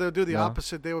 Actually, no, they would do the No?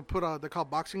 opposite. They would put they're called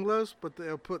boxing gloves, but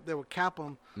they would cap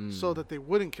them so that they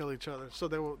wouldn't kill each other. So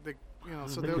they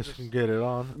so they would Niggas just can get it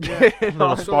on. yeah.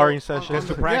 Little So, sparring on- session. Just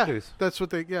to yeah, practice. that's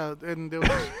what and they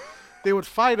would they would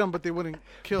fight them, but they wouldn't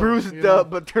kill 'em, Bruised you know?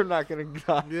 up, but they're not gonna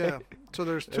die. Yeah. So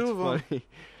there's That's two of them,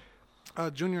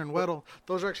 funny. Junior and Weddle.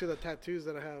 Those are actually the tattoos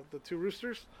that I have, the two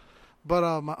roosters.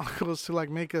 But my uncle was to like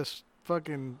make us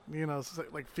fucking,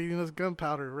 like feeding us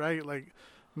gunpowder, right? Like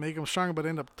make them stronger, but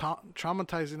end up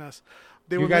traumatizing us.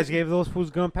 They You would guys make- gave those fools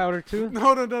gunpowder too?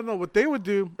 No. What they would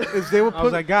do is they would I was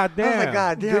put. like, God damn. I was like,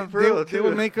 God damn, for real, they would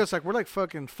too. make us like we're like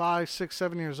fucking 5, 6,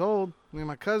 7 years old, me and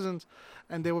my cousins,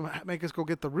 and they would make us go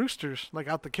get the roosters like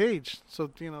out the cage. So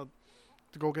to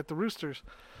go get the roosters,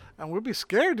 and we'd be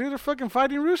scared, dude. They're fucking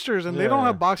fighting roosters, and they don't Yeah.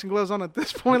 have boxing gloves on at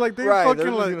this point. Like they Right, fucking they're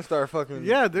just like gonna start fucking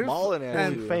yeah, they're mauling at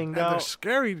and, you. fanged and they're out.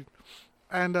 scary.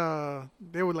 And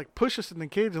they would like push us in the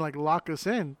cage and like lock us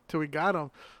in till we got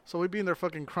them. So we'd be in there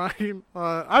fucking crying.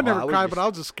 I'd never I would cried, just- but I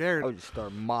was just scared. I would just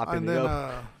start mopping And it then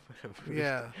up.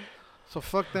 yeah. So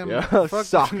fuck them. Yeah, Fuck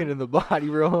socking in the body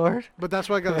real hard. But that's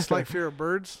why I got a slight fear of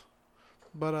birds.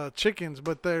 But chickens.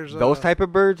 But there's Those type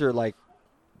of birds are like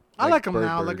I like them bird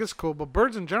now. Like birds. it's cool, but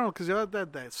birds in general, because you have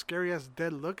that scary ass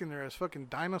dead look in there, as fucking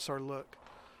dinosaur look.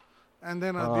 And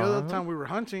then the other Uh-huh. time we were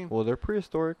hunting, Well, they're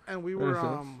prehistoric. and we that were makes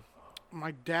sense.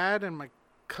 my dad and my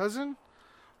cousin.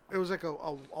 It was like a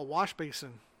wash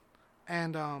basin,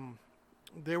 and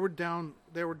they were down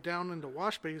in the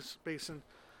wash basin,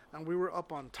 and we were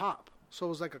up on top. So it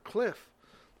was like a cliff.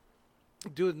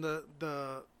 Dude,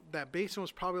 that basin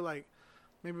was probably like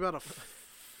maybe about a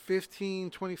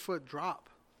 15, 20 foot drop.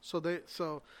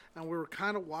 And we were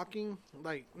kind of walking,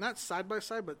 like not side by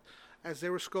side, but as they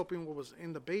were scoping what was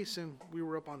in the basin, we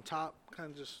were up on top,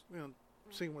 kind of just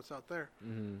seeing what's out there.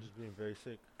 Mm-hmm. Just being very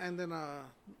sick. And then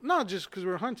no, just because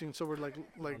we were hunting, so we're like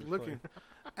looking,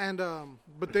 and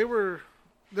but there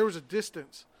was a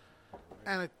distance,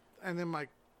 and then my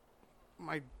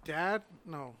dad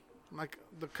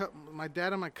my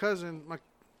dad and my cousin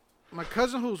my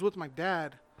cousin who was with my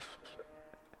dad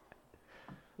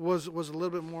was a little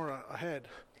bit more ahead,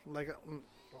 like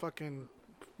fucking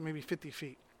maybe 50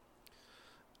 feet,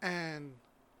 and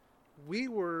we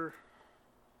were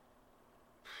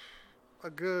a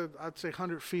good, I'd say,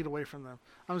 100 feet away from them.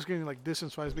 I'm just getting like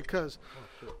distance wise because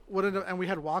and we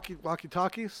had walkie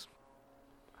talkies,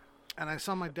 and I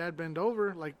saw my dad bend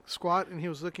over, like squat, and he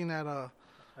was looking at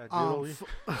Doodly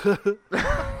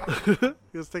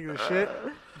he was taking a shit.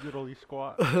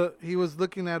 squat. He was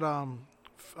looking at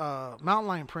mountain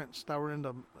lion prints that were in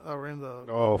the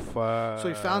Oh fuck! So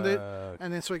he found it,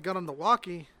 and then so he got on the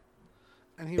walkie,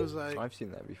 and he was like, I've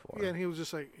seen that before. yeah, and he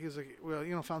was like,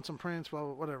 well, found some prints, blah,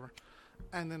 blah, whatever,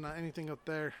 and then anything up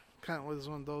there kind of was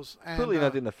one of those. And, Clearly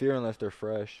nothing to fear unless they're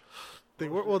fresh. They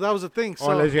were, well, that was the thing. So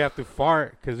unless you have to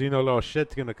fart, because little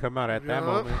shit's gonna come out at that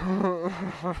Yup.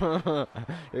 moment.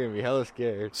 You're gonna be hella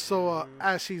scared. So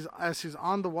as he's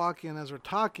on the walkie and as we're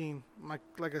talking,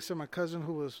 like I said, my cousin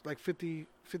who was like 50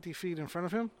 feet in front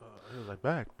of him. He was like,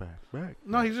 back.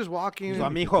 No, he's just walking. He's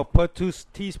like, mijo, put 2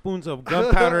 teaspoons of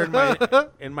gunpowder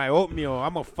in my oatmeal.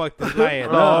 I'm gonna fuck this lion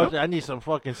Bro, up. I need some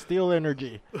fucking steel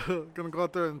energy. Gonna go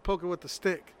out there and poke it with the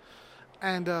stick.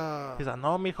 And He's like,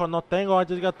 no, mijo, no tengo. I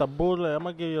just got the bullet. I'm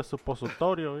gonna give you a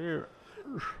suppositorio here.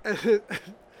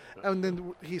 and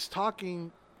then he's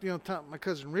talking, to my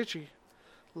cousin Richie,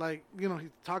 like, he's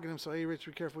talking to him. So, hey, Rich,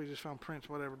 be careful. We just found prints,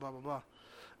 whatever, blah, blah, blah.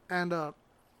 And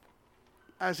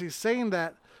as he's saying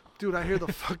that, dude, I hear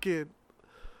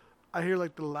I hear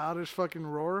like the loudest fucking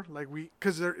roar, like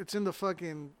because it's in the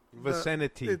fucking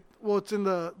Vicinity. it's in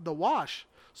the wash,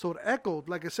 so it echoed.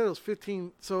 Like I said, it was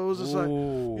 15. So it was just like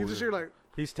you just hear like.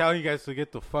 He's telling you guys to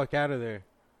get the fuck out of there.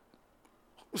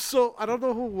 So I don't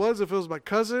know who it was, if it was my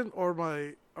cousin or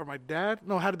my dad.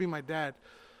 No, it had to be my dad,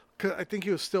 'cause I think he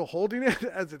was still holding it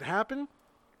as it happened.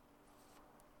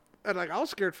 And like I was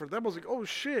scared for them. I was like, oh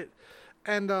shit.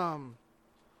 And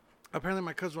apparently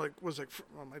my cousin was like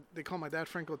they call my dad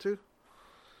Franco too.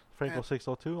 Franco And-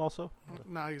 602 also.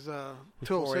 No, he's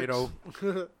 480.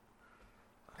 206.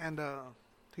 And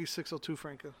he's 602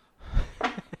 Franco.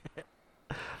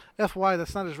 FY,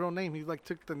 that's not his real name. He like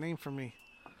took the name from me.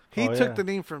 He Oh, took yeah. the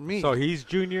name from me. So he's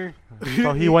junior.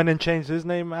 So he went and changed his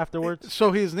name afterwards.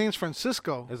 So his name's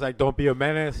Francisco. It's like, don't be a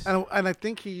menace. And I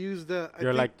think he used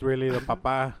You're like really the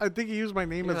papa. I think he used my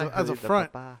name as a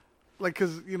front, like,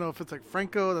 cause if it's like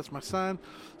Franco, that's my son.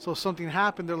 So if something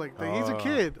happened, they're like, he's a Oh.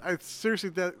 kid. I seriously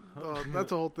that's the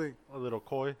whole thing. A little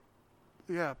koi.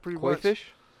 Yeah, pretty Koi much.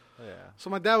 fish? Yeah. So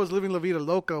my dad was living La Vida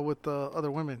Loca with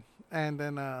other women, and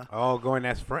then Oh, going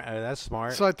that's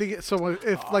smart. so I think if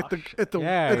the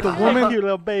Yeah. if the woman, you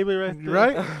little baby right there.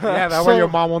 right? Yeah, that So- way your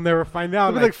mom will never find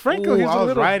out. They'll be like, Franco, "Ooh, he's a I was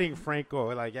little-" writing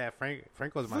Franco. Like, yeah,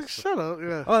 Franco's It's my like, son. shut up,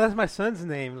 yeah. Oh, that's my son's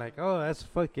name. Like, oh, that's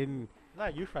fucking.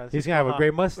 Not you, Francis. He's gonna have a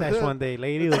great mustache one day,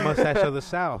 lady. The mustache of the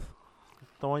South.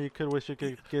 The one you could wish you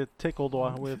could get tickled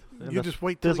with. in You the just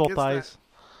wait till he dizzle gets thighs.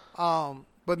 that.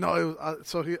 But no, it was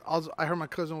so I heard my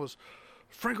cousin was,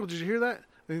 Franco, did you hear that?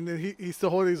 And then he's still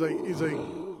holding. He's like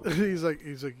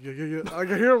yeah. I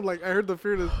can hear him, like I heard the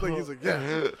fear. Like he's like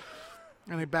yeah,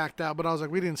 and he backed out. But I was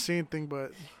like, we didn't see anything.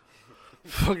 But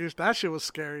fucking that shit was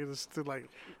scary. Just to like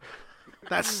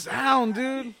that sound,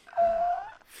 dude.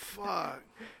 Fuck.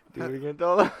 Do it again,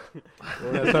 Dola.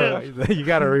 So, you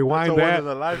gotta rewind that.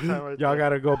 a lifetime right Y'all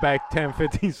gotta go back 10,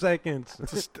 15 seconds.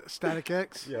 It's a Static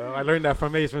X. Yo, I learned that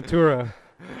from Ace Ventura.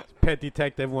 Pet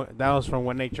Detective. That was from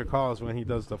When Nature Calls when he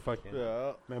does the fucking.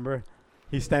 Yeah. Remember?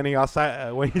 He's standing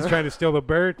outside when he's trying to steal the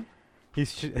bird.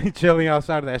 He's chilling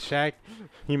outside of that shack.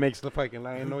 He makes the fucking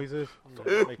lion noises. Make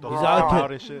those He's all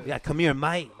out and shit. Yeah, come here,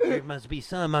 mate. There must be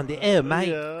some on the air, mate.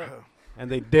 Yeah. And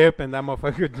they dip, and that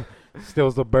motherfucker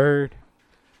steals the bird.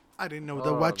 I didn't know the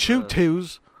Oh,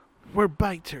 Wachutus were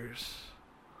biters.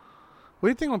 What do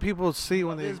you think when people see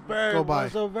when they This bird go by?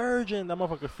 was a virgin. That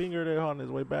motherfucker fingered it on his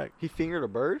way back. He fingered a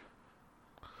bird.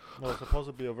 No, it's supposed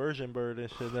to be a virgin bird and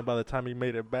shit. Then by the time he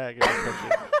made it back, it was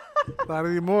fucking- Not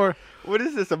anymore. What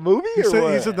is this? A movie He or said,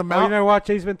 what? he said the Oh, you mount. never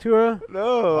watch Ace Ventura? No.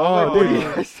 Oh, I'm like, what are dude. you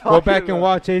guys Go talking back and about?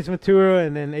 watch Ace Ventura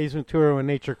and then Ace Ventura When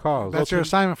Nature Calls. That's Go your to-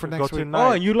 assignment for go next to week. night.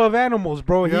 Oh, you love animals,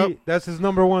 bro. Yep. That's his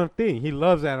number one thing. He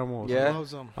loves animals. Yeah. Loves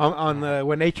them. On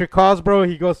When Nature Calls, bro,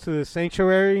 he goes to the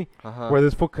sanctuary Uh-huh. where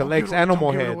this fool collects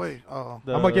animal Don't give it heads. away. Oh,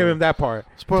 the I'm gonna give him that part.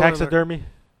 spoiler alert. taxidermy.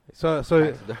 So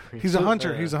He's a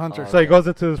hunter. He's a hunter. so he goes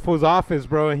into this fool's office,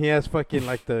 bro, and he has fucking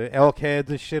like the elk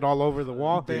heads and shit all over the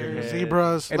wall. Bears, Yeah.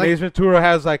 zebras. And Like, Ace Ventura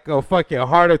has like a fucking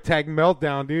heart attack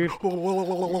meltdown, dude.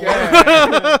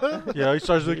 Yeah, he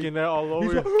starts looking at all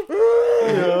over.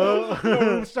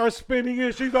 Yeah. Starts spinning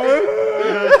and she's like,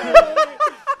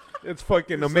 it's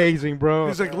fucking amazing, bro.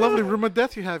 he's like, lovely room of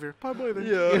death you have here. Bye bye then.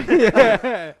 Yeah.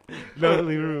 Yeah.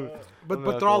 Lovely room. But I'm gonna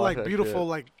but have they're to all watch like that beautiful shit.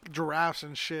 like giraffes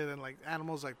and shit and like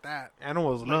animals like that.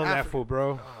 Animals Like love that Africa. fool,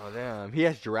 bro. Oh damn. He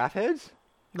has giraffe heads.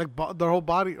 Like their whole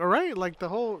body. All right, like the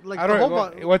whole like I the don't whole know.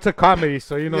 body. What's a comedy,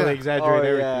 so you know Yeah. they exaggerate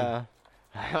everything. Yeah.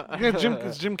 Yeah,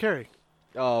 it's Jim Carrey.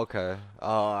 Oh okay. Oh,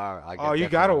 all right. Oh, you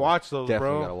gotta watch those,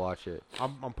 Definitely bro. gotta watch it.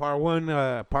 I'm part one.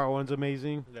 Part one's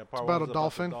amazing. Yeah, It's about a the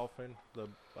dolphin. dolphin.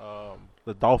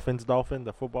 The Dolphins,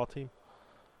 the football team.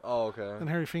 Oh okay. And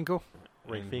Harry Finkel.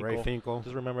 Ray And Finkel. Ray Finkel.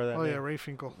 Just remember that. Oh yeah, name. Ray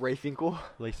Finkel. Ray Finkel.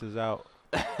 Laces out.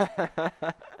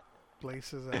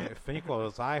 Places. Finkel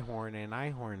is Ihorn, and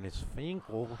Ihorn is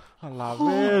Finkel. La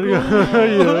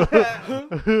verga.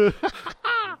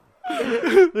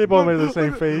 They both made the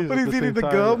same face. When at he's the eating same the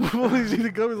time. gum, when he's eating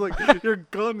the gum, he's like, your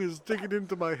gun is sticking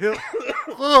into my hip.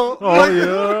 Oh,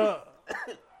 Oh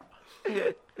yeah.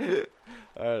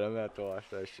 All right, I'm gonna have to watch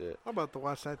that shit. I'm about to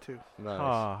watch that too. Nice.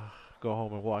 Ah, go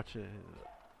home and watch it.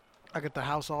 I get the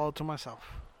house all to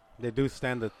myself. They do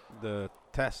stand the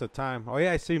test of time. Oh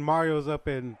yeah, I seen Mario's up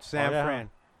in San yeah. Fran.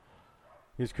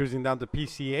 He was cruising down to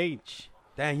PCH.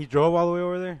 Damn, he drove all the way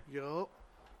over there. Yup.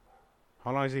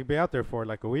 How long has he been out there for?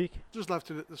 Like a week? Just left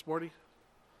it this morning.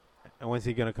 And when's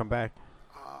he gonna come back?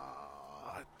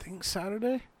 I think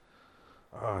Saturday.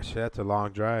 Oh shit, that's a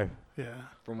long drive. Yeah.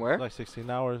 From where? Like 16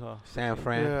 hours. Huh? San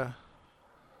Fran. Yeah.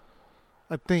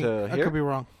 I think To I here? could be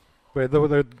wrong. But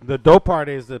the dope part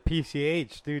is the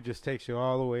PCH, dude, just takes you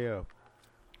all the way up.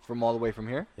 From all the way from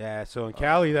here? Yeah, so in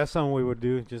Cali, that's something we would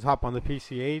do. Just hop on the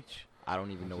PCH. I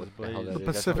don't even know what the hell The that is. That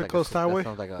Pacific sounds like Coast that Highway?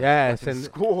 sounds like a Yeah, it's fucking in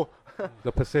school.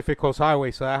 the Pacific Coast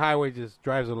Highway. So that highway just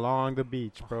drives along the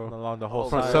beach, bro. Along the whole Oh,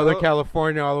 From side. Southern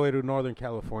California all the way to Northern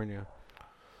California.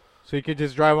 So you could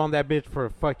just drive on that bitch for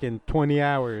fucking 20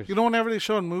 hours. You know, whenever they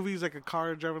show in movies like a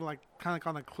car driving like kind of like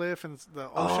on a cliff and it's the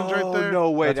ocean's right there.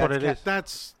 No way. That's what it is.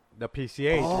 That's The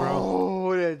PCH, bro.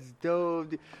 Oh, that's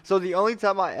dope. dude. So the only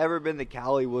time I ever been to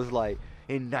Cali was like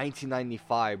in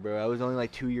 1995, bro. I was only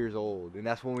like 2 years old, and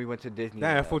that's when we went to Disney.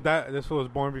 Damn, this fool was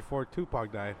born before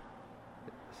Tupac died.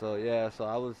 So yeah, so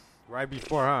I was Right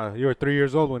before, huh? You were 3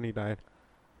 years old when he died.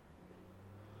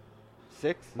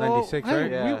 6. 96, hey,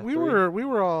 right? Yeah, we 3. we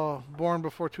were all born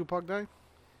before Tupac died.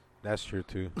 That's true,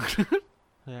 too.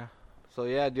 Yeah. So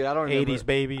yeah, dude, I don't remember. 80s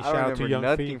baby. I Shout don't out to remember Young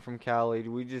nothing Feet. from Cali.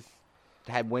 We just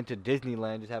went to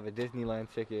Disneyland, just have a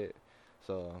Disneyland ticket.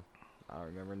 So I don't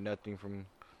remember nothing from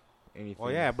anything. Oh,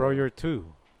 yeah, bro, so- you're 2.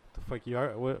 The fuck you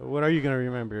are? What are you going to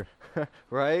remember?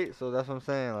 right. So that's what I'm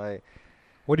saying. Like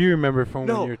What do you remember from when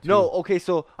no, you're 2? no. Okay,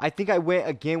 so I think I went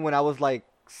again when I was like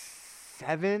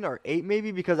 7 or 8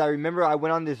 maybe, because I remember I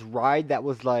went on this ride that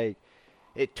was like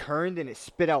it turned and it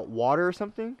spit out water or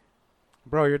something.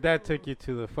 Bro, your dad took you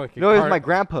to the fucking No, it was car- my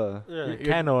grandpa. Yeah. You're-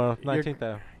 Canoa, you're- 19th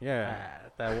Ave. Yeah.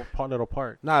 That little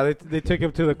park. Nah, they took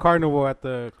him to the carnival at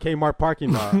the Kmart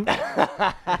parking lot.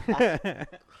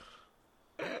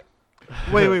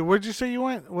 Wait, where'd you say you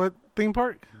went? What theme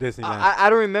park? Disneyland. I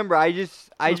don't remember. I just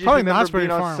was remember probably Knott's Berry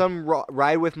being on Farm. some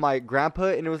ride with my grandpa,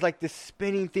 and it was like this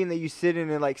spinning thing that you sit in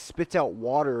and like spits out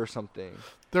water or something.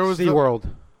 There was the, SeaWorld.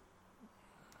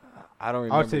 I don't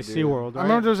remember. I would say dude. SeaWorld. I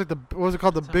remember there was like the what was it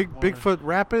called, the It's big out water. Bigfoot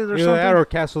Rapid or Either something. that or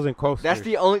Castles and Coasters. That's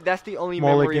the only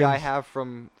memory I Mulligans. have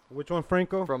from Which one,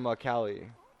 Franco?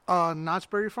 Cali. Knott's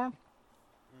Berry Farm.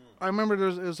 I remember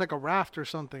it was like a raft or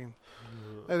something,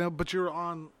 and but you're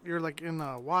like in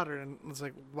the water and it's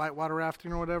like white water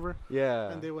rafting or whatever,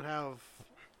 Yeah. and they would have,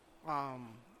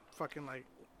 fucking like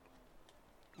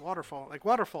waterfalls.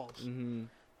 Mm-hmm.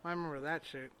 I remember that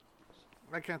shit.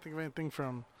 I can't think of anything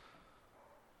from.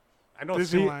 I know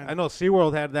Disneyland. I know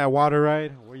SeaWorld had that water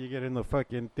ride where you get in the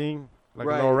fucking thing like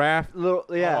a little raft. Yeah,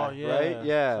 Oh, yeah. right?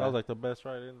 Yeah. That was like the best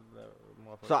ride in that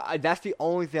motherfucker. So that's the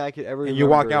only thing I could ever And you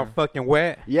walk remember. out fucking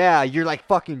wet. Yeah, you're like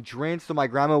fucking drenched. So my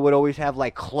grandma would always have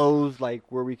like clothes like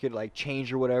where we could like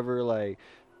change or whatever. Like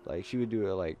she would do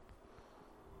it like,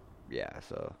 yeah.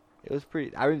 So it was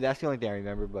pretty. That's the only thing I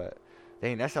remember. But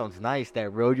dang, that sounds nice.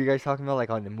 That road you guys talking about, like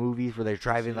on the movies where they're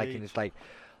driving like in this like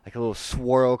a little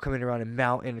swirl coming around a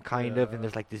mountain kind of, and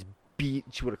there's like this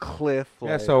beach with a cliff.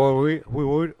 Yeah. Like. So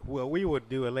what we would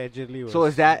do allegedly was So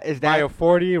is that buy a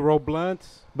 40, roll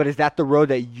blunts. But is that the road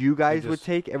that you guys would just-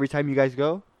 take every time you guys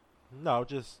go? No,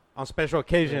 just On special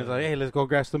occasions, Yeah. like, hey, let's go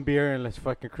grab some beer and let's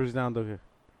fucking cruise down the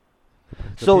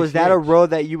So is that a PCH. road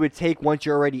that you would take once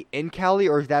you're already in Cali,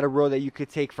 or is that a road that you could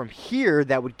take from here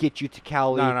that would get you to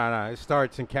Cali? No. It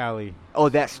starts in Cali. Oh,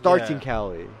 that starts Yeah. in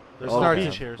Cali. there's Oh, no okay.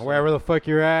 beach here. so- Wherever the fuck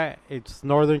you're at, it's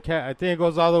northern Cal. I think it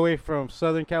goes all the way from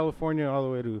Southern California all the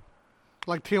way to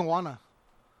Like Tijuana.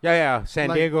 San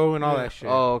Like- Diego and all yeah. that shit.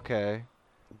 Oh, okay.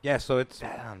 Yeah, so it's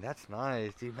Damn, that's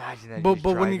nice. Dude, imagine that. But just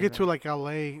when you driving get to there. like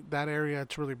LA, that area,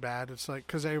 it's really bad. It's like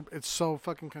because it's so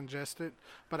fucking congested.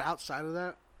 But outside of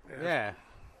that, yeah. yeah.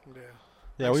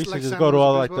 Yeah, Like- we used like to just San go to Luis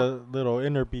all like Obispo? the little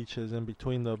inner beaches in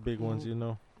between the big ones, Mhm. you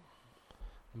know.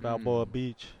 Balboa Mm.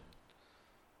 Beach.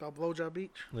 About Blowjob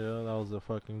Beach. Yeah, that was the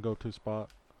fucking go-to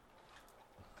spot.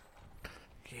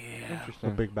 Yeah. The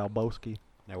big Balboski.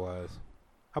 It was.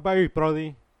 How about you,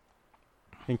 Brody?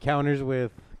 Encounters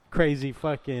with crazy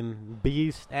fucking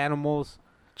beast animals?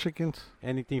 Chickens,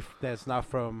 Anything that's not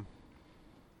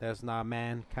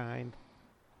mankind?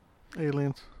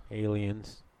 aliens,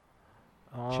 Aliens,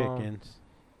 chickens,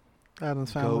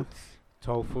 Adam's family. Goats.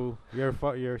 tofu. You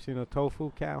ever seen a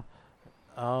tofu cow?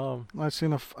 I've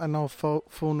seen I know a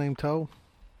fool named Toe.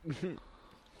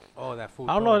 Oh, that food.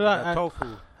 I don't know that- tofu.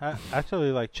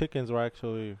 Actually, like chickens were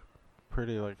actually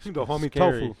pretty like The homie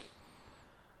scary. tofu.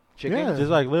 Chicken. Yeah. Just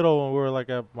like little when we were like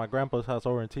at my grandpa's house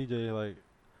over in TJ, like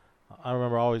I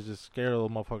remember always just scared of those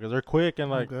motherfuckers. They're quick and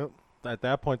like Yep. at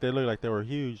that point they looked like they were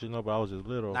huge, you know, but I was just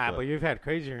little. Nah, but you've had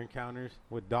crazier encounters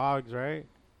with dogs, right?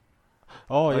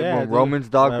 oh Like yeah, when dude. Roman's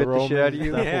dog That bit the shit out of Roman's-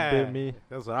 you. That Yeah. fool bit me.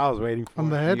 That's what I was waiting for. On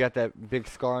the You head. got that big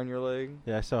scar on your leg.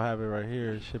 Yeah, I still have it right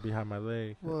here. It should behind my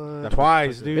leg. What? That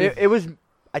Twice, fucker- dude. It was.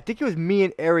 I think it was me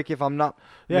and Eric, if I'm not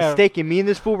Yeah. mistaken. Me and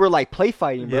this fool were like play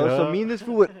fighting, bro. So Yeah. me and this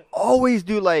fool would always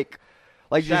do like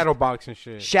Shadow box and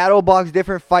shit. shadow box,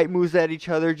 different fight moves at each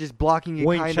other, just blocking it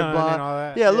Wing kind Chun of and block. all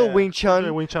that. Yeah, a little Wing Chun. Yeah,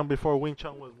 Wing Chun before Wing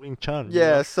Chun was Wing Chun. you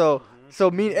Yeah, know? so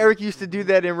me and Eric used to do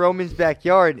that in Roman's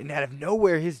backyard, and out of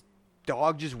nowhere, his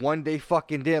dog just one day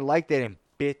fucking didn't like that and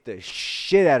bit the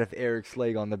shit out of Eric's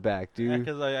leg on the back, Yeah, dude.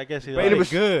 'cause, like, I guess he But like, it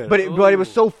was good. But it was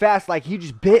Ooh. so fast, like he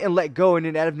just bit and let go, and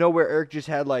then out of nowhere, Eric just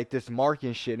had like this mark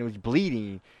and shit, and it was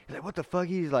bleeding. He's like, "What the fuck?"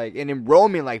 He's like, and then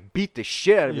Roman like beat the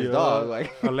shit out of his Yeah. dog,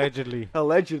 like Allegedly.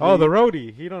 allegedly. Oh, the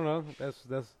roadie. He don't know. That's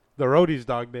the roadie's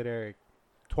dog bit Eric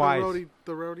twice.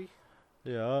 The roadie,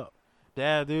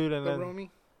 yeah, dude. And the then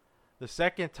Romy. the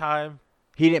second time,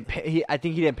 he didn't. I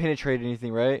think he didn't penetrate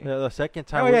anything, right? the second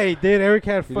time. Oh we- yeah, he did. Eric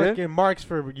had He did? fucking marks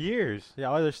for years.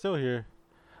 yeah, oh, they're still here.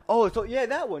 Oh, so yeah,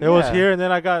 that one. It was yeah. here, and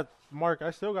then I got mark.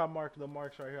 I still got the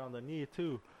marks right here on the knee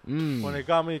too. Mm. When it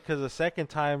got me, because the second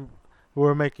time we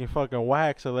were making fucking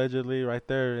wax allegedly right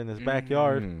there in his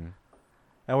backyard, Mm.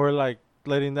 and we're like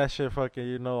letting that shit fucking,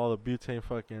 you know, all the butane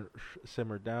fucking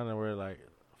simmer down, and we're like,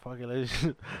 fucking, let's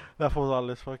just, that was all.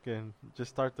 Let's fucking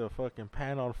just start the fucking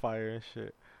pan on fire and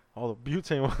shit. All the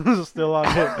butane was still on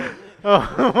it.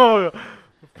 Oh,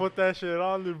 put that shit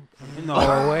on, dude.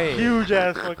 No way. Huge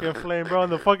ass fucking flame, bro.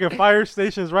 And the fucking fire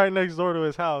station's right next door to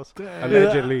his house.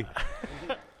 Allegedly.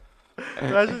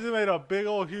 That just made a big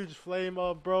old huge flame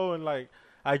up, bro. And like,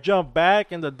 I jumped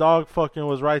back and the dog fucking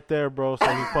was right there, bro. So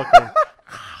he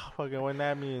fucking went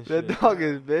at me and shit. That dog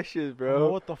is vicious, Bro, bro.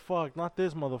 what the fuck? Not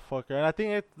this motherfucker. And I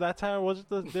think that time was it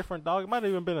a different dog. It might have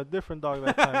even been a different dog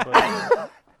that time, but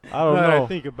I don't Now that know. I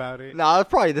think about it. Nah, it's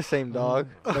probably the same dog.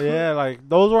 But yeah, like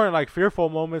those weren't like fearful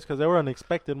moments because they were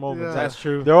unexpected moments. Yeah. That's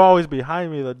true. They were always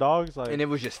behind me. The dogs, like, And it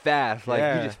was just fast. Like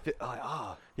Yeah. you just like,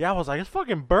 oh. yeah, I was like, it's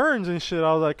fucking burns and shit.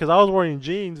 I was like, because I was wearing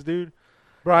jeans, dude.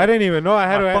 Bro, I didn't even know I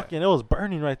had My to. fucking, it was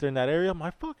burning right there in that area. My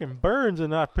fucking burns,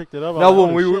 and I picked it up. I No, was when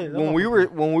like, we "Holy were shit, that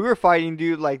motherfucker-" when we were fighting,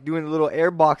 dude, like doing the little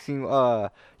air boxing,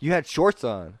 you had shorts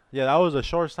on. yeah, that was a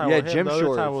short time. You with had him. gym The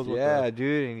other time was shorts. with Yeah, the-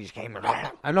 dude, and he just came.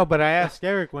 I know, but I asked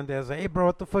Eric one day. I was like, "Hey, bro,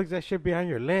 what the fuck's that shit behind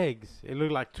your legs? It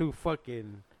looked like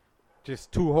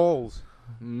just two holes."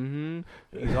 Mm-hmm.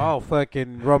 He's all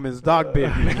fucking Roman's dog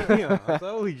bit me. I was like,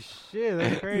 holy shit,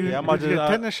 that's crazy. Yeah, I'm Did you just, get a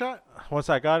tetanus shot? once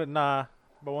I got it, nah.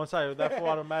 But once that fool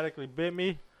automatically bit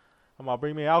me, I'm gonna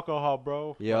bring me alcohol,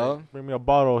 bro. Yeah. Like, bring me a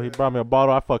bottle. He brought me a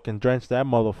bottle. I fucking drenched that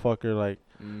motherfucker like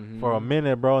for a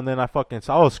minute, bro. And then I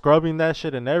was scrubbing that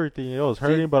shit and everything. It was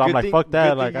hurting, but I'm like, fuck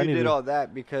that. Like I need did to all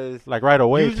that because like right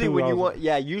away. usually too, when I you was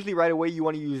want, usually right away you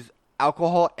want to use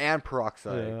alcohol and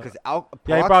peroxide Yeah. because yeah,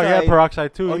 he brought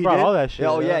peroxide too. Oh, he brought did? all that shit.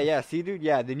 Yeah, yeah. See, dude,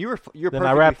 yeah. Then you're Then perfectly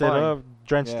I wrapped fine. it up,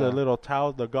 drenched the Yeah. little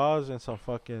towel, the gauze, and some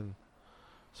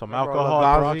I brought alcohol,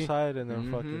 Lagazi. peroxide, and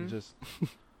then fucking Mhm. just.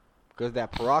 Because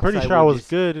that peroxide. Pretty sure I was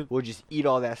good. We'll just eat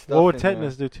all that stuff. What would in there.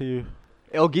 tetanus do to you?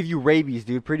 It'll give you rabies,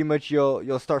 dude. Pretty much,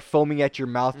 you'll start foaming at your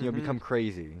mouth and you'll Mhm. become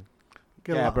crazy.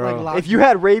 Get Yeah, bro. Like If you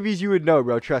had rabies, you would know,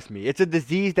 bro. Trust me. It's a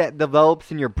disease that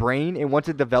develops in your brain, and once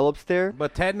it develops there.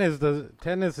 But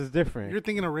tetanus is different. you're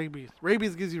thinking of rabies.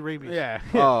 Rabies gives you rabies. Yeah.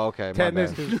 Oh, okay. My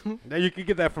Tetanus bad. is, now you could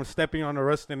get that from stepping on a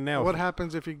rusted nail. What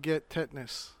happens if you get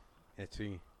tetanus? Let's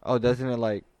see. Oh, doesn't it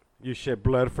like You shed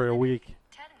blood for a week.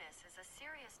 Tetanus is a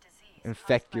serious disease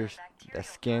infect caused by your a the bacterial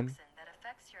skin? toxin that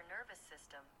affects your nervous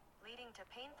system, leading to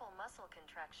painful muscle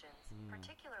contractions,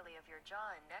 particularly of your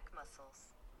jaw and neck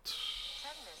muscles.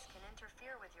 Tetanus can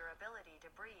interfere with your ability to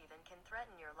breathe and can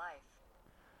threaten your life.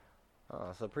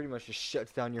 Oh, so pretty much just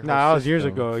shuts down your. No, whole that was years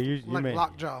system. ago. You Like made,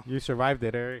 lockjaw. you survived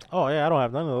it, Eric. Oh yeah, I don't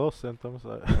have none of those symptoms.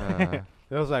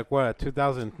 That was like what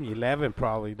 2011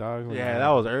 probably, dog. yeah, that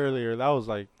was earlier. That was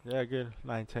like good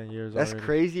 9-10 years. That's already.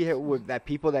 crazy. That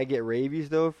people that get rabies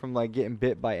though, from like getting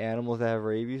bit by animals that have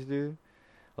rabies, dude.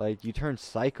 Like you turn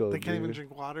psycho. They can't even dude.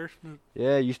 drink water.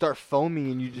 Yeah, you start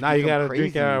foaming and you just. Now you become gotta crazy,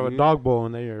 drink out of a dude. dog bowl,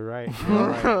 and then you're right.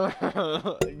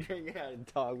 Drink out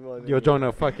of dog bowl, You'll join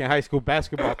a fucking high school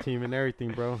basketball team and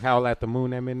everything, bro. Howl at the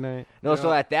moon at midnight No,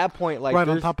 so at that point, like right on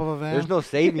there's, top of a van. there's no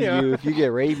saving Yeah. you if you get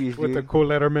rabies, with the dude. cool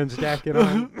Letterman's jacket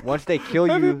on. Once they kill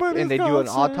you Everybody's and they do an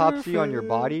got autopsy on your surfing.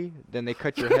 body, then they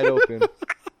cut your head open.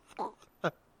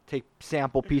 Take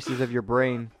sample pieces of your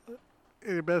brain.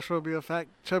 Your best friend will be a fat,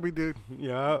 chubby dude.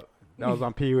 Yeah, that was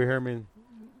on Pee Wee Herman.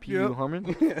 Pee Wee Yep.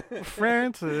 Herman.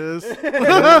 Francis.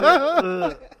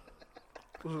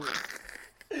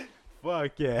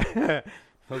 Fuck yeah,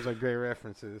 those are great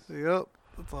references. Yep.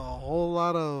 That's a whole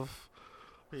lot of.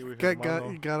 You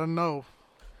gotta know.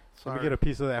 Let me get a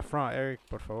piece of that front, Eric,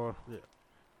 por favor.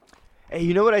 Hey,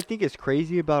 you know what I think is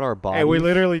crazy about our bodies? Hey, we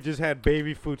literally just had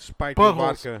baby food spiked with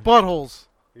Buttholes. vodka. Buttholes.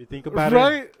 You think about it?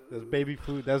 Right? That's baby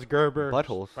food. That's Gerber.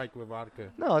 Buttholes. Spiked with vodka.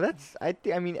 No, that's I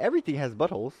mean everything has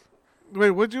buttholes.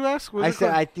 Wait, what'd you ask? What's I it said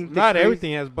called? I think the Not crazy-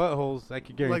 everything has buttholes. I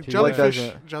could Like guarantee What that. jellyfish.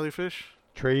 doesn't? Jellyfish.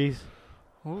 Trees.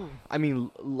 Ooh. I mean,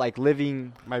 like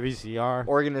living My VCR.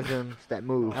 organisms that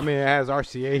move. I mean, it has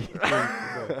RCA.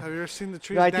 Have you ever seen the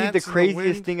trees No, I dance think the in craziest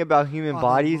wind? thing about human Oh,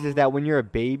 bodies no. is that when you're a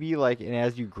baby, like, and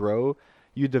as you grow,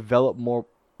 you develop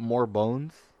more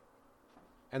bones.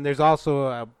 And there's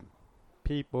also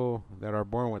people that are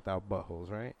born without buttholes,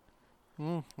 right?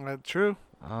 That's true.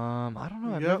 I don't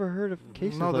know. I've Yep. never heard of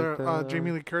cases No, like they're that. Jamie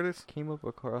Lee Curtis. Came up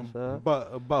across that.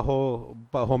 Butthole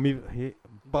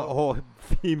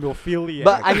hemophilia.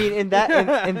 But I mean, in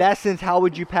that sense, how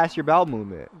would you pass your bowel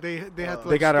movement? They have to.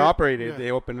 they like, got it stick- operated. yeah.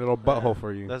 They open a little butthole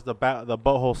for you. That's the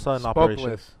butthole sun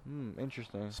operation. Spokeless.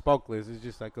 Interesting. Spokeless is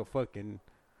just like a fucking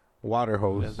water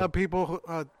hose. People who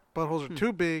buttholes are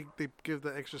too big. They give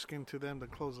the extra skin to them to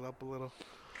close it up a little.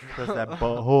 That's that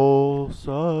butthole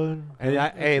sun. And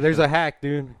hey, there's a hack,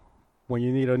 dude. When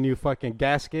you need a new fucking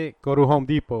gasket, go to Home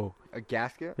Depot. A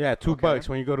gasket? Yeah, $2 Okay.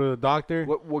 when you go to the doctor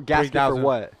What gasket for 3,000.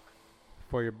 what?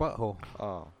 for your butthole.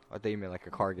 Oh, I thought you meant like a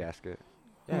car gasket.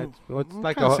 Yeah, it's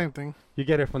like kinda a same thing. you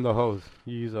get it from the hose.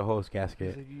 You use a hose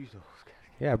gasket.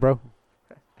 Yeah, bro.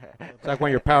 It's like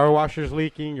when your power washer's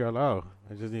leaking, you're like, oh,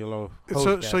 I just need a little hose So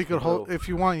you gasket. could hold, if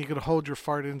you want, you could hold your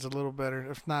fart ins a little better.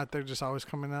 If not, they're just always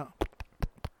coming out.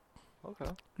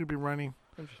 Okay. You'd be running.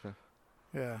 Interesting.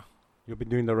 Yeah. You'll be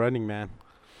doing the running, man.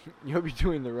 You'll be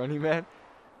doing the running man.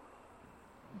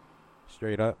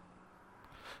 Straight up.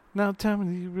 Now tell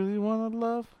me, do you really want to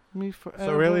love me forever?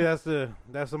 So really, that's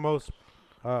the most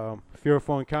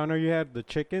fearful encounter you had? The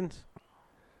chickens?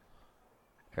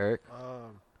 Eric,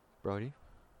 I'm Brody,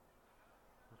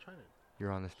 trying to.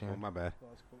 you're on the Oh, stand. my bad.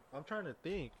 I'm trying to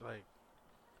think.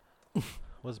 Like,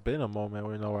 what's been a moment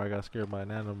where I got scared by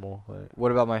an animal? Like,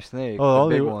 What about my snake? Oh,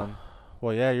 the big only- one.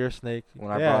 well, yeah, you're a snake. When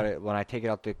I yeah. brought it, when I take it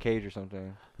out the cage or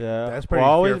something. Yeah, That's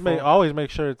well, pretty fearful. always make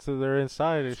sure they're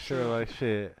inside and shit. Like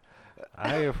shit.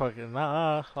 I ain't fucking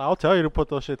nah. I'll tell you to put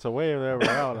those shits away if they're ever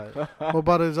out. Like, What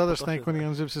about his other snake when he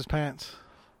unzips his pants?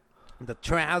 The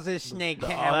trouser snake oh,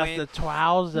 that's Howard. the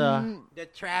trouser. The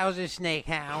trouser snake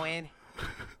Howard.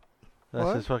 That's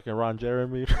What? his fucking Ron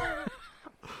Jeremy.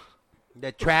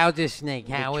 The trouser snake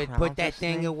The Howard. Put that trouser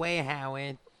thing snake? away,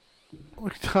 Howard.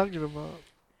 What are you talking about?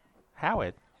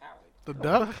 Howard. The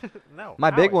duck? No. My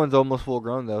big Howie. one's almost full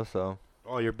grown though, so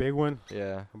Oh, your big one?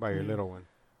 yeah. How about your little one?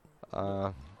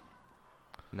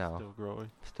 No, Still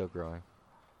growing. still growing.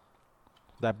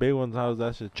 That big one's how's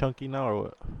that shit chunky now or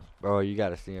what? Bro, you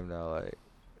gotta see him now. Like,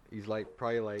 he's like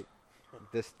probably like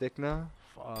this thick now.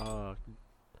 Fuck.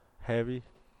 Heavy.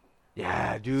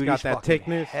 Yeah, dude, got he's that fucking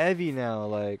thickness. heavy now.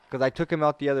 Like, cause I took him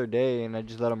out the other day and I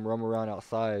just let him roam around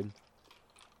outside.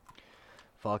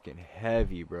 Fucking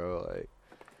heavy, bro. Like,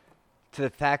 to the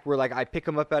fact where like I pick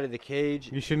him up out of the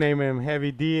cage. You should name him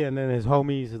Heavy D, and then his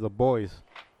homies are the boys.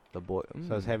 The boy.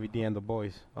 So it's Heavy D and the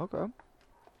boys. Okay.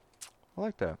 I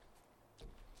like that.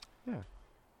 Yeah.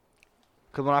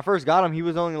 Cause when I first got him, he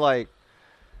was only like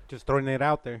Just throwing it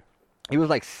out there. he was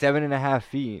like 7.5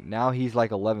 feet. Now he's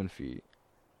like 11 feet.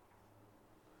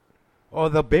 Oh,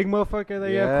 the big motherfucker that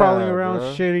you Yeah, have crawling around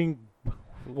bro. shitting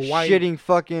white. Shitting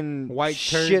fucking white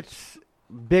turds. shits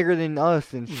bigger than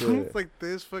us and shit. It's like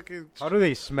this fucking How do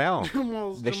they smell?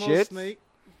 Jamal's The Jamal's shits? snake.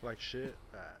 Like shit.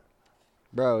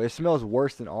 Bro, it smells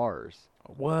worse than ours.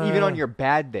 What? Even on your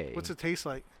bad day. What's it taste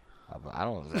like? I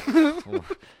don't.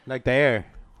 Like the air.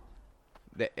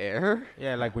 The air?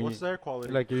 Yeah, like when What's you their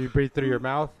quality? like if you breathe through your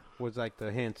mouth was like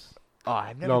the hints. Oh,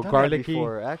 I've never No, done garlicky? that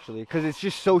before, actually. Because it's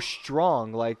just so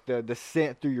strong. Like, the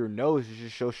scent through your nose is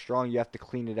just so strong, you have to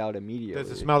clean it out immediately.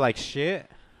 Does it smell like shit?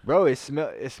 Bro, it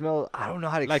smells, I don't know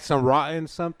how to Like some rotten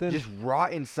something? just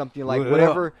rotten something. Like,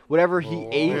 Ugh. whatever he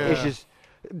ate is Yeah. just,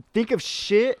 think of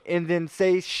shit and then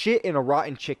say shit in a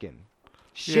rotten chicken.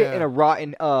 Shit Yeah. in a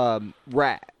rotten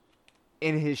rat.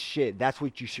 In his shit. That's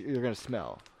what you're going to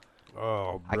smell.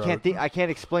 Oh, I bro. I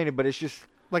can't explain it, but it's just,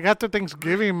 Like after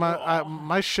Thanksgiving,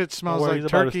 my shit smells Where like he's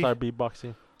about to turkey. start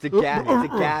beatboxing. it's a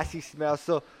gassy smell.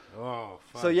 So, Oh,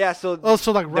 fuck. so yeah, so Oh,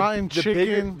 so like the- rotten the chicken.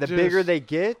 bigger, the bigger just they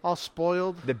get, all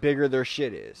spoiled. the bigger their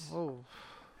shit is. Oh,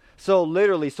 So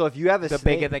literally, so if you have a The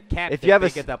snake, bigger the cat, if the you have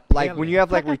bigger the like when you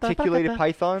have like reticulated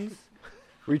pythons,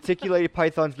 reticulated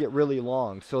pythons get really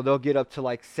long, so they'll get up to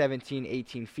like 17,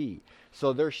 18 feet.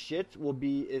 So their shit will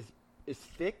be as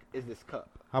thick as this cup.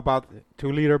 How about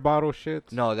 2-liter bottle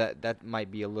shits? No, that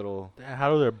might be a little,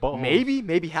 How do their buttholes?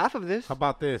 maybe half of this. How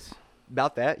about this?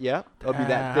 About that, yeah. It'll be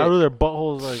that How do thick, their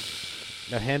buttholes like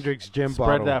The Hendrix gym spread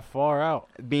bottle. that far out?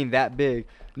 being that big.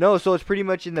 No, so it's pretty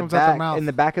much in the Comes out their back. mouth. In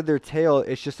the back of their tail,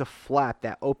 it's just a flap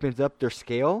that opens up their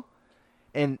scale,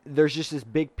 and there's just this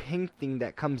big pink thing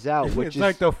that comes out, which It's is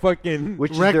like the fucking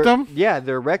which Rectum? Is their, yeah,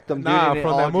 their rectum. Dude, nah and it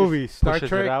from all that just- movie Star Pushes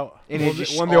Trek. it out. And when it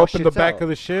just when they all open the shits back out. of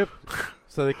the ship,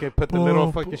 so they can put the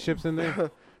little fucking ships in there.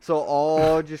 So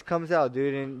all just comes out,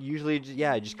 dude, and usually,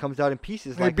 it just comes out in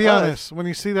pieces. hey, like be us, honest. When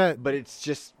you see that, but it's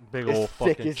just Big as old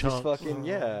thick fucking as this chunks. fucking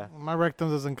yeah. my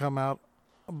rectum doesn't come out.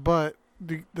 But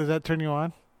does that turn you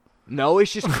on? No,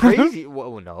 it's just crazy.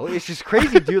 Whoa, no, it's just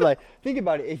crazy, dude. Like, think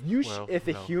about it. If you, Well, if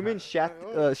a no. human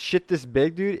shit this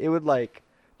big, dude, it would like,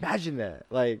 imagine that.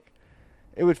 Like,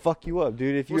 it would fuck you up,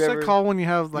 dude. If you What's ever, that called when you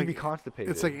have you'd be like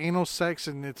constipated. it's like anal sex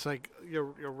and it's like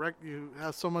you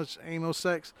have so much anal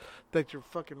sex that your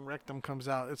fucking rectum comes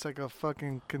out. It's like a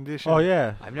fucking condition. Oh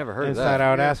yeah, I've never heard of Inside that.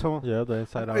 out Yeah. asshole. yeah, the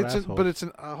inside out It's asshole. but it's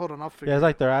an hold on, I'll figure. yeah, it's it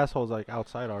like their assholes like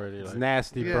outside already. It's Like,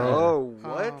 nasty, Yeah. bro. Oh,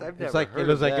 what? Um, I've never It's like heard it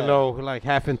looks of like that. a little like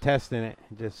half intestine,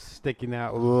 just sticking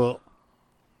out. Ugh.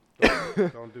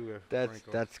 Don't do it.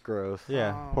 That's gross.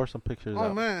 yeah, Oh. pour some pictures Oh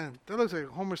out. man, that looks like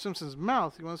Homer Simpson's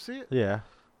mouth. You want to see it? Yeah,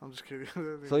 I'm just kidding.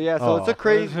 So yeah, so it's a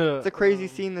Oh. crazy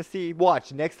scene to see.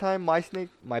 Watch next time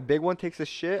my big one takes a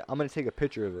shit. I'm gonna take a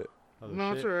picture of it Other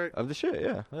No, it's shit. alright. of the shit.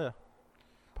 Yeah. Yeah,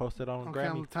 post it on Okay,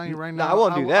 I'm Grammy. telling you right No, now. I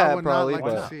won't do that, I would probably, not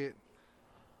like but- to see it.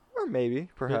 Or maybe,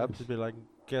 perhaps. Just be like,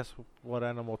 guess what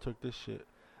animal took this shit?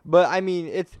 But I mean,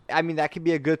 that could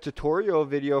be a good tutorial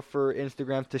video for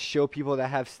Instagram to show people that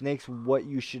have snakes what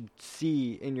you should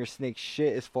see in your snake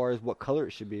shit as far as what color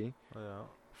it should be Yeah.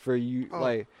 for you. Oh.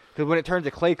 Like, because when it turns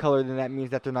a clay color, then that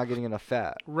means that they're not getting enough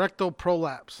fat. Rectal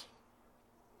prolapse.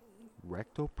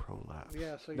 Rectal prolapse.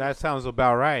 Yeah, so That sounds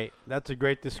about right. That's a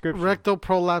great description. rectal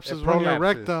prolapse It is when your prolapses.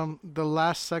 rectum, the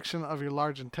last section of your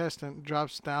large intestine,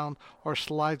 drops down or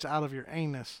slides out of your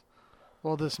anus.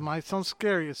 While this might sound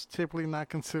scary, it's typically not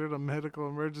considered a medical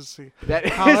emergency. That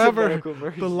is a However, medical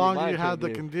emergency, The in longer my you have the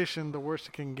opinion. condition, the worse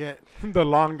it can get. the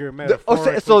longer The-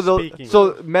 metaphorically speaking.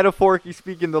 so metaphorically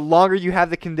speaking, the longer you have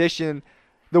the condition,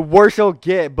 the worse it'll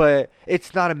get. But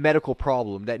it's not a medical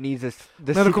problem that needs this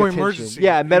Medical attention. emergency.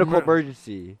 Yeah, a medical Emer-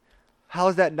 emergency. How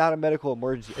is that not a medical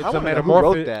emergency? It's I a wanna know who wrote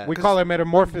metamorphosis. that. We call it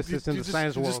metamorphosis in You the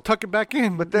science you world. just tuck it back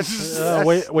in. But that's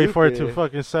wait for it to stupid.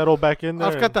 fucking settle back in there.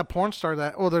 I've got that porn star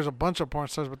that. Oh, there's a bunch of porn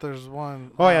stars, but there's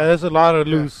one. Oh yeah, there's a lot of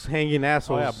Yeah. loose hanging Oh,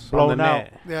 assholes yeah, on the blown out.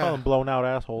 net. Yeah. Call them blown out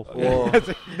assholes. Well,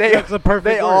 They, that's a perfect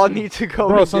they word. all need to go.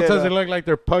 Bro, and sometimes get they look like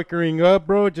they're puckering up,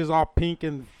 bro, just all pink,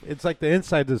 and it's like the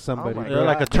insides of somebody. my bro. They're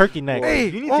like a turkey neck. Hey,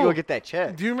 you need to go oh, get that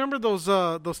checked. Do you remember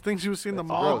those things you would see in the That's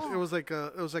mall? gross. It was like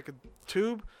a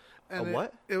tube. And A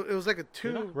what? It was like a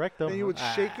tube. Rectum. And you would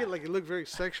shake it like it looked very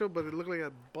sexual, but it looked like it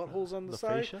had buttholes on the, The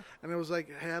side. fascia? And it was like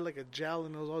it had like a gel,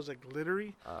 and it was always like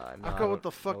glittery. No, I forgot what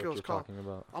the fuck it was called.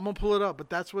 About. I'm gonna pull it up, but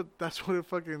that's what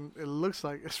it looks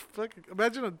like. It's fucking.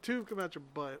 Imagine a tube coming out your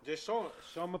butt. Just show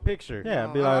them a picture. Yeah,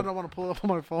 No, be I like, don't want to pull it up on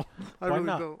my phone. I Why really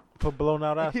not? don't. put blown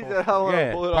out He asshole. said, "I want to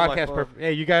Yeah, pull it on my podcast phone." perfect.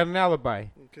 Hey, you got an alibi.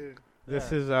 Okay.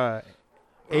 This is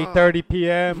 8:30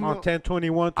 p.m. on no.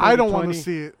 10/21. I don't want to 2020.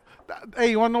 see it. Hey,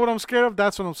 you want to know what I'm scared of?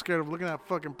 That's what I'm scared of. Looking at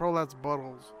fucking prolapse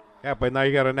buttholes. Yeah, but now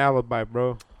you got an alibi,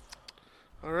 bro.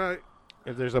 All right.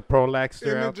 If there's a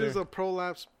prolapser out Images there, of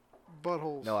prolapse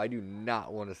buttholes. No, I do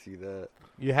not want to see that.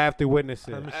 you have to witness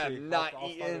it. Let me see. I'm not I'll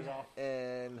start eating, it off.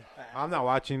 and I'm not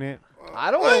watching it. I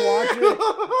don't want to watch it.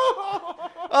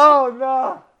 Oh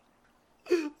no!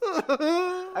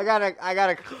 I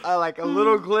got like a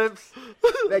little glimpse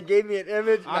that gave me an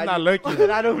image. I'm and not looking.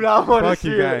 And I do not want to Fuck see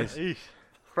you guys. it. Eesh.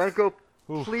 Franco,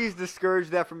 Oof. please discourage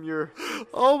that from your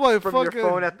Oh my from fucking. your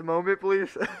phone at the moment,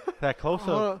 please. That close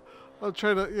Hold up. on. I'm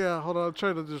trying to. Yeah, hold on. I'm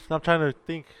trying to just. I'm trying to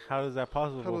think. How is that How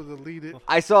possible? to delete it?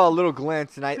 I saw a little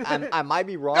glance, and I might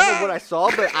be wrong with what I saw,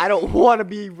 but I don't want to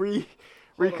be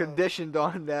reconditioned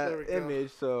on There that we go.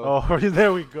 image. So Oh,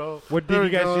 there we go. What There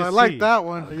did we you guys go. just I see? like that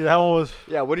one. Yeah, that one was.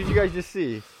 yeah, what did you guys just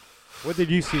see? What did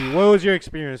you see? What was your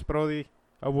experience, Brody,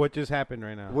 of what just happened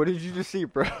right now? What did you just see,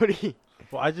 Brody?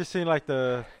 Well, I just seen like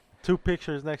the two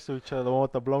pictures next to each other. The one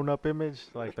with the blown up image,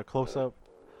 like the close up.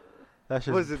 That's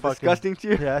just Was it fucking, disgusting to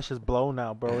you? Yeah, that's just blown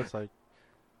out, bro. It's like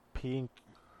pink,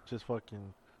 just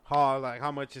fucking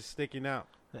How much is sticking out?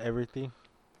 everything.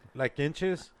 Like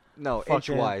inches? No, Fucking-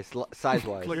 inch-wise,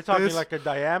 size-wise. You're talking this? like a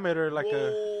diameter, like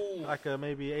a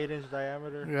maybe 8-inch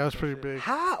diameter. Yeah, that's pretty big.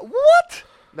 How? What?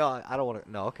 No, I don't want to.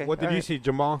 No, okay. What did you alright. see,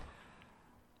 Jamal?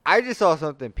 I just saw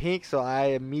something pink, so I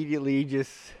immediately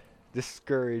just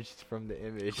discouraged from the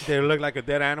image. Did it look like a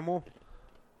dead animal?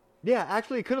 Yeah,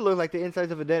 actually, it could have looked like the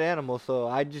insides of a dead animal, so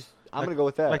I'm gonna go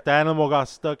with that. Like the animal got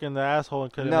stuck in the asshole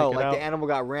and couldn't no, make it like out. the animal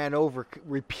got ran over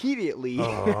repeatedly.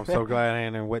 Oh, I'm so glad I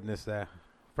didn't witness that.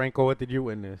 Franco, what did you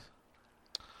witness?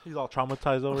 He's all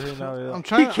traumatized over here now. I'm he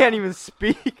trying. can't even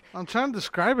speak. I'm trying to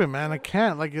describe it, man. I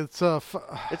can't. Like it's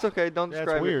It's okay. Don't Yeah,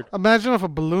 describe it's weird. Imagine if a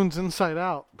balloon's inside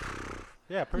out,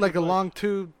 Yeah, pretty like a much. long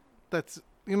tube. That's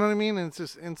you know what I mean, and it's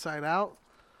just inside out,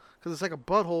 because it's like a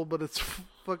butthole, but it's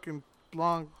fucking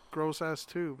long, gross ass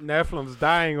tube. Nephilim's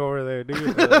dying over there,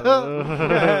 dude.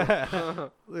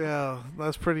 Yeah,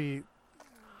 that's pretty.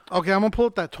 Okay, I'm gonna pull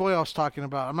up that toy I was talking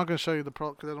about. I'm not gonna show you the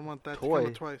pro because I don't want that to Toy? come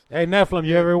up twice. Hey, Nephilim,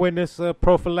 you ever witness a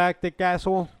prophylactic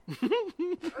asshole?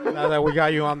 Now that we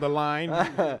got you on the line.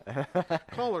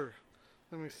 Color.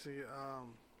 Let me see.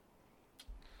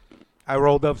 I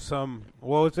rolled up some,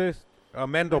 what was this?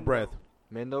 Mendel breath.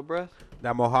 Mendo breath.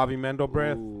 That Mojave Mendel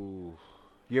breath. Ooh.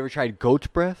 You ever tried goat's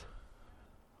breath?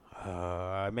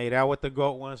 I made out with the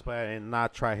goat once, but I did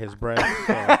not try his breath.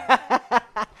 So.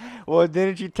 Well,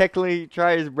 didn't you technically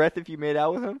try his breath if you made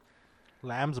out with him?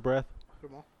 Lamb's breath.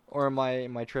 come on. Or am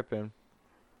I tripping?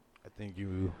 I think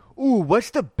you. Ooh,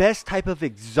 what's the best type of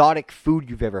exotic food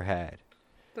you've ever had?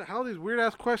 What the hell are these weird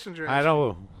ass questions you're I asking?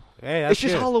 don't. Hey, that's It's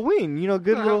just good. Halloween, you know,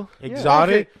 good Uh-huh. little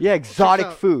Exotic? Yeah, exotic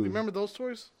Check out- food. Remember those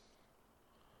toys?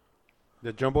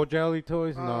 The jumbo jelly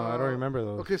toys? No, I don't remember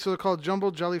those. Okay, so they're called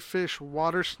jumbo jellyfish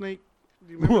water snake.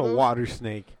 Do you remember A those? water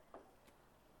snake.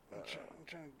 I'm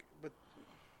trying to- but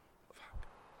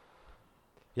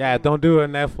Yeah, don't do it,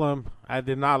 Nephilim. I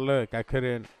did not look. I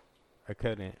couldn't.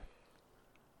 they're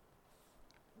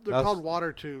That's- called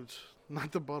water tubes,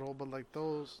 not the butthole, but like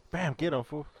those. Bam, get him,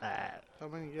 fool. How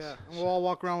many? Yeah, and we'll all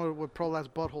walk around with prolapse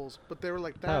buttholes, but they were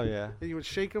like that. Hell yeah. And you would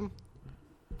shake them.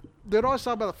 They'd always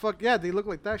talk about the fuck. Yeah, they look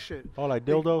like that shit. Oh, like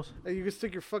dildos? And you could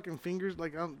stick your fucking fingers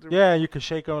like. Yeah, you can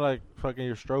shake them like fucking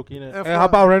you're stroking it. Hey, how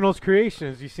about Reynolds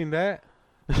Creations? You seen that?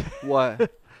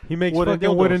 What? He makes Wooden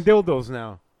fucking wooden dildos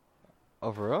now.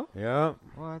 Oh, for real? Yeah.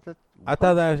 What? I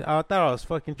thought I was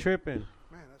fucking tripping.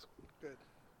 Man, that's good.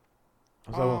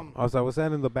 I was like, what's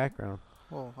that in the background?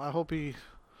 Well, I hope he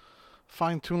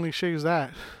fine-tunely shaves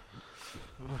that.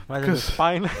 Imagine the 'Cause-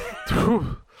 spine.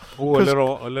 Dude, Oh,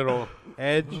 a little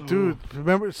edge.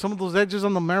 remember some of those edges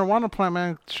on the marijuana plant,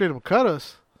 man? Straight up cut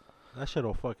us. That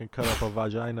shit'll fucking cut up a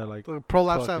vagina like. The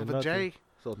prolapse out Fucking of the nothing. J.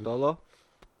 So Dolo?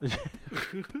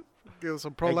 Give us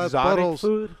some prolapse Exotic bottles.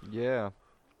 food? Yeah.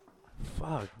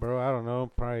 Fuck, bro. I don't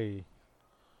know. Probably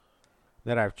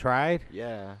that I've tried.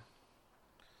 Yeah.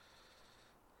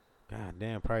 God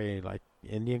damn. Probably like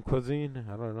Indian cuisine.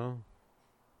 I don't know.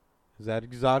 Is that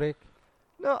exotic?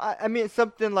 No, I mean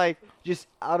something like just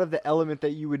out of the element that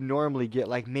you would normally get,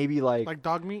 like maybe like, Like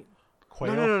dog meat.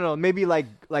 Quail. no, maybe like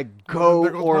there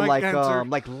goat goes or my like cancer.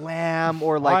 like lamb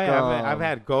or like I've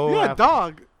had goat. Yeah,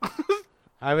 dog.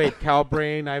 I've ate cow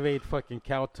brain. I've ate fucking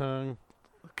cow tongue,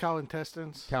 Cow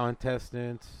intestines. cow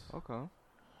intestines, Okay.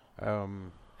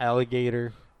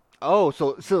 alligator. Oh,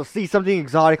 so see something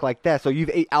exotic like that. So you've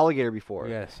ate alligator before?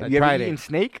 Yes, Have I you ever tried eaten it.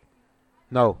 snake?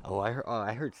 No, Oh,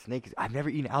 I heard snake. I've never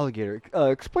eaten alligator.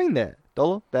 Explain that,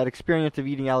 Dolo. That experience of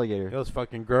eating it alligator. was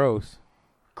fucking gross.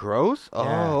 Gross? Yeah.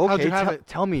 Oh, How'd okay. you have it?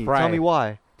 Tell me Fried.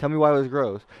 why. Tell me why it was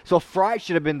gross. So fried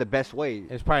should have been the best way.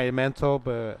 It's probably mental,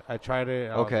 but I tried it.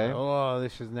 I was Okay. like, oh,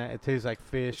 this is not. It tastes like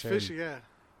fish. It's fishy, yeah.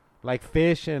 Like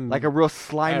fish and Like a real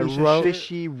slimy, rub-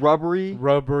 fishy, rubbery.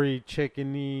 rubbery,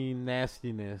 chickeny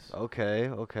nastiness. Okay,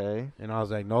 okay. And I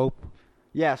was like, nope.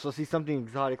 Yeah, so see something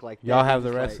exotic like that. Y'all have the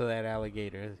just rest like of that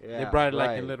alligator. They Yeah, brought it like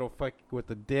right. a little fuck with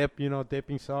the dip,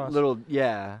 dipping sauce. little,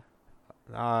 yeah.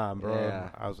 Bro. Yeah.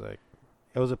 I was like,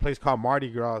 it was a place called Mardi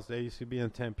Gras. They used to be in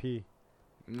Tempe.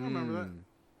 remember that. Mm.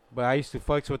 But I used to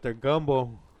fucks with their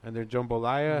gumbo and their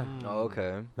jambalaya. Oh,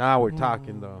 okay. Now we're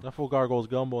talking though. That fool gargles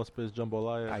gumbo and spits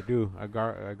jambalaya. I do. I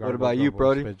gargle What about you, gumbo,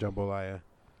 Brody? spit jambalaya.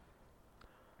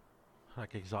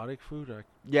 Like exotic food? Like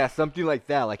Yeah, something like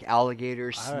that, like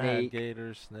alligator, I haven't had snake,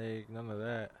 gator, snake, none of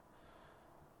that.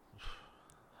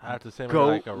 I have to say maybe goat,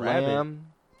 like a rabbit. lamb.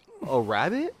 Oh,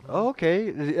 rabbit? Oh, okay.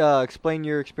 Explain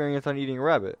your experience on eating a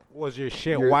rabbit. Was your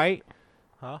shit Your- white?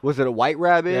 Huh? Was it a white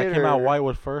rabbit? Yeah, it came out or- white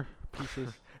with fur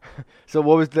pieces. So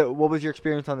what was your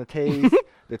experience on the taste,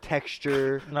 the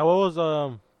texture? Now what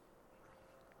was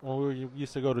when we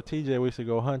used to go to TJ, we used to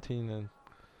go hunting and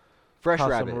Fresh caught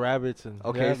rabbit. some rabbits and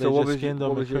Okay, yeah, so they what just was skinned them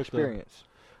what and was your cooked them. experience?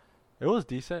 It was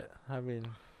decent. I mean,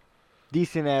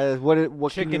 Decent as what? Can you,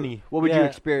 Chickeny. what would yeah, you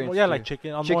experience? Well, yeah, to? like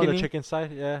chicken. I'm more on the Chickeny? chicken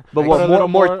side. Yeah, But Like, what? a little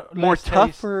More less taste.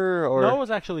 tougher or No, it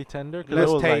was actually tender. 'cause Less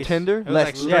it was taste. like, tender? It was Less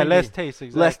like yeah, stringy. less taste.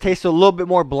 Exactly. less taste, so a little bit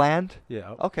more bland.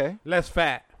 Yeah. Okay. Less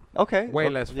fat. Okay. Way O-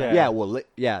 less yeah. fat. Yeah. Well,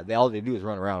 all they do is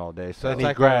run around all day. So So it's Eat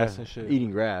like grass a- and shit.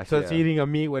 eating grass. So it's yeah. eating a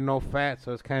meat with no fat,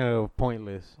 so it's kind of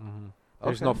pointless. Mm-hmm.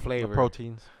 There's Okay. no The flavor.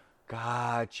 proteins.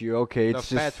 Got you. Okay. The It's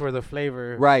fat's just where the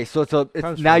flavor. right. So it's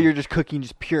comes now from. you're just cooking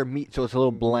just pure meat, so it's a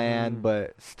little bland, Mm.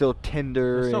 but still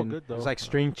tender. It's so and good though. It's like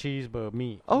string cheese, but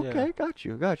meat. Okay, Yeah. got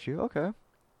you. Okay.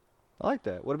 I like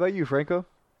that. What about you, Franco?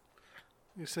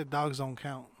 You said dogs don't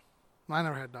count. I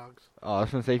never had dogs. Oh, I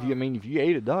was gonna say if you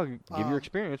ate a dog, give your Um,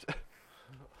 experience.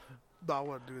 Dog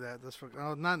wouldn't do that. That's for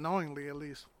not knowingly at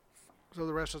least. So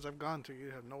the restaurants I've gone to,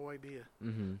 you have no idea.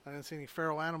 Mm-hmm. I didn't see any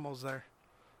feral animals there.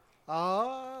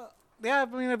 Yeah,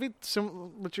 I mean, I've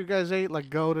eaten what you guys ate, like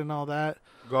goat and all that.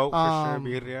 Goat for Um,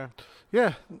 sure, birria.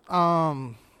 Yeah.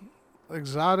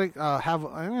 Exotic. I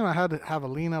had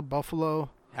javelina, buffalo.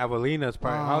 Javelina's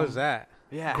probably. How is that?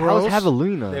 Yeah, Gross. how's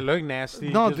javelina? They look nasty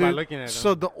No, just by dude. looking at them.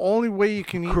 So the only way you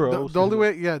can eat Gross. the only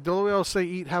way I'll say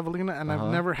eat javelina, and Uh-huh.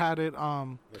 I've never had it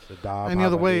Mr. Dom any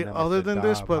other way Javelina, other Mr. than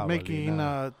this, Dom but making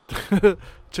Javelina.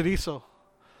 chorizo.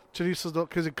 Chorizo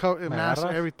because it masks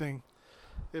Maras? everything.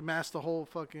 It masks the whole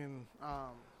fucking.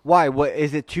 Why? What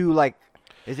is it too like?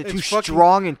 Is it It's too fucking-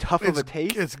 strong and tough of It's a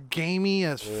taste? It's gamey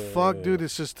as fuck, dude.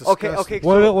 It's just Okay, disgusting. okay.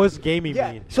 What So- was gamey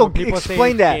yeah. mean? So When people say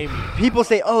explain it's that. gamey. People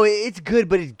say, "Oh, it's good,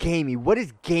 but it's gamey." What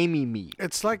is gamey meat?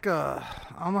 It's like I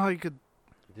don't know how you could.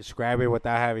 Describe it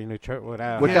without having to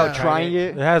without Without Yeah. trying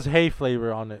It it, has hay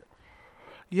flavor on it.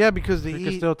 Yeah, because they You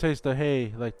can eat still taste the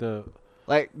hay, like the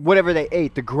like whatever they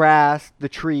ate, the grass, the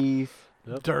trees.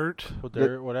 dirt.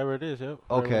 dirt, whatever it is. Yep.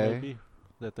 whatever it may Okay. be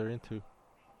that they're into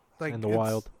Like in the it's-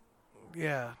 wild.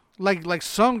 Yeah, like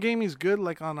some gamey's good.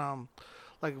 Like on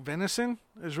like venison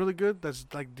is really good. That's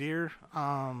like deer.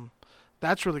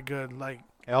 That's really good. Like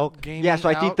elk. gamey. Yeah, so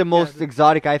I think elk, the most yeah,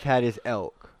 exotic I've had is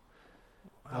elk.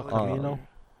 El uh, Camino.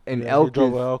 And Yeah, elk he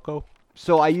drove is, a Elko.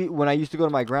 so when I used to go to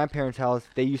my grandparents' house,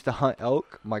 they used to hunt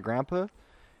elk, my grandpa,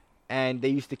 and they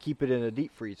used to keep it in a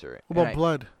deep freezer. What about And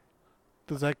blood?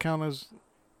 Does that count as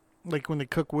like when they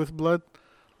cook with blood?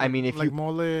 I mean, if like you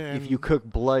mole and if you cook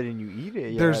blood and you eat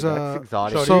it, yeah, There's that's a-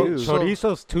 exotic So- too. so-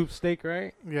 Chorizo's tube steak,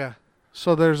 right? yeah.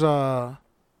 So there's a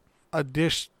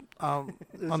dish on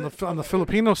the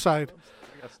Filipino side.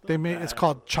 They made it's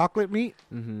called chocolate meat,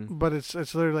 Mm-hmm. but it's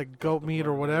literally like goat meat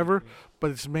or whatever,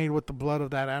 but it's made with the blood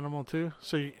of that animal too.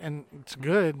 So and it's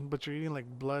good, but you're eating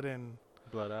like blood and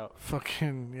Blood out.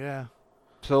 Fucking yeah.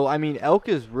 So I mean, elk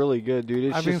is really good, dude.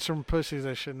 It's I've been just some pussies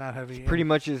I should not have eaten. pretty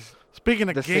much is Speaking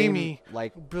of the gamey, same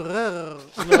like. Oh,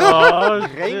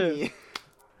 shit. Gamey.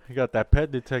 You got that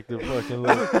pet detective fucking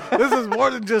look. this is more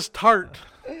than just tart.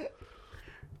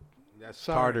 That's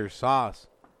Sorry. tartar sauce.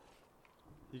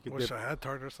 You could Wish dip. I had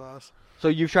tartar sauce. So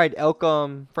you've tried elk,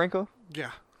 Franco?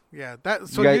 Yeah, yeah. That.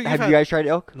 So you guys, you've have had, you guys tried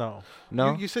elk? No.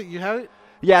 No. You said you had it.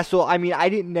 Yeah. So I mean, I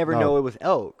didn't never No. know it was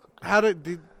elk. How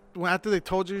did after they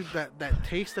told you that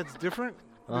taste that's different?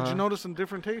 Did Uh-huh. you notice some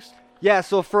different taste? Yeah.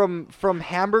 So from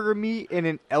hamburger meat and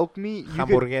an elk meat,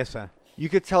 Hamburguesa. you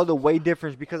could tell the way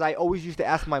difference because I always used to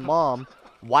ask my mom,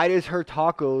 why does her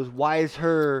tacos? Why is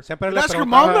her Siempre le That's your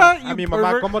mom preguntaba that, a you mi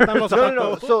mamá, pervert? ¿cómo están los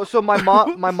no. tacos? So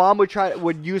my mom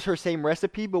would use her same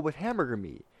recipe but with hamburger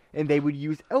meat, and they would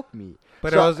use elk meat.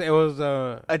 But So it was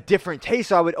a different taste.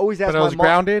 So I would always ask but it my was mom.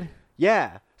 grounded.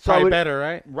 Yeah. So I Probably would, better,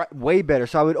 right? Right, way better.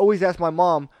 So I would always ask my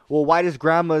mom, well, why does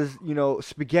grandma's,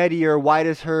 spaghetti or why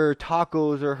does her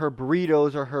tacos or her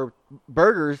burritos or her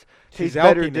burgers She's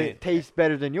taste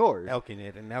better than yours? Elking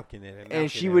it and elking it and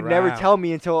And she elking would it never around. tell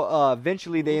me until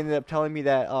eventually they ended up telling me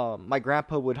that my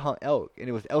grandpa would hunt elk and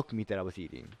it was elk meat that I was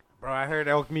eating. Bro, I heard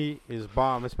elk meat is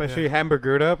bomb, especially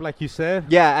hamburgered up, like you said.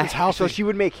 Yeah, It's so healthy. she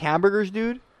would make hamburgers,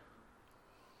 dude.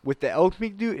 With the elk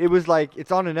meat, dude, it was like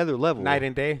it's on another level. Night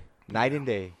and day. Night and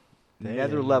day. Day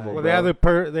Another and level. night. Well,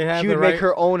 bro. they have She the would right. make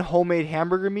her own homemade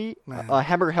hamburger meat, Man.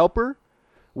 hamburger helper,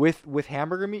 with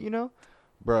hamburger meat.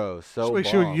 Bro. So Wait,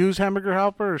 she would bomb. use hamburger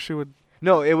helper, or she would.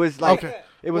 No, it was like Okay.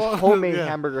 it was Well, homemade yeah.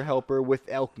 hamburger helper with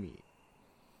elk meat.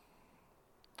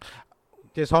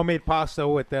 Just homemade pasta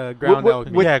with the ground with, elk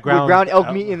meat. with, Yeah, with ground ground elk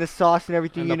elk- meet in the sauce and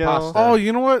everything. And the pasta. Oh,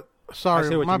 you know what? I Sorry,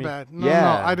 see what my you mean. bad. No, Yeah.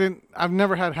 no, I didn't. I've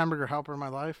never had hamburger helper in my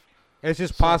life. It's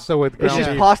just pasta with It's ground just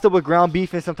beef. pasta with ground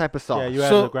beef and some type of sauce. Yeah, you add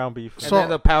So- the ground beef. And So- then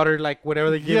the powder, like whatever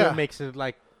they give Yeah. it, makes it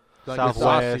like Southwest.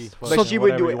 saucy. but fucking she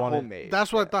would do whatever it you wanted. homemade.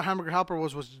 That's what I thought hamburger helper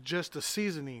was just the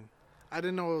seasoning. I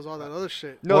didn't know it was all that other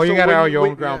shit. No, Well, you so gotta when have your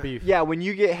when- own ground yeah. beef. Yeah, when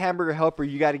you get hamburger helper,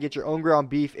 you got to get your own ground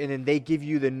beef, and then they give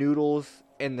you the noodles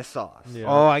and the sauce. Yeah.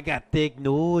 Oh, I got thick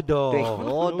noodle. Thick Who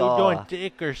noodle. doing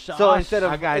thicker sauce? So instead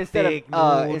I got of thick instead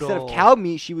of noodle. cow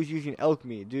meat, she was using elk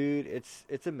meat, dude.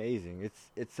 It's amazing.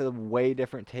 It's a way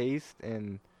different taste,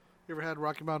 and You ever had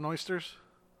Rocky Mountain oysters?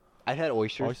 I've had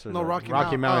oysters. Oysters No, are- Rocky,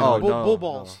 Rocky Mountain. Mountain. Oh, bull no,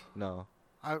 balls. No.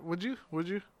 Would you? Would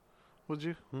you? Would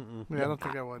you? Mm-mm. Yeah, I don't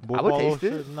think I would. Bull I would ball taste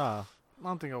it. shit? Nah. I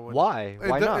don't think I would. Why? It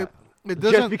Why do- not? It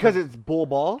doesn't. Just because it's bull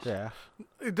balls? Yeah.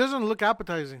 it doesn't look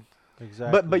appetizing.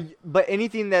 Exactly. But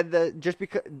anything that just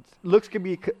because looks could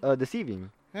be deceiving.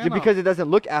 Yeah, Just no. because it doesn't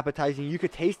look appetizing, you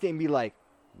could taste it and be like,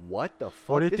 "What the fuck?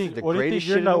 What do you this think- is the what do you think greatest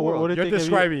you're shit in not- the what- world." what do You're think if you-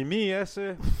 describing me, ese.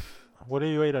 What if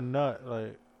you ate a nut?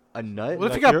 Like, A nut? What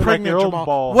if Like you got your- like pregnant, your own Jamal?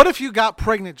 ball. What if you got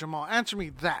pregnant, Jamal? Answer me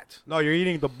that. No, you're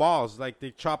eating the balls. Like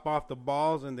they chop off the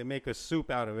balls and they make a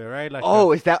soup out of it, right? Like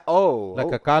Is that? Oh,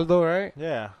 like a caldo, right?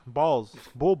 yeah, balls,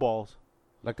 bull balls.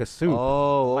 Like a soup.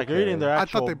 Oh, Like you're eating their I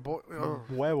actual thought they boiled.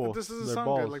 huevos. This doesn't their sound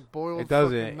balls. good. Like boiled. It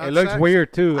doesn't. fucking It looks nutsacks.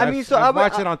 weird too. I mean, so I I've would-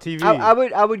 watched it on TV.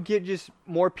 I would get just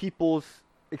more people's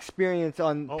experience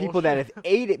on Oh, people that shit. have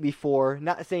ate it before.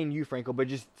 Not saying you, Franco, but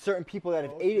just certain people that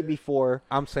have ate it before.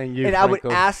 I'm saying you. And I would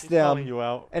Franco. ask He's calling them, you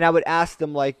out. and I would ask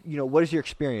them like, what is your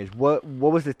experience? What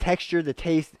was the texture, the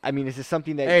taste? I mean, is this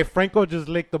something that? Hey, Franco just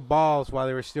licked the balls while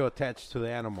they were still attached to the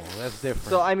animal. That's different.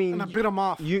 So I mean, And I bit them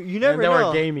off. you never they were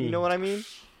know. gamey. You know what I mean?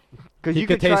 Because you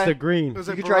could taste try, the green. It was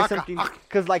You like could try Baraka. something.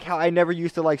 Because like how I never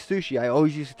used to like sushi. I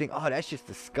always used to think, oh, that's just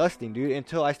disgusting, dude.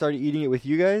 Until I started eating it with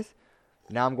you guys.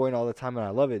 Now I'm going all the time and I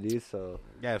love it, dude. So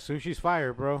Yeah, sushi's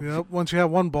fire, bro. Yep. Once you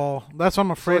have one ball, that's what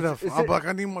I'm afraid it's- of. it's I'm a- like,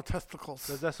 I need more testicles.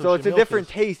 That's so what it's a milk different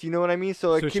is. taste. You know what I mean?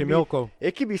 So it Sushi could be milko.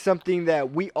 it could be something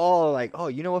that we all like. Oh,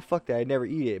 you know what? Fuck that. I'd never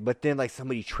eat it. But then like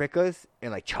somebody trick us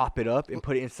and like chop it up and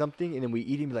put it in something, and then we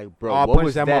eat it and be like, bro, I'll what punch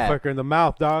was that that? motherfucker in the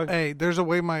mouth, dog. Hey, there's a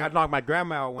way my. I knocked my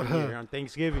grandma out one year on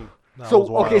Thanksgiving. That was So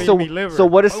wild. okay, Made so me liver. so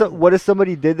what if Oh. what if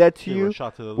somebody did that to Give her a you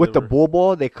shot to the with the liver. bull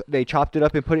ball? They chopped it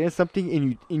up and put it in something,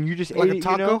 and you just Like ate a it,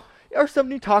 taco? you know? Or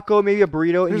something taco, maybe a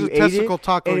burrito, Here's and a you ate testicle it,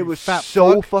 taco, and it you was fat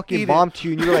so fuck. fucking Eat it. bomb to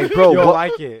you, and you were like, bro, You'll what?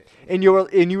 like it. And you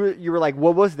were like,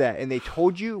 what was that? And they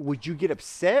told you, would you get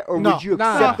upset or No. would you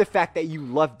Nah. accept the fact that you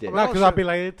loved it? Well, No, because I'll be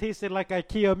like, it tasted like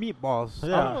IKEA meatballs.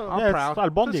 Yeah, I'm yeah, proud. it's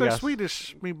albondigas. That's like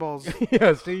Swedish meatballs.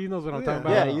 Yeah, see, he knows what I'm Yeah. talking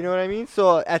about. Yeah, you know what I mean.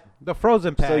 So The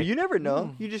frozen pack. so you never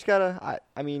know. You just gotta.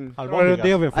 I mean, Throw it in the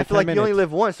Albondigas. oven for I feel 10 like you only minutes.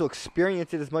 live once, so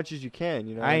experience it as much as you can.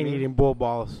 You know. I what ain't mean? eating bull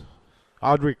balls.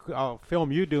 I'll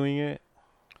film you doing it.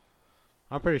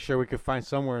 I'm pretty sure we could find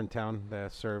somewhere in town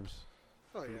that serves.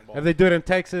 Oh, yeah. If they do it in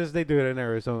Texas, they do it in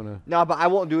Arizona. No, but I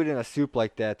won't do it in a soup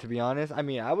like that. To be honest, I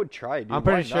mean, I would try it. Dude. I'm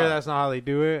pretty Why sure not? that's not how they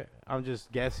do it. I'm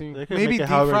just guessing. They can Maybe make deep it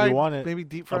however fried. you want it. Maybe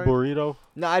deep A fried. burrito.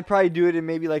 No, I'd probably do it in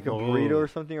maybe like a No. burrito or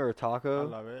something or a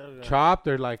taco. Chopped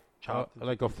or like Chopped.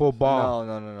 like a full ball.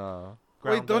 No.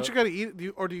 Wait, don't you gotta eat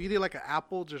it? Or do you eat it like an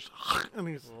apple? Just and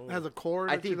it has a core.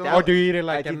 I that think you that don't- Or do you eat it I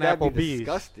like think an that'd be Applebee's?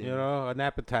 disgusting. You know, an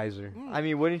appetizer. I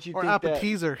mean, wouldn't you or think that?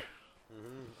 appetizer.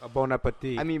 A bon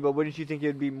appetit. I mean, but wouldn't you think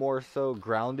it'd be more so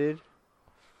grounded?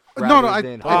 No, rather I.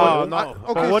 than Oh, hot? no.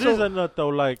 okay, But what so, is a nut though?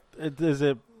 Like, is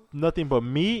it nothing but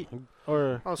meat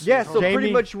or? oh, so- Yeah, so Jamie-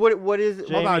 pretty much what is it?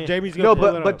 Hold on, Jamie- Jamie's gonna No,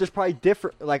 pull it but up. there's probably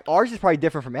different. Like ours is probably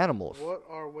different from animals. What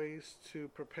are ways to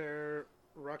prepare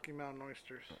Rocky Mountain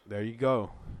oysters? There you go.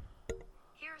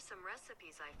 Here are some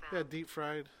recipes I Yeah, found. deep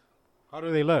fried. How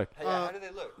do they look? how do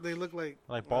they look? They look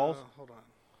like Balls? Hold on.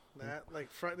 That like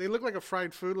fried. They look like a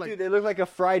fried food, like Dude, they look like a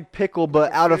fried pickle,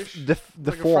 but a out fish, of like a fried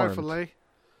deformed. fillet.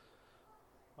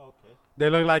 Okay. They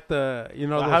look like the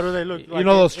How do they look You like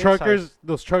know those inside? truckers,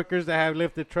 those truckers that have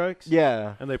lifted trucks.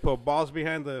 Yeah, And they put balls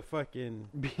behind the fucking.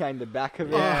 behind the back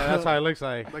of it. Yeah, that's how it looks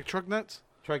like. Like truck nuts.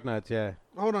 Truck nuts, yeah.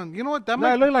 Hold on. You know what? That No,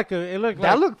 might it looked like a. It looked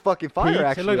That like looked fucking fire, Pete's. It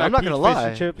actually. looked like I'm not gonna Pete's fish lie.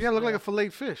 and chips. yeah, look like a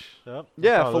filleted fish. Yep.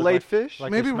 Yeah, That's how it filleted look fish.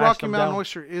 like they Maybe smashed Rocky them Mountain down.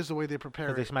 oyster is the way they prepare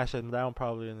Because they it. smash them down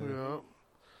probably. And then Yeah.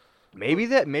 Maybe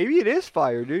it is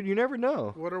fire, dude. You never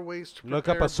know. What are ways to Look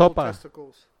prepare up a bull sopa.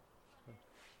 testicles?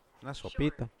 That's Sure.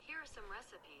 sopita. Here are some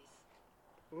recipes.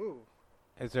 Ooh.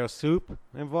 Is there a soup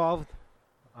involved?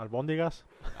 albóndigas.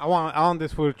 I want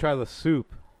this food to try the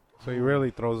soup, so he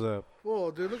really throws up.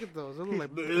 Whoa, dude, look at those. They look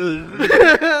like.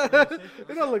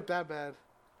 They don't look that bad.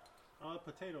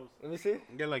 Potatoes. Let me see.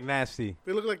 Get like nasty,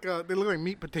 They look like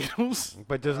meat potatoes.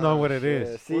 but just know what it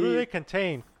is. See, What do they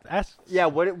contain? Ask. yeah,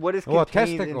 what is Well,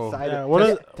 contained testicle. inside Yeah, it? what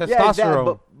is- Yeah, exactly,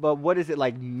 Testosterone. but what is it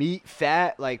like? Meat,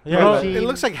 fat, like Yeah, protein? It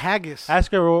looks like haggis.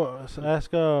 Ask her.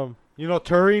 Ask You know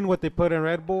taurine, what they put in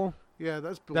Red Bull? Yeah,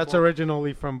 that's Bull That's Ball.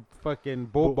 originally from fucking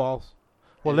bull Bull- balls.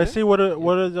 Well, Is let's it? see what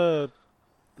are the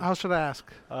How should I ask?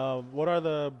 what are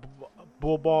the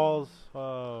bull balls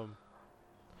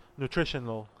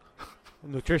nutritional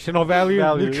Nutritional value.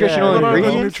 Nutritional What are the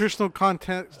ingredients? nutritional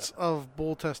contents of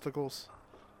bull testicles?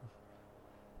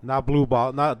 Not blue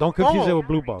ball. Not don't confuse it with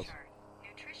blue balls. Chart.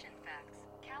 Nutrition facts.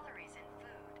 Calories in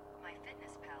food.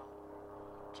 MyFitnessPal.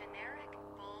 Generic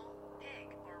bull, pig,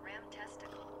 or ram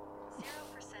testicle.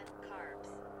 0% carbs,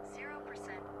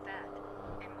 0% fat,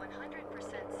 and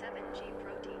 100% 7G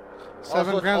protein. 7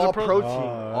 Also, grams all of protein.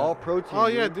 protein. All protein. Oh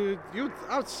yeah, dude. dude.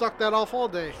 I would suck that off all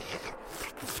day.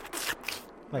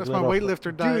 Like That's my little-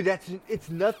 weightlifter diet. Dude, it's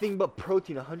nothing but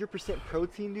protein. 100%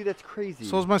 protein, dude. That's crazy.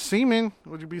 So is my semen.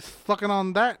 Would you be sucking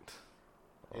on that?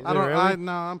 Is I it don't. really?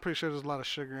 No, I'm pretty sure there's a lot of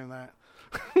sugar in that.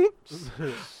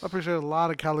 I'm pretty sure there's a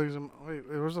lot of calories. Wait,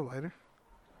 where's the lighter?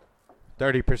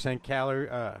 30%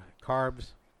 carbs.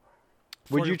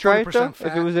 Would 40 you try it 40% though? If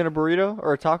fat. it was in a burrito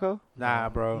or a taco? Nah,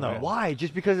 bro. No. Why?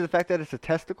 Just because of the fact that it's a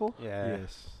testicle? Yeah.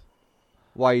 Yes.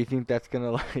 Why you think that's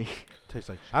gonna like Tastes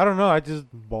like I don't know. I just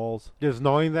balls.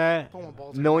 knowing that, Don't want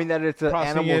balls. knowing that it's an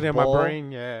processing animal's it in ball? my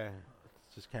brain. Yeah.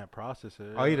 Just can't process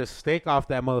it. I'll eat a steak off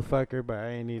that motherfucker, but I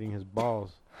ain't eating his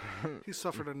balls. He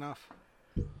suffered enough.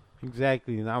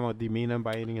 Exactly. And I'm gonna demean him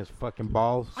by eating his fucking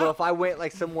balls. So if I went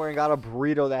like somewhere and got a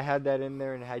burrito that had that in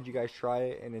there and had you guys try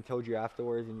it and then told you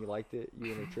afterwards and you liked it,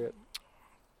 you in a trip.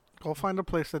 Go find a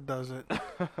place that does it.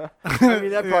 I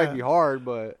mean that'd probably Yeah. be hard,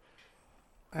 but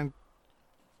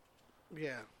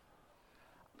Yeah.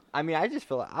 I mean I just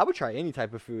feel like I would try any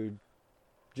type of food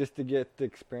just to get the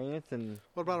experience and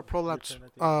What about a prolapse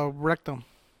Alternative. rectum?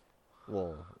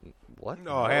 well what?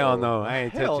 Oh hell no! I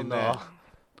ain't Hell touching no. that.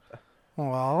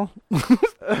 Well,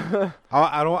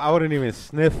 I wouldn't even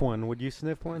sniff one. Would you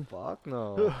sniff one? Fuck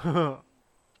no.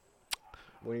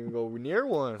 Wouldn't even go near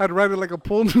one. I'd ride it like a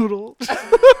pool noodle.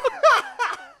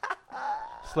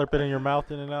 Slurp it in your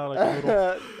mouth in and out like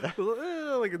a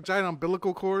little. Like a giant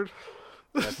umbilical cord.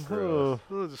 That's gross.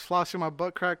 Just flossing my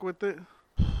butt crack with it.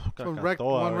 From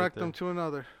one rectum to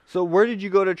another. So where did you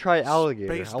go to try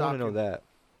alligator? Space I want to know docking. that.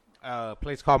 A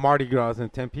place called Mardi Gras in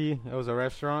Tempe. It was a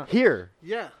restaurant. Here.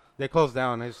 Yeah. They closed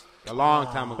down. It's a long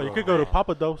time ago. But you could go to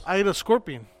Papa Dos. I ate a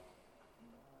scorpion.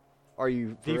 Are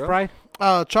you for deep real? fried.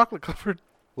 Chocolate covered.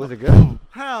 Was it good?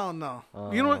 Hell no.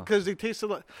 You know what? Because they tasted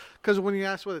like. Because when you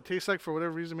asked what it tastes like, for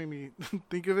whatever reason, made me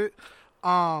think of it.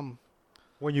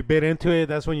 When you bit into it,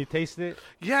 that's when you tasted it.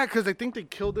 Yeah, because I think they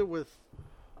killed it with.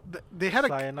 They had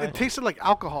Cyanide? it tasted like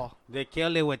alcohol. They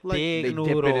killed it with Like, they dip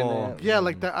it in that. Yeah,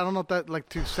 like that. I don't know if that like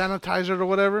to sanitize it or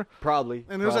whatever. Probably.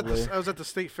 And it was probably. I was at the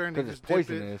state fair and they Because it's just dipped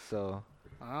it. poisonous, so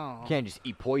I don't know. you can't just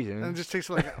eat poison. And it just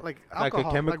tasted like Like a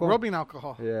alcohol, chemical? rubbing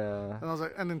alcohol. Yeah. And I was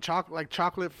like, and then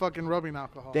chocolate fucking rubbing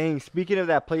alcohol. Dang. Speaking of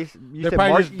that place, you They said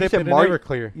probably Mar- just you dip said it in Mardi.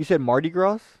 Everclear. You said Mardi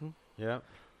Gras. Yeah.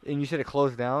 And you said it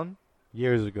closed down?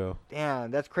 Years ago.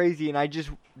 Damn, that's crazy. And I just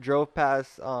drove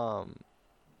past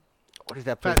what is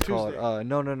that place Fat called? Tuesday.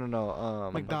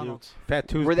 No. McDonald's. Fat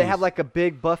Tuesdays. Where they have like a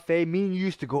big buffet. Me and you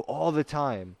used to go all the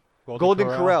time. Golden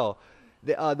Corral.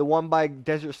 The one by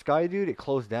Desert Sky, dude, it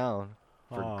closed down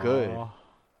for good. Aw.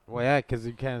 Well, yeah, because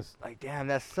you can't. Like, damn,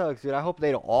 that sucks, dude. I hope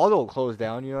they all don't close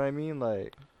down. You know what I mean?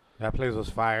 Like, That place was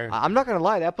fire. I'm not gonna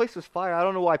lie, that place was fire. I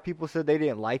don't know why people said they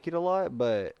didn't like it a lot,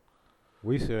 but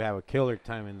We used to have a killer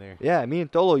time in there. yeah, me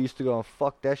and Tholo used to go and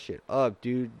fuck that shit up,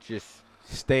 dude. Just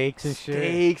Steaks and shit.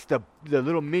 steaks, the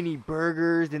little mini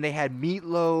burgers, and they had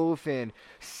meatloaf and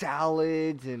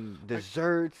salads and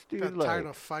desserts, dude. Got like- tired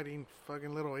of fighting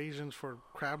fucking little Asians for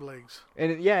crab legs.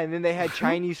 yeah, and then they had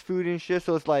Chinese food and shit.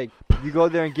 So it's like you go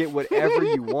there and get whatever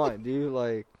you want, dude.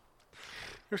 Like,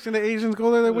 You ever seen the Asians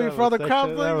go there? They wait That for all the was crab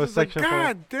section- that was legs. It's like, section for-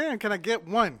 God damn, can I get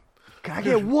one? can I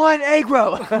get one egg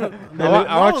roll? I watched No, the I'm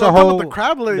talking about whole. the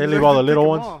crab legs. They leave all the little take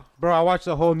 'em ones? all. Bro, I watched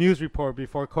the whole news report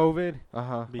before COVID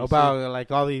Uh-huh. BC. about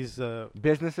like all these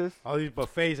Businesses?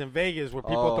 buffets in Vegas where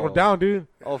people Oh. throw down, dude.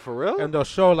 Oh, for real? And they'll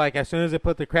show like as soon as they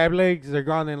put the crab legs, they're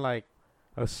gone in like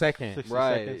a second. 60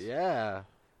 Right, seconds. yeah.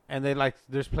 And they like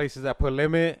there's places that put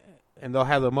limit, and they'll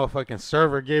have the motherfucking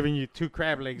server giving you 2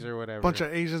 crab legs or whatever. Bunch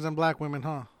of Asians and black women,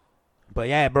 huh? But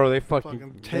yeah, bro, they Fucking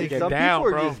fucking take take it Some down,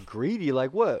 people are bro. just greedy.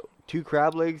 Like, what? 2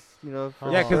 crab legs, you know?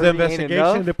 for Yeah, because serving the ain't investigation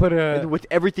enough? they put And with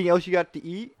everything else you got to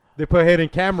eat? they put hidden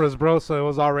cameras, bro, so it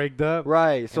was all rigged up.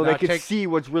 Right, so And they now could check- see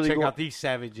what's really Check going out these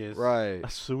savages. Right.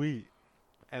 That's sweet.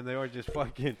 And they were just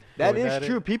fucking. That Going is at it.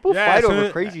 true. People Yeah, fight as soon over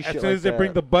as- crazy shit As soon like as they that.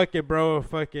 bring the bucket, bro,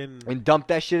 fucking. and dump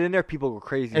that shit in there, people go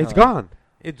crazy. It's huh? gone.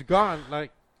 It's gone,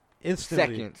 like,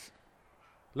 instantly. Seconds.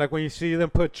 Like when you see them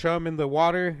put chum in the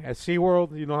water at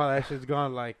SeaWorld, you know how that shit's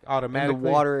gone, like, In automatically. the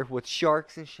water with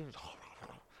sharks and shit.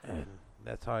 And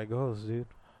that's how it goes, dude.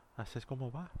 Así es como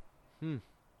va. Hmm.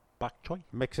 Bok choy.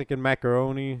 Mexican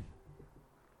macaroni.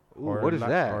 Ooh, what is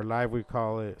that? Or live, we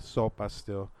call it sopa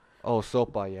still. Oh,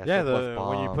 sopa, yeah. Yeah, sopa's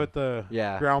when you bomb. put the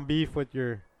Yeah. ground beef with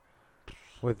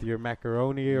your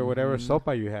macaroni or whatever Mhm.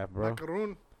 sopa you have, bro.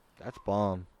 Macaroon. That's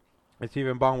bomb. It's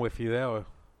even bomb with fideo.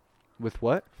 With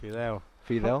what? Fideo.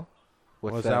 Fidel?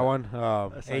 What's that one?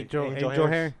 That's like Angel angel hair,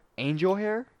 hairs. Angel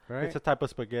hair? right? It's a type of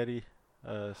spaghetti.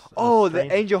 Oh, the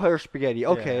strain. angel hair spaghetti.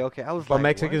 Okay, Yeah. okay. I was But like,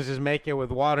 Mexicans just make it with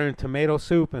water and tomato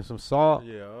soup and some salt,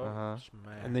 Yeah. Uh-huh.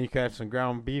 and then you can have some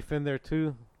ground beef in there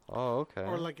too. What? Oh, okay.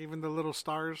 Or like even the little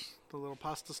stars, the little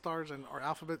pasta stars, and or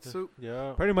alphabet soup.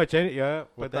 Yeah. Pretty much any, yeah.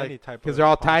 With But any like, type because of they're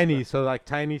all pasta. tiny, so like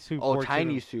tiny soup. Oh, works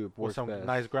tiny in soup With works some best.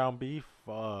 nice ground beef.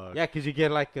 Fuck. Yeah, because you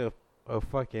get like a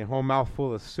fucking whole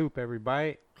mouthful of soup every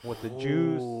bite with the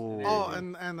juice. Ooh. Oh,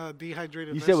 and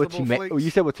dehydrated You said with vegetable flakes. you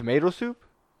said with tomato soup?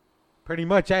 Pretty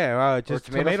much, yeah. Just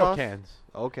tomato tomato sauce? cans.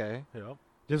 Okay. Yep.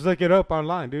 Just look it up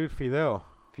online, dude. Fideo.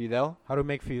 Fidel? How to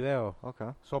make fideo. Okay.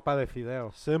 Sopa de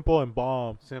fideo. Simple and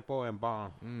bomb. Simple and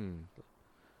bomb.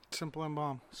 Simple and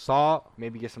bomb. Salt.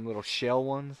 Maybe get some little shell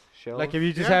ones. Shells. Like if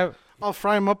you just Yeah. have. I'll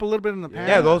fry them up a little bit in the pan.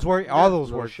 Yeah, those work. All Yeah.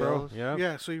 those Little work, bro. shells. Yeah.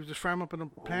 Yeah, so you just fry them up in a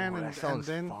pan Ooh, and, that sounds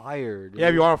and then fire, dude. Yeah,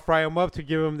 if you want to fry them up to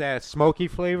give them that smoky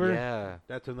flavor, Yeah.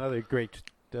 that's another great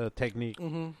technique.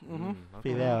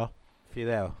 Fidel.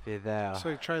 Fideo. Fidel. So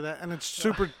you try that, and it's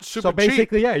super So cheap.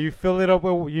 basically, yeah, you fill it up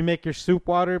with, you make your soup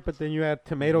water, but then you add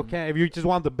tomato Mhm. can. If you just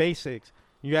want the basics,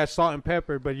 you add salt and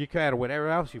pepper, but you can add whatever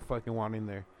else you fucking want in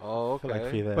there. Oh, I feel like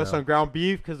okay. Fidel. Put some ground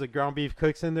beef, because the ground beef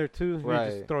cooks in there too. You Right.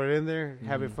 just throw it in there,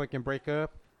 have it Mhm. fucking break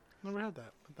up. Never had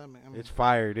that. But that I mean, It's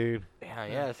fire, dude. Yeah,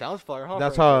 yeah, it sounds fire, huh?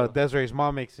 That's Franco? how Desiree's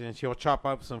mom makes it, and she'll chop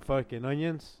up some fucking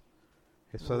onions.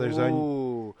 So there's onion,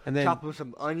 Ooh. and then Chop with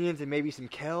some onions and maybe some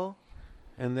kale.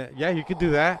 and then yeah, you could do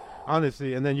that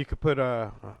honestly, and then you could put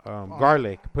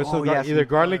garlic. Put Oh, some yeah, either some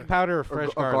garlic garlic. powder or Or, fresh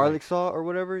or garlic salt or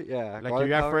whatever. Yeah. Like garlic you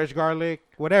got powder. fresh garlic,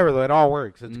 whatever though, it all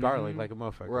works. It's garlic Mhm. like a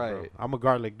motherfucker. Right. Bro. I'm a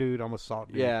garlic dude. I'm a salt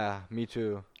dude. Yeah, me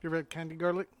too. you ever had candy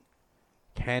garlic?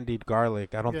 Candied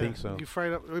garlic. I don't Yeah, think so. You fry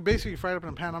it up. We basically fry it up in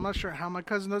a pan. I'm not sure how my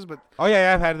cousin does, but Oh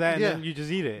yeah, I've had that, and Yeah. then you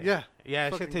just eat it. yeah, Yeah,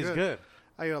 that shit Fucking tastes good. good.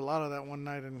 I ate a lot of that one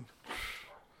night, and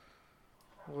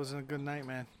it wasn't a good night,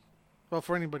 man. Well,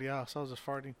 for anybody else, I was just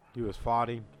farting. He was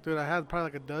farting. Dude, I had probably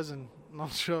like a dozen, no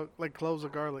joke, like cloves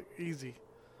of garlic, easy.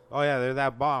 Oh yeah, they're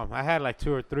that bomb. I had like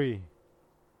 2 or 3.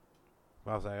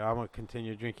 I was like, I'm gonna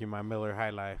continue drinking my Miller High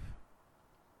Life.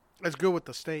 It's good with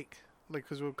the steak, like,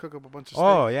 because we'll cook up a bunch of steak.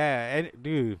 Oh yeah, and,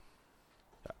 dude.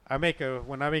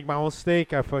 When I make my own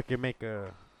steak, I fucking make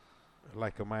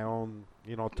my own,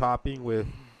 topping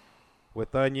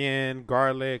with onion,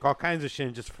 garlic, all kinds of shit,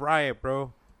 and just fry it,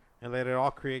 bro, and let it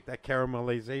all create that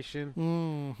caramelization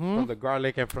Mm-hmm. from the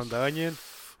garlic and from the onion,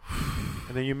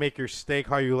 and then you make your steak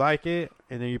how you like it,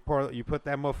 and then you put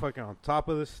that motherfucker on top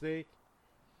of the steak,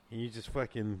 and you just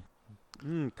fucking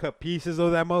cut pieces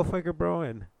of that motherfucker, bro,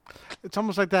 and It's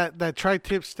almost like that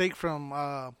tri-tip steak from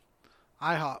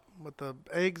IHOP with the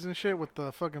eggs and shit, with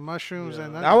the fucking mushrooms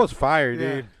and that was fire,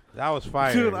 Yeah. dude. That was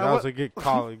fire. Dude, that was a good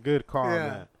call. A good call on Yeah.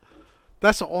 that.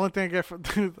 That's the only thing I get from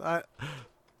dude.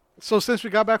 So since we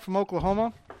got back from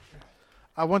Oklahoma,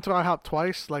 I went to IHOP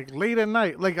twice, like late at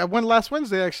night. Like I went last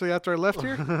Wednesday actually after I left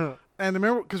here, and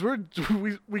remember because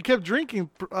we kept drinking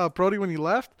Brody when he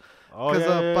left Oh, because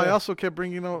yeah, but I also kept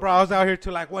bringing Bro, I was out here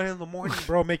till like 1 a.m,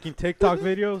 bro, making TikTok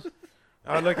videos.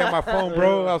 I look at my phone,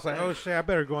 bro. I was like, oh shit, I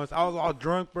better go. I was all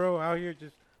drunk, bro, out here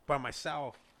just by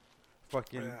myself,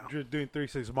 fucking doing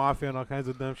 3-6 Mafia and all kinds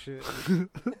of dumb shit.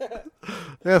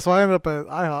 Yeah, so I ended up at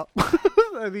IHOP.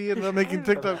 And he ended up making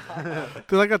TikTok.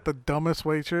 Dude, I got the dumbest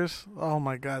waitress. Oh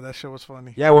my god, that shit was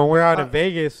funny. Yeah, when we're out in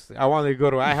Vegas, I wanted to go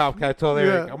to IHOP. 'Cause I told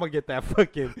Eric, Yeah. I'm gonna get that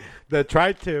fucking the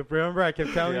tri-tip. Remember, I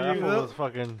kept telling Yeah, you, that was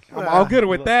fucking. I'm good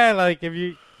with that. Like if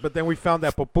you, but then we found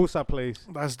that pupusa place.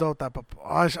 That's dope.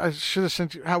 I should have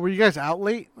sent you. How were you guys out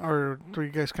late, or were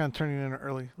you guys kind of turning in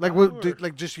early? Like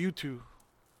like just you two?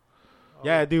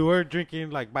 Yeah, dude, we're drinking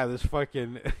like by this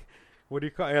fucking. What do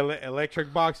you call it?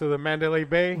 Electric box of the Mandalay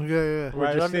Bay? Yeah. We're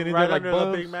Right just under- sitting right there like under the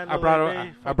bums. big I Mandalay brought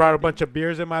Bay I brought a bunch of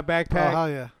beers in my Oh backpack, hell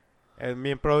yeah! and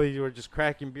me and Brody were just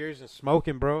cracking beers and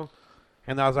smoking, bro.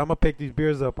 And I was, I'm gonna pick these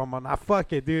beers up. I'm like,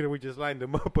 fuck it, dude. And we just lined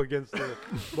them up against the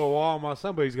wall. I'm like,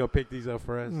 somebody's gonna pick these up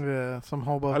for us. Yeah, some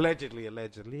hobo. Allegedly.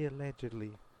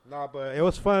 Nah, but it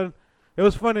was fun. It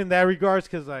was fun in that regards,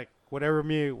 cause like whenever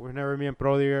me and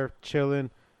Brody are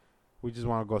chilling, we just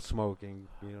want to go smoke and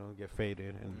get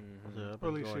faded. And Yeah, Or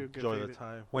at least you get enjoy the faded.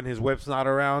 time. when his whip's not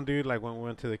around, dude, like when we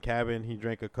went to the cabin, he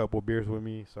drank a couple beers with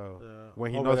me. So Yeah.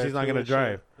 when he Over knows there he's not too gonna and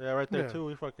drive. shit. Yeah, right there Yeah. too.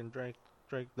 We fucking drank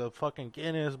the fucking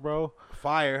Guinness, bro.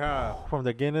 Fire, huh? From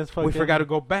the Guinness fucking. We forgot to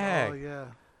go back. Oh yeah,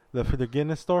 the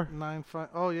Guinness store. 9-5.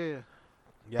 Oh yeah.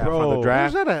 Yeah, Bro. from the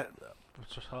Where's draft. that at?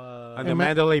 On Hey, the man.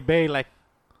 Mandalay Bay, like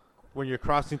when you're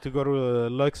crossing to go to the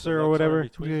Luxor or whatever,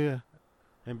 Yeah.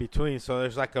 in between. So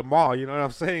there's like a mall, you know what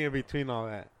I'm saying, in between all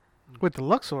that. With the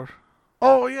Luxor.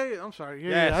 Oh yeah. I'm sorry.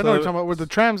 Yeah. Yeah, I know so- what you're talking about. Where the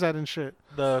trams at and shit.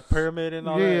 The pyramid and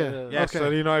all Yeah, that. Yeah, Okay.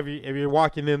 so if you're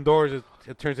walking indoors,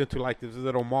 it turns into like this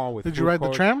little mall with. Did you food ride the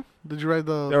court. tram? Did you ride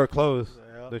They the? were closed.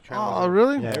 Yeah. The tram. Oh was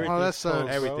really? Yeah. Oh, Everything's that sucks.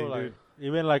 closed, Everything, bro. dude.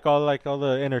 Even like all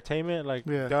the entertainment, like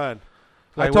Yeah. done.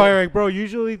 Like I told what- Eric, bro.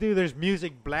 Usually, dude, there's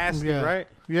music blasting, Yeah. right?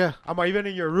 Yeah. I'm like, even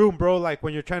in your room, bro. Like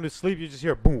when you're trying to sleep, you just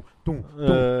hear boom, boom,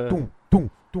 boom, boom,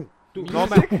 boom, boom, boom. No,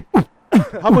 man.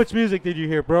 How much music did you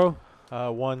hear, bro?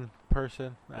 one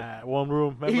person, one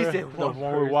room. Remember said the one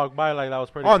one we person. walked by, like that was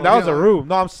pretty. Oh, cool. that was Yeah. a room.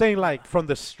 No, I'm saying like from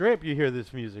the strip, you hear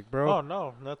this music, bro. Oh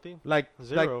no, nothing. Like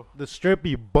Zero. the strip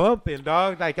be bumping,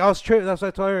 dog. Like I was tripping. That's what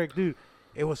I told Eric, dude.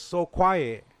 It was so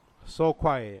quiet, so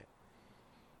quiet.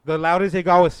 The loudest it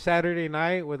got was Saturday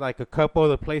night with like a couple of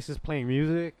the places playing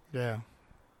music, Yeah.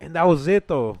 and that was it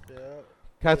though. Yeah.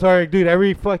 'Cause I told Eric, dude,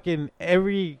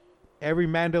 every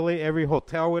Mandalay, every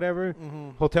hotel, whatever, Mm-hmm.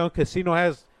 hotel and casino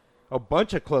has a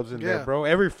bunch of clubs in there, Yeah. bro.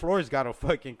 Every floor's got a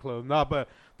fucking club. Nah, but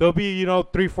there'll be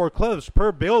 3-4 clubs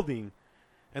per building,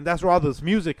 and that's where all this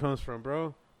music comes from,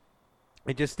 bro.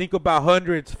 And just think about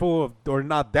hundreds full of, or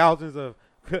not thousands of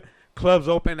clubs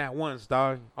open at once,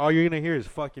 dog. All you're gonna hear is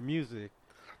fucking music.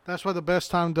 That's why the best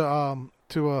time to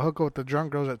hook up with the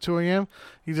drunk girls at 2 a.m.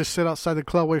 You just sit outside the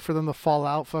club, wait for them to fall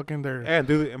out, fucking their.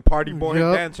 And party boy Yup.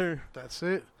 and dancer. That's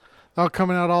it. All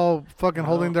coming out all fucking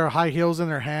holding their high heels in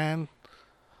their hand. You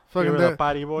Fucking were the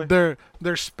party boy. their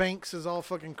Spanx is all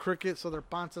fucking crooked, so their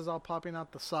pants is all popping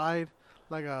out the side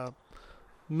like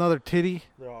another titty.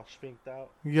 They're all spinked out.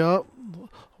 Yup.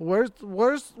 Where's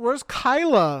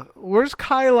Kyla? Where's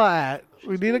Kyla at?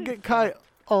 We need to get Kyla.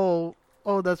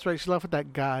 Oh, that's right. She left with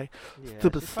that guy. Yeah,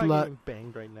 Stupid she's probably slut. getting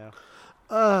banged right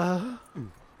now.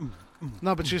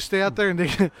 No, but you stay out there and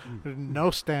they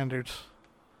no standards.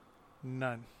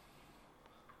 None.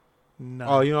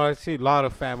 Oh, I see a lot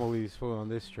of families full on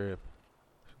this trip.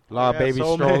 A lot of baby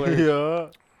so strollers. many, yeah.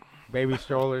 Baby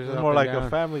strollers. It's up more and like down. a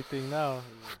family thing now.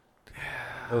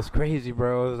 It was crazy,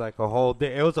 bro. It was like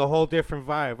it was a whole different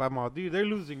vibe. I'm all, dude, they're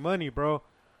losing money, bro.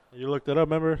 You looked it up,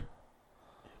 remember?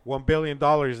 $1 billion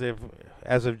if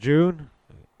as of June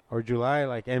or July,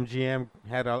 like MGM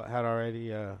had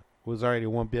already was already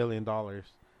 $1 billion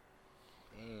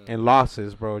in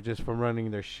losses, bro, just from running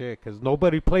their shit. Cause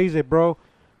nobody plays it, bro.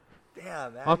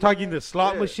 Damn, man. I'm talking the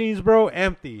slot machines, bro,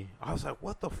 empty. I was like,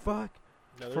 what the fuck?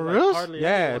 For real?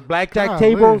 Yeah, blackjack Golly.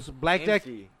 tables, blackjack.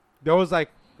 Empty. There was like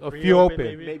a Three few open, open.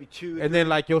 maybe? Maybe two. And then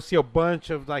like you'll see a bunch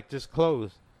of like just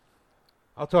closed.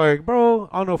 I'll tell you, bro,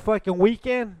 on a fucking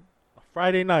weekend,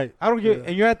 Friday night. I don't get, Yeah.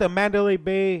 and you're at the Mandalay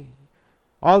Bay,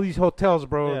 all these hotels,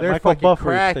 bro, Yeah, they're Michael fucking Buffer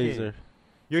cracking. stays there.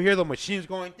 You hear the machines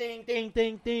going ding, ding,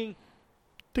 ding, ding.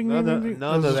 Ding, None ding, of- ding, ding.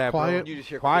 none of This is that, bro. quiet. You just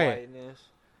hear Quiet. quietness.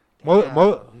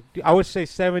 I would say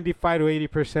 75 to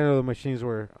 80% of the machines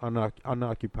were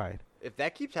unoccupied. If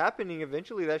that keeps happening,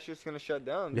 eventually that's just gonna shut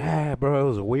down. dude. Yeah, bro, it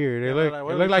was weird. Yeah, It looked, like, it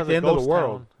what looked is like it, the end of the ghost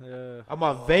world. town? Yeah. I'm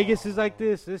on Vegas is like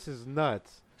this. This is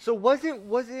nuts. So wasn't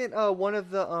one of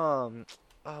the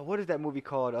what is that movie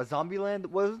called? Zombieland?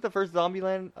 Wasn't the first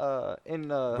Zombieland in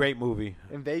Great movie.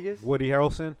 in Vegas Woody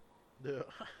Harrelson. Yeah.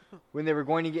 when they were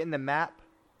going to get in the map?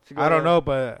 To go I don't to- know,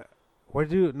 but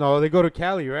no, they go to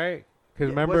Cali, right? Because Was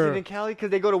remember, it in Cali? Because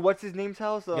they go to what's his name's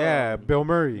house? yeah, Bill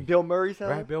Murray. Bill Murray's house.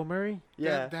 Right, Bill Murray?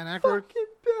 Yeah. Dan Aykroyd. Fucking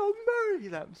Bill Murray.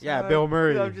 He's like, I'm Yeah, sorry. Bill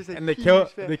Murray. I'm just a And they huge kill-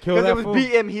 fan. they kill 'Cause that it was fool?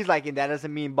 BM. He's like, and that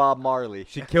doesn't mean Bob Marley.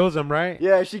 She kills him, right?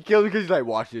 Yeah, she killed him because he's like,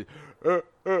 watch it.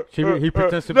 He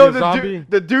pretends to be no, a zombie?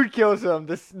 The dude kills him.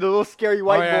 The little scary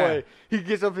white yeah. boy. He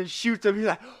gets up and shoots him. He's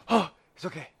like, oh, it's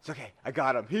okay. It's okay. I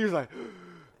got him. He was like,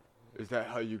 is that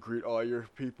how you greet all your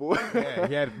people? Yeah,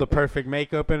 he had the perfect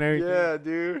makeup and everything. Yeah,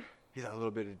 dude. He's like, a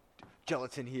little bit of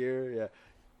gelatin here. Yeah.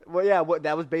 Well, yeah,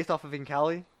 that was based off of in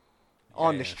Cali?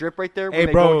 On the Yeah. strip right there? Hey, when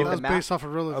they bro. go and That get was the map? based off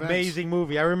of real events. Amazing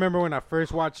movie. I remember when I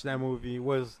first watched that movie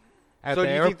was at So the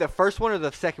do you airport. think the first one or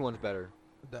the second one's better?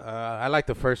 I like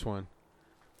the first one.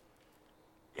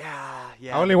 Yeah.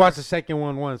 I only watched the second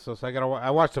one once, so I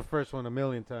watched the first one a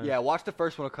million times. Yeah, watch the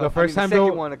first one a couple. first time, the second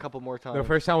Bill- one a couple more times. The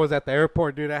first time was at the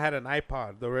airport, dude. I had an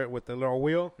iPod, with the little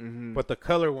wheel, Mhm. but the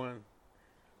color one.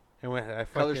 And when I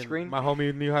Color fucking, screen? my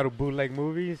homie knew how to bootleg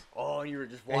movies, Oh, you were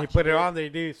just and watching. he put it on there,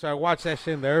 dude. So I watched that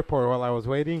shit in the airport while I was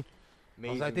waiting. I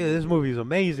was like, dude, this movie's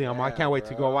amazing. I Yeah, can't wait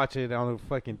to go bro. watch it on the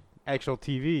fucking actual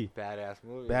TV. Badass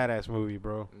movie. Badass movie,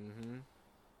 bro. Mhm.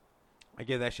 I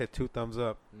give that shit 2 thumbs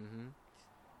up. Mhm.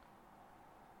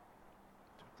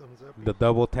 Thumbs up. The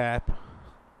double tap.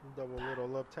 Double little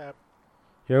love tap.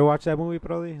 You ever watch that movie,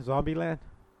 Brody? Zombieland?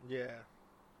 Yeah.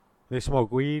 They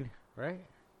smoke weed, right?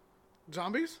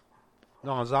 Zombies?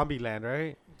 No, Zombieland,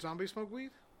 right? Zombies smoke weed?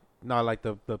 No, like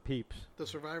the peeps. The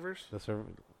survivors?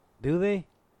 Do they?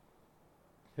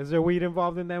 Is there weed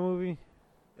involved in that movie?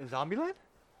 In Zombieland?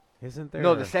 Isn't there?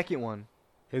 No, the second one.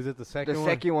 Is it the second The one?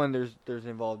 second one, there's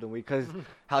involved in weed because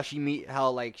she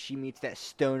meets that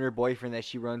stoner boyfriend that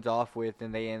she runs off with,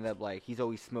 and they end up like he's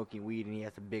always smoking weed and he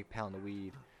has a big pound of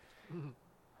weed.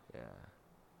 Yeah.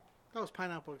 That was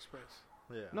Pineapple Express.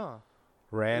 Yeah. No.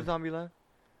 Red. It's Zombieland.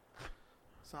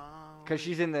 Zombie. Cause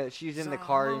she's in the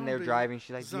car and they're Zombie. driving.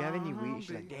 She's like, "Do you have any weed?"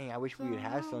 She's like, Zombie. "Dang, I wish we would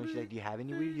have some." She's like, "Do you have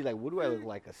any weed?" He's like, "What do I look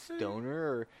like, a stoner?"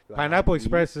 Or do I have Pineapple weed?"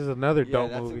 Express is another Yeah,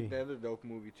 dope that's movie. another dope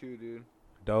movie too, dude.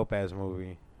 Dope ass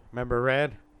movie. Remember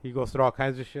Red? He goes through all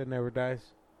kinds of shit, never dies.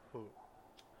 Who?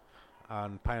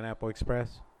 On Pineapple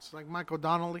Express. It's like Michael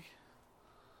Donnelly.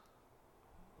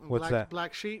 What's that?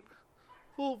 Black Sheep.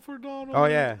 Vote for Donnelly. Oh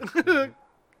yeah.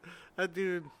 That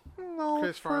dude.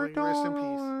 Chris Farley, rest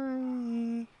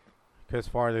in Chris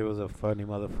Farley was a funny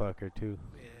motherfucker too.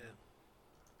 Yeah.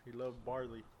 He loved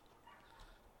barley.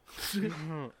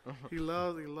 He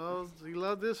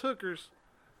loved his hookers.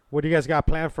 What do you guys got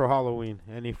planned for Halloween?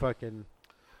 Any plans?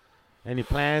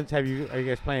 Are you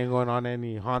guys planning on going on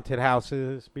any haunted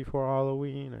houses before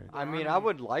Halloween? Or I mean, I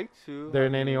would like to. there I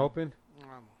in any mean, open?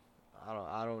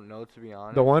 I don't know, to be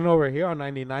honest. The one over here on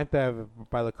 99th Ave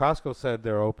by the Costco said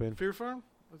they're open. Fear Farm?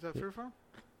 Is that Fear Farm?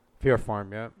 Fear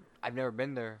Farm, yeah. I've never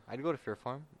been there. I'd go to Fear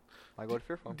Farm. I go to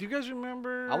Fear Farm. Do you guys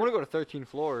remember? I want to go to 13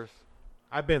 floors.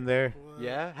 I've been there.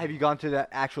 Yeah. Have you gone to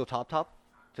the actual top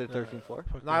to the 13th floor?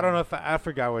 No, I don't know if I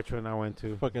forgot which one I went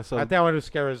to. Fucking I think I went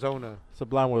to Arizona.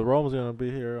 Sublime with Rome's gonna be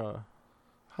here at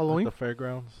Halloween? the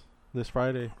fairgrounds this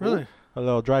Friday. Really? A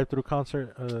little drive-through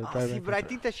concert. See, but I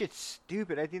think that shit's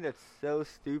stupid. I think that's so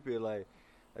stupid. Like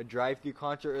a drive-through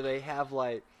concert, or they have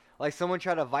like someone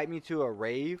tried to invite me to a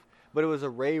rave, but it was a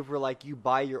rave where like you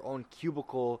buy your own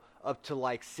cubicle up to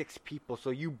like 6 people.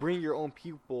 So you bring your own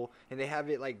people, and they have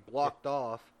it like blocked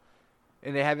off.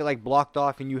 And they have it like blocked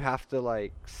off, and you have to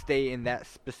like stay in that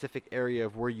specific area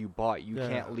of where you bought. You Yeah.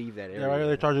 can't leave that area. Yeah, right here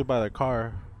they charge you by the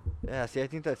car, Yeah, see, I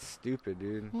think that's stupid,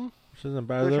 dude. which isn't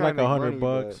bad. They're They're trying like to make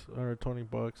money, $100,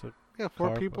 $120. Yeah, 4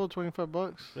 Car, people,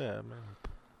 $25. Yeah, man.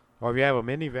 Or if you have a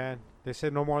minivan, they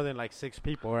said no more than like 6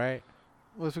 people, right?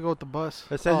 What if we go with the bus?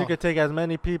 It says Oh, you could take as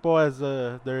many people as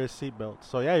there is seatbelts.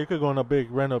 So yeah, you could go in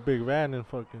rent a big van and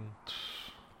fucking.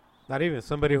 Not even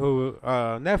somebody who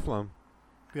Nephilim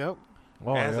Yep.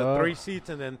 Oh, has yeah. 3 seats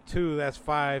and then 2, that's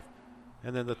 5,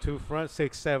 and then the 2 front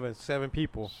 6, 7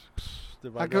 people.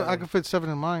 I could fit 7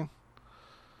 in mine.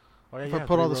 Oh, yeah, if you I have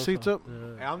put all 3 the rows seats on. up. Hey,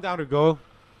 Yeah. I'm down to go.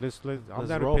 I'm Let's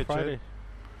down to roll pitch Friday. it.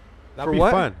 That'd For be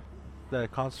what? fun.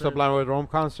 That concert. Sublime with Rome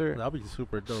concert. That'd be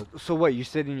super dope. So what? You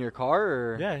sit in your car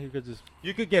or? Yeah, you could just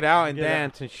You could get out and Get out.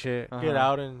 dance and shit. Uh-huh. get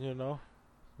out and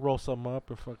roll some up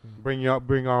and fucking. Bring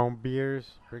our own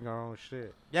beers. Bring our own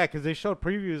shit. Yeah, because they showed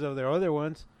previews of their other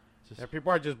ones. Just And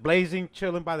people are just blazing,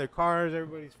 chilling by their cars.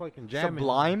 Everybody's fucking jamming.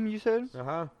 Sublime, you said?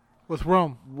 Uh-huh. With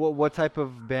Rome. What type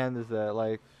of band is that?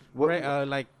 Like what?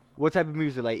 Like What type of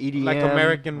music? Like EDM?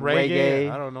 American reggae.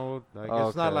 I reggae? don't know. Like Oh,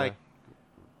 it's not okay. like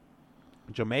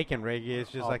Jamaican reggae.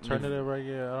 It's just like alternative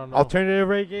reggae. I don't know. alternative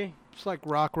reggae. It's like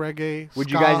rock reggae. Would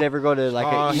ska. you guys ever go to like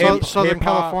a Southern hip-hop,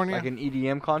 California? like an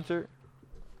EDM concert?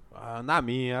 Not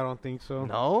me. I don't think so.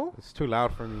 No, It's too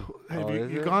loud for me. Have Oh, you,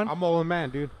 is you it? gone? I'm an old man,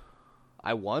 dude.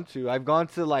 I want to. I've gone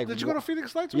to like. Did you go to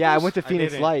Phoenix Lights? With Yeah, I us? went to I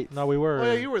Phoenix didn't. Lights. No, we were. Oh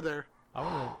yeah, you were there. I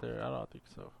wasn't there. I don't think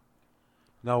so.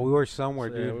 No, we were somewhere,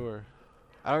 So, dude. yeah, we were.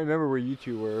 I don't remember where you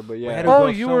two were, but had yeah. to Oh, go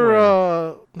you somewhere.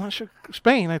 were not sure.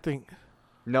 Spain, I think.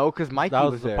 No, because Mikey That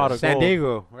was was the there. pot of San gold.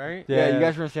 Diego, right? Yeah, you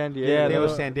guys were in San Diego. Yeah, They that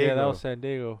was San Yeah, that Diego. was San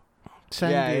Diego.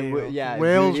 San yeah, Diego. yeah,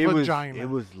 Whales dude, vagina. It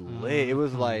was lit. It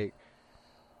was Mhm. like,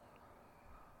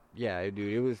 yeah,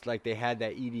 dude. It was like they had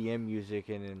that EDM music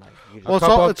and then like you Well,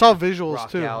 just it's all visuals rock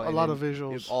too. out A and lot then of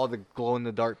visuals. all the glow in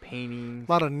the dark paintings.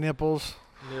 A lot of nipples.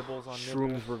 Nibbles on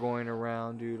Shrooms were going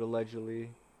around, dude. Allegedly,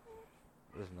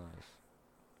 it was nice.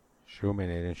 Shooming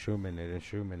it.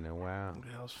 Wow.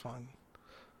 Yeah, it was fun.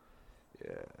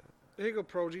 Yeah. There you go,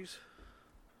 Progies.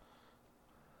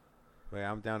 Wait,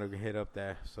 I'm down to hit up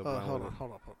that Sublime, Hold with,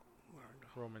 on.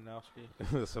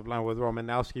 Romanowski. the Sublime with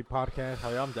Romanowski podcast.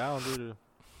 Oh yeah, I'm down, dude. To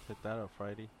hit that up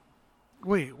Friday.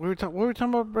 Wait, what were we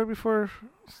talking about right before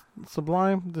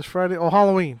Sublime this Friday? Oh,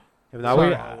 Halloween. If not,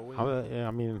 Sorry.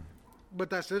 I mean, But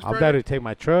that's this I'm down to take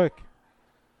my truck.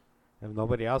 If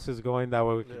nobody else is going, that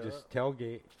way we can Yeah. just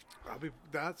tailgate.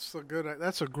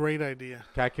 That's a great idea.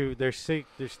 Kaku, there's 3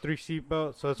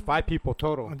 seatbelts, so it's 5 people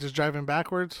total. I'm just driving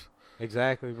backwards.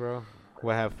 Exactly, bro.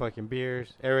 We'll have fucking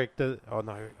beers. Eric does. Oh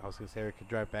no, I was gonna say Eric could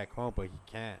drive back home, but he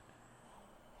can't.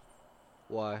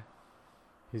 Why?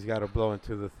 He's got to blow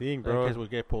into the thing, In bro. case we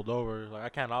get pulled over, like I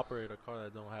can't operate a car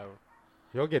that don't have.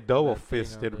 You'll get double That thing on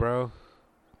fisted, there. bro.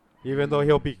 Even though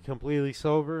he'll be completely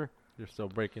sober. You're still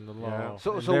breaking the law. Yeah.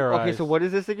 So in so their okay. eyes. So what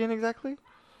is this again exactly?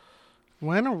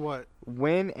 When or what?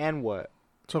 When and what?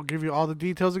 So I'll give you all the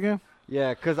details again.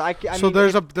 Yeah, because I so mean,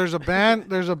 there's a band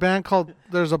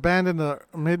in the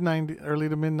early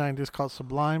to mid '90s called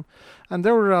Sublime, and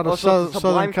they were out of also it's a Southern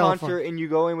Sublime California. concert and you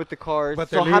go in with the cars. But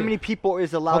So they're how leaving- many people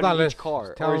is allowed Hold on, in let's each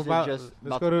car, tell or him is about. it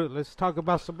just Let's talk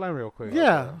about Sublime real quick.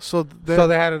 Yeah. So So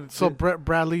they had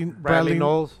Bradley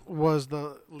Knowles, was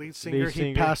the lead singer. He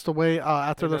singer. passed away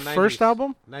after In their the first 90s.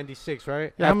 album. 96,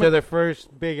 right? Yeah, how After many- their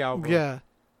first big album. Yeah.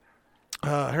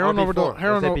 Or Heroin before. overdose. Was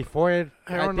Heroin it before it?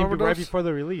 I heroin think right overdose? before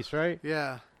the release, right?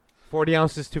 Yeah. 40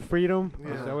 ounces to freedom. Is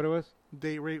Yeah. that what it was?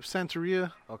 Date Rape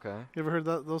Santeria. okay? You ever heard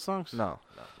those songs? No.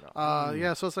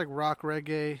 Yeah, so it's like rock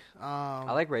reggae.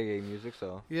 I like reggae music,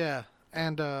 so. Yeah,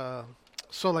 and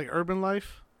so like Urban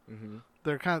Life,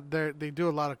 Mm-hmm. they do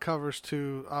a lot of covers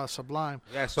to Sublime,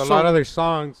 Yeah. So a So- lot of their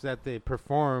songs that they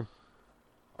perform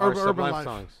are Urban Sublime Life.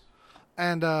 songs.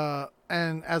 and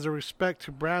as a respect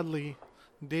to Bradley,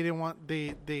 they didn't want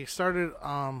they started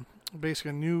basically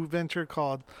a new venture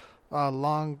called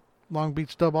Long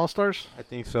Beach Dub All Stars, I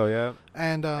think so. Yeah.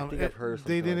 and I think I've heard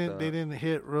they something like didn't they didn't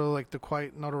hit real like the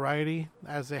quite notoriety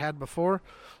as they had before,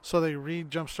 so they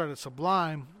jump started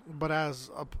Sublime, but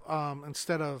as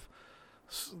instead of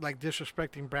like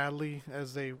disrespecting Bradley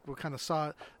as they kind of saw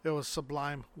it, it was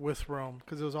Sublime with Rome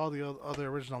because it was all the other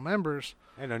original members.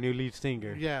 And a new lead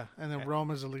singer. Yeah, and then Rome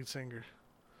is the lead singer.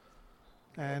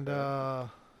 And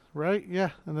right,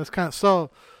 yeah, and that's kind of so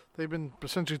they've been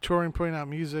essentially touring, putting out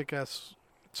music as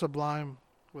Sublime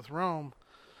with Rome,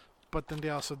 but then they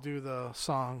also do the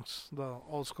songs, the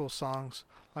old school songs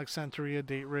like Santeria,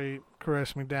 Date Rape,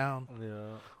 Caress Me Down.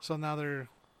 Yeah. So now they're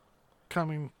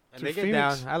coming And to they get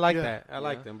Phoenix. down. I like Yeah. that. I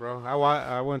like Yeah. them, bro.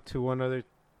 I went to one of their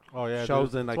Oh yeah.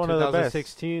 shows dude. in like It's one of the best.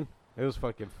 2016. It was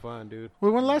fucking fun, dude. We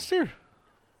went last year.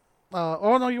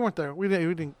 Oh no, you weren't there. We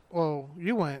didn't. Well,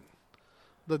 you went.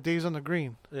 The Days on the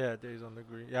Green. Yeah, Days on the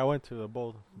Green. Yeah, I went to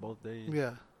both days.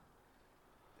 Yeah,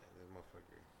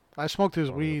 I smoked his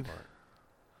weed.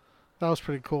 That was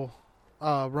pretty cool.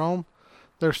 Rome,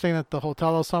 they're staying at the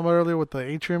hotel I was talking about earlier with the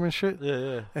atrium and shit. Yeah,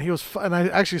 yeah. And he was, and I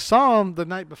actually saw him the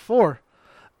night before,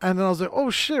 and then I was like, "Oh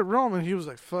shit, Rome!" And he was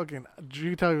like, "Fucking," you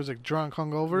could tell he was like drunk,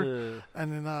 hungover. Yeah.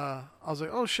 And then I was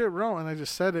like, "Oh shit, Rome!" And I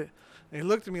just said it, and he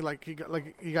looked at me like he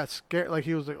got scared, like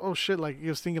he was like, "Oh shit!" Like he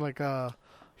was thinking like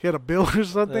he had a bill or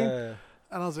something. Yeah.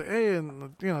 And I was like, hey,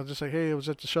 and just like, hey, it was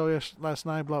at the show last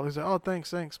night. Blah. He's like, oh,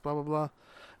 thanks, blah blah blah.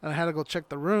 And I had to go check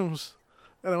the rooms.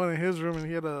 And I went in his room, and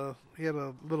he had a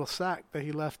little sack that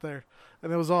he left there,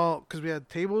 and it was all because we had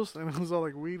tables, and it was all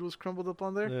like weed was crumbled up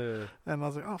on there. Yeah. And I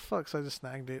was like, oh fuck! So I just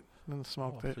snagged it and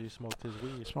smoked it. So you smoked his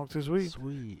weed. Smoked his weed.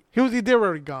 Sweet. He did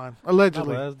already gone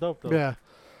allegedly. That's dope though. Yeah.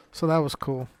 So that was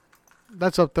cool.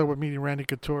 That's up there with meeting Randy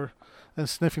Couture and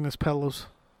sniffing his pillows.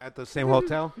 At the same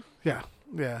hotel? Yeah.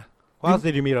 Who else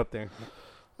did you meet up there?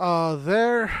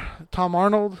 There, Tom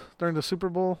Arnold during the Super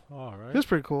Bowl. All right. He was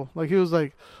pretty cool. Like he was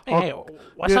like, Hey,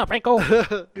 what's up, Franco?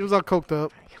 he was all coked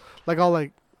up, like all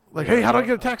like, hey, how do I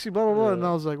get a taxi? Blah blah blah. And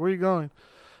I was like, where are you going?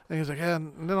 And he was like, yeah.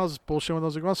 And then I was just bullshitting. I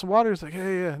was like, want some water? He's like,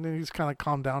 hey, yeah. And then he's kind of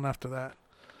calmed down after that.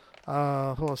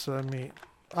 Who else did I meet?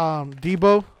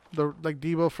 Debo,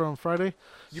 Debo from Friday.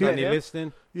 Tiny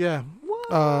Liston? Yeah.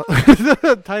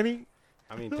 Tiny.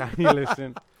 I mean, Tiny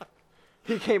Liston.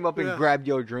 He came up and grabbed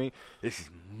your drink. This is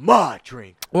my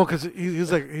drink. Well, because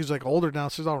he's like older now,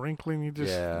 so he's all wrinkly, and he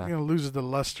just loses the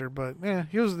luster. But yeah,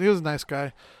 he was a nice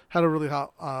guy. Had a really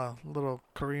hot little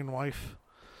Korean wife.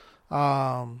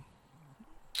 A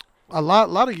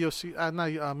lot of UFC.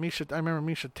 Misha. I remember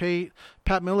Misha Tate.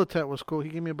 Pat Militet was cool. He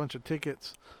gave me a bunch of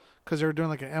tickets because they were doing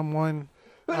like an M1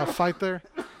 fight there.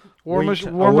 War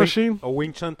Machine. A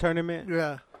Wing Chun tournament.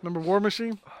 Yeah, remember War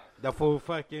Machine? The full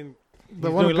fucking. He's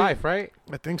The one doing who life, right?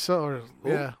 I think so. Or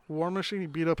yeah, War Machine. He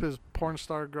beat up his porn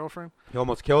star girlfriend. He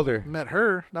almost killed her. Met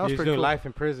her. That was He's pretty doing cool. life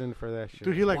in prison for that shit.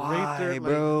 Dude, he raped Why, her.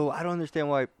 bro? I don't understand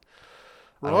why.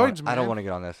 Roids, I don't man. want to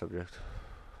get on that subject.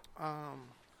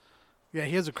 Yeah,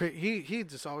 he has a he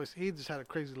just had a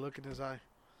crazy look in his eye.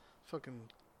 Fucking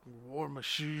War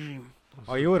Machine.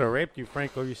 Oh, you would have raped you,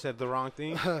 Franco. You said the wrong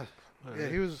thing. Yeah,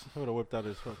 he was. He would have whipped out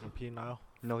his fucking penile.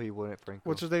 No, he wouldn't, Franco.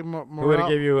 What's his name? He would have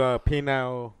give you a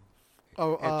penile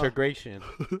integration.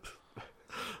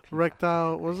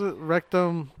 Rectal. Was it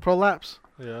rectum prolapse?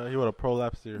 Yeah, he would have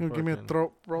prolapsed your. Give me a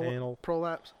throat anal.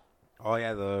 prolapse. Oh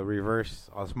yeah, the reverse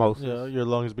osmosis. Yeah, your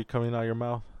lungs be coming out your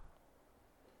mouth.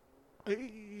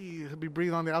 He'll be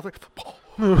breathing on the outside.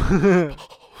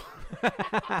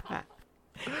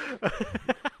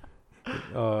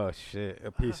 Oh shit!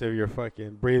 A piece of your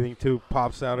fucking breathing tube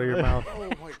pops out of your mouth. Oh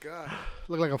my god!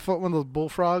 Look like one of those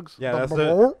bullfrogs. Yeah,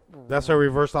 that's a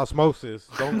reverse osmosis.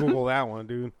 Don't Google that one,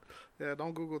 dude. Yeah,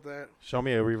 don't Google that. Show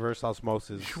me a reverse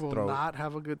osmosis You will throat. not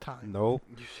have a good time. Nope.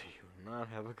 You say you will not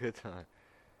have a good time.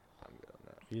 I'm good on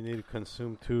that. You need to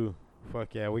consume too.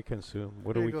 Fuck yeah, we consume.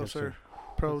 What do Here we you go, consume? sir.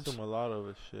 Prods. Consume a lot of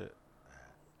his shit.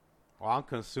 Well, I'm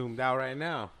consumed out right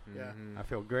now. Yeah. Mhm. I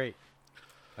feel great.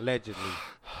 Allegedly.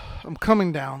 I'm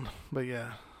coming down, but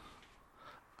yeah.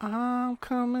 I'm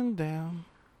coming down.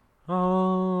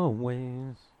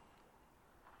 Always.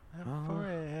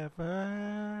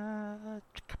 Forever.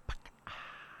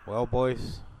 Well,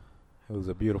 boys, it was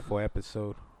a beautiful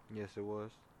episode. Yes, it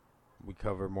was. We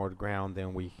covered more ground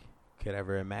than we could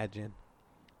ever imagine.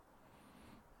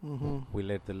 Mm-hmm. We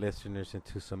led the listeners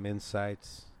into some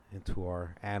insights into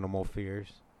our animal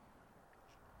fears,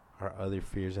 our other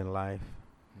fears in life.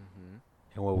 Mm-hmm.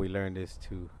 And what we learned is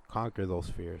to conquer those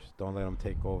fears. Don't let them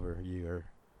take over your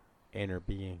inner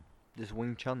being. Just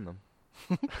Wing Chun them.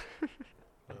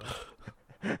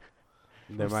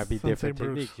 There might be Sensei different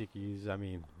Bruce. techniques you can use. I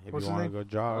mean, if What's you his want to name? go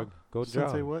jog, go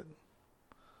Sensei jog. what?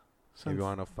 If you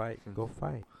want to fight, go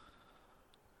fight.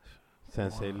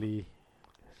 Sensei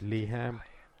Lee Ham,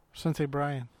 Sensei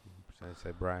Brian.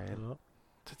 Sensei Brian. Yep.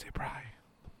 Sensei Brian.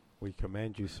 We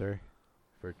commend you, sir,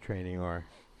 for training our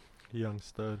Young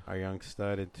stud. young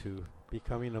stud into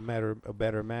becoming a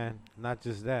better man. Not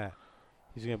just that,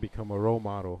 he's gonna become a role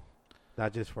model,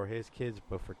 not just for his kids,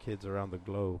 but for kids around the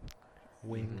globe.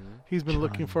 Wing. Mhm. He's been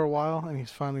looking Chun. for a while, and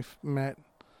he's finally met.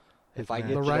 If I The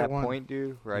get to right that one. point,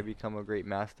 dude, where I become a great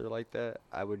master like that,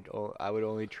 I would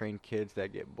only train kids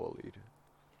that get bullied.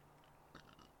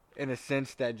 In a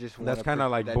sense, that just That's wanna kinda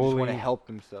like that just want to bullying. help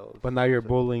themselves. But now you're So-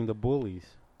 bullying the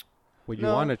bullies. What you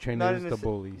No, want to train not is in a the se-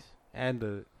 bullies, and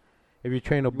if you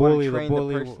train a You wanna bully, the train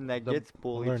bully, the person that the- gets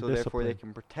bullied, learn so therefore they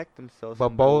discipline. can protect themselves. But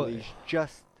from bull- bullies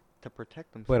just to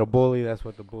protect themselves. but a bully, that's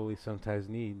what the bully sometimes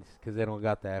needs, because they don't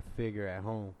got that figure at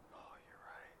home. Oh, you're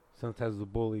right. Sometimes the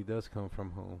bully does come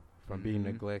from home, from being Mhm.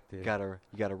 neglected, You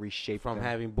gotta reshape from them.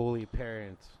 having bullied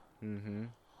parents. Mm-hmm.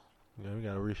 Yeah, we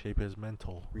gotta reshape his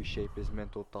mental. Reshape his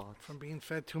mental thoughts. From being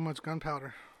fed too much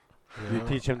gunpowder. You Yeah.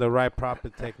 teach him the right proper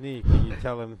technique, and you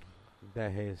tell him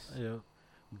that his Yeah.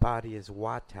 body is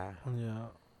water. Yeah.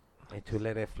 And to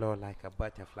let it flow like a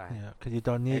butterfly. Yeah, because you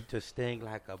don't need. And to sting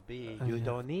like a bee. You Yeah.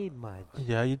 don't need much.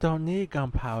 Yeah, you don't need Flow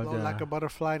gunpowder. like a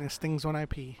butterfly and it stings when I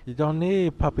pee. You don't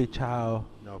need puppy chow.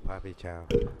 No Papi Chow.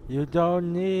 You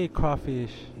don't need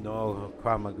crawfish. No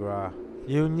Krav Maga.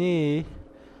 You need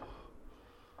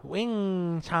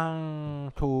Wing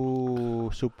Chang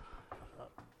Tu soup.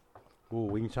 Ooh,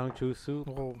 Wing Chun Chu soup.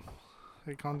 Whoa.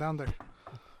 Hey, calm down there.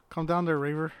 Calm down there,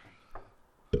 Raver.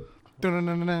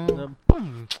 Dun-dun-dun-dun.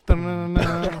 Boom.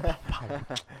 Dun-dun-dun-dun.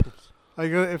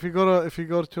 If you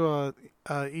go to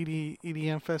a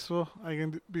EDM festival, are you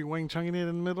gonna be Wing Chunging it in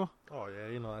the middle? Oh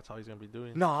yeah, you know that's how he's gonna be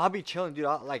doing. No, I'll be chilling, dude.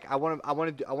 I want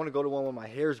to go to one where my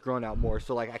hair's growing out more,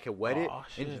 so like I can wet it Aw,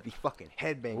 and just shit. be fucking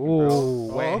headbanging, Ooh,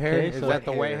 bro. wet hair. okay, Is so- that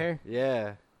the wet hair?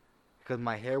 Yeah, because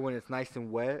my hair when it's nice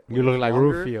and wet, You when look it's like longer,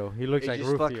 Rufio. He looks it like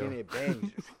just fucking Rufio. it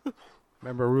bangs.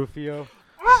 Remember Rufio?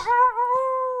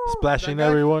 Splashing That guy?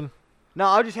 everyone. No,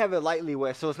 I'll just have it lightly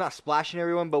wet, so it's not splashing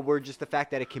everyone, but we're just the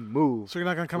fact that it can move. So you're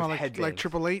not gonna come With out like headbangs.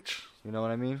 Triple H. You know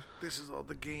what I mean? This is all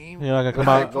the game. You're not gonna come If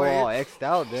I out. go all xed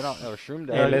out, then or shroomed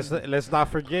Hey, out. let's not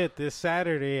forget this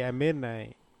Saturday at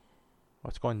midnight,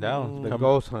 What's going down? the Come-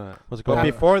 ghost hunt. What's But going on?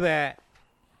 before that,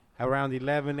 around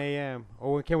 11 a.m.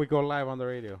 Or when can we go live on the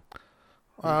radio?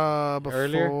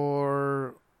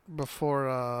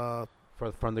 Before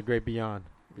From the great beyond.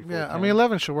 Before yeah, I 10? mean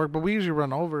 11 should work, but we usually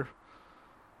run over.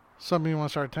 Something you want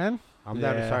to start 10? I'm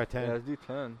down to Yeah. start 10. Yeah, let's do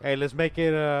 10. Hey, let's make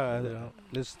it. Yeah.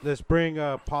 Let's bring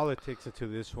politics into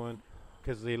this one,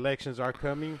 because the elections are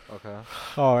coming. Okay.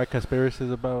 Oh, right, conspiracies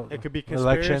about It could be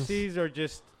elections. conspiracies or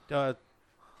just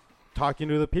talking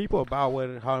to the people about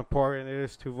how important it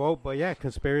is to vote. But yeah,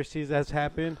 conspiracies that's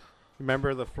happened.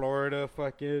 Remember the Florida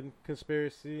fucking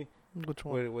conspiracy Which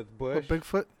one? with Oh, Bush,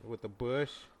 Bigfoot? with the Bush.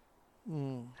 Mm. You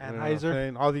know what I'm Anheuser.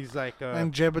 saying? All these like.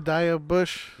 And Jebediah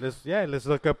Bush. Let's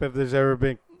look up if there's ever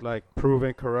been like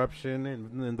proven corruption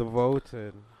in the vote.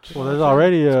 And Well, there's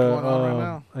already What's going on right now? in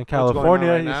going on California.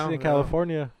 right you now? see in Yeah.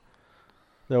 California,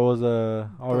 there was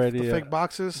already the fake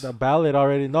boxes. the ballot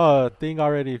already. No, a thing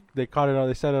already. They caught it.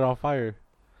 They set it on fire.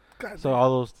 God So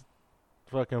all those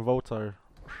fucking votes are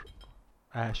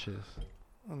ashes.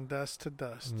 and dust to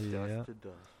dust. Yeah. Dust to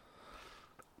dust.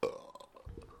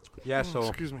 yeah, so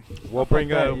Excuse me. we'll bring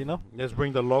that, you know? let's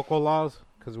bring the local laws,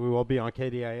 because we will be on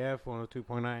KDIF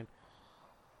 102.9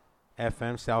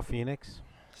 FM South Phoenix.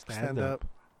 Stand up.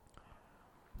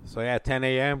 So yeah, 10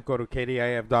 a.m. Go to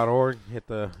kdif.org.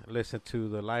 Listen to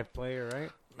the live player,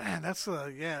 right? Man, that's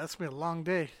that's gonna be a long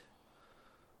day.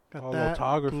 Got Oh, that.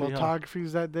 lithography, huh?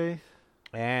 Lithography's that day.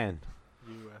 And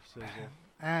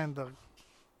And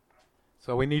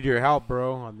so we need your help,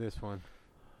 bro, on this one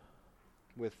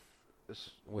With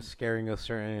this, with scaring a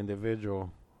certain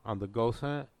individual on the ghost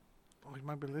hunt. oh, he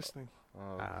might be listening.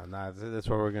 That's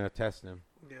where we're gonna test him.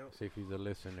 Yeah. See if he's a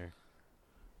listener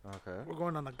okay. We're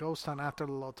going on a ghost hunt after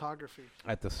the lithography.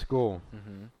 at the school.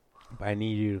 Mm-hmm. But I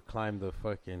need you to climb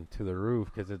to the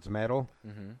roof, because it's metal,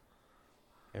 Mm-hmm.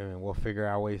 and we'll figure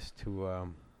out ways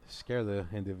to scare the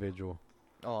individual.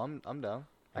 Oh, I'm down. You know what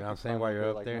I'm can saying, climb while up you're there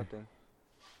up like there? nothing.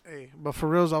 Hey, but for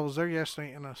reals, I was there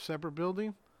yesterday in a separate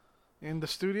building, in the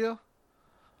studio.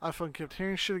 I fucking kept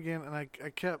hearing shit again, and I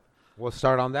kept, We'll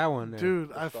start on that one then. dude,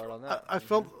 Let's start on that. I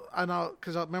felt, I know,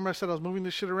 because I remember I said I was moving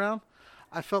this shit around.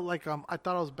 I felt like I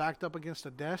thought I was backed up against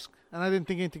a desk, and I didn't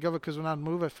think anything of it because when I'd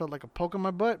move, I felt like a poke in my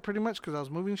butt, pretty much, because I was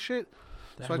moving shit.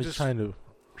 So I He's just- trying to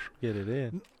get it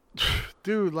in.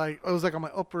 Dude, like it was like on my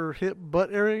upper hip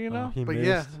butt area, you Oh, know. he But missed.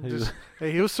 yeah, He just,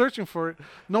 hey, he was searching for it.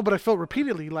 No, but I felt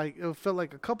repeatedly, like it felt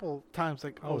like a couple times,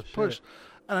 like I Oh, was shit. pushed.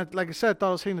 And like I said, I thought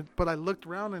I was hitting it, but I looked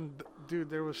around and dude,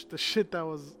 there was the shit that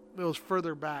was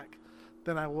further back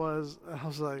than I was. And I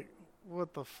was like,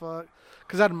 what the fuck?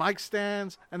 Because I had mic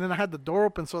stands, and then I had the door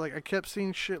open, so like I kept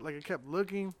seeing shit, like I kept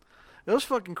looking. It was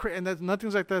fucking crazy, and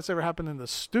nothing's like that's ever happened in the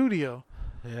studio,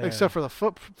 Yeah. except for the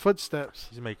footsteps.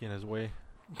 he's making his way.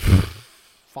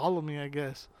 Follow me, I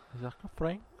guess. He's like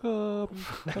Frank.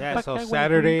 Yeah, so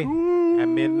Saturday at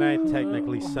midnight,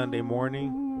 technically Sunday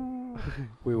morning,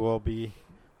 we will be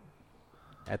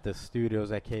at the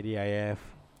studios at KDIF,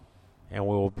 and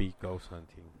we will be ghost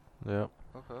hunting. Yep.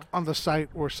 Okay. On the site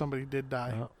where somebody did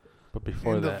die. Yeah. But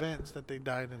before In the that, events that they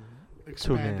died and in.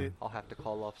 expanded. I'll have to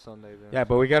call off Sunday then. Yeah,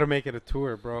 but we got to make it a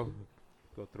tour, bro.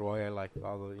 Go through all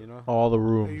the. all the Hey,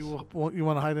 rooms. you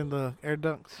want to hide in the air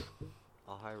ducts?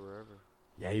 I'll hide wherever.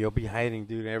 Yeah, you'll be hiding,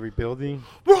 dude, in every building.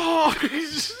 Bro!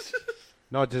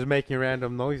 No, just making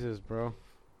random noises, bro.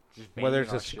 Just Whether banging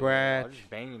it's a on shit, scratch. I'll just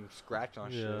bang and scratch on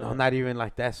Yeah. shit. No, not even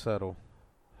like that subtle.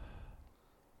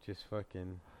 Just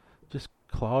fucking.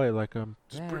 claw it like a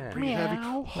Pretty heavy.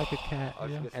 like a cat. I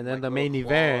was Yeah. just And like then the little main claws,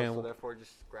 event, so therefore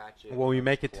just scratch it. when we and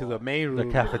make just it to the claw. main The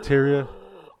room, cafeteria.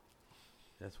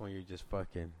 that's when you're just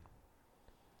fucking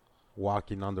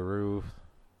walking on the roof.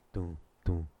 Doom,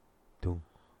 doom, doom,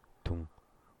 doom,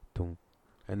 doom.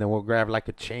 And then we'll grab like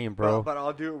a chain, bro. But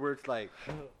I'll do it where it's like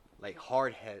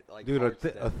hard head, like Dude, hard a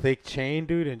step. thick chain,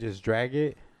 dude, and just drag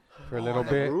it for a little On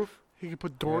the bit. roof? He could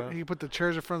put Yeah. He could put the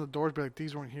chairs in front of the doors. Be like,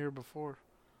 these weren't here before.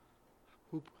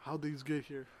 How'd these get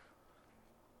here?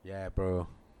 Yeah, bro.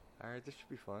 All right, this should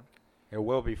be fun. It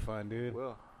will be fun, dude.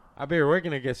 Will. I bet we're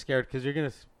gonna get scared because you're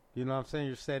gonna, you know what I'm saying?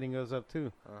 You're setting us up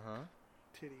too. Uh-huh.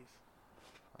 Titties.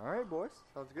 All right, boys.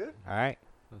 Sounds good. All right,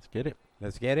 Let's get it.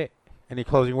 let's get it. Any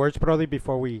closing words, Brody,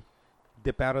 before we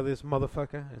dip out of this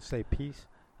motherfucker and say peace?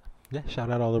 Yeah, shout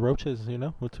out all the roaches,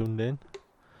 who tuned in.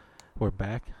 We're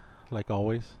back, like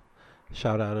always.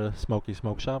 Shout out to Smoky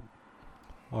Smoke Shop.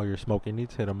 All your smoking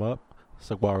needs, hit them up.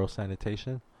 Saguaro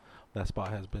Sanitation. That spot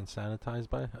has been sanitized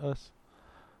by us.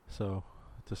 So,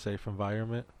 it's a safe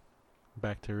environment.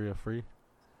 Bacteria free.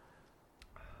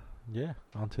 Yeah,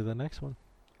 on to the next one.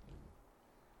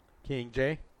 King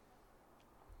J.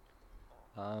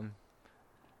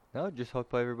 No, just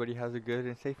hope everybody has a good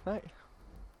and safe night.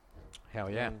 Hell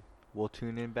yeah. And we'll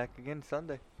tune in back again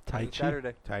Sunday. Tai and Chi.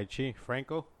 Saturday. Tai Chi.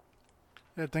 Franco.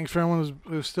 Yeah, thanks for everyone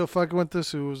who's still fucking with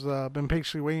us, who's been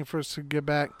patiently waiting for us to get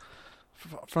back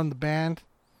from the band.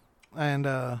 And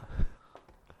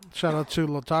shout out to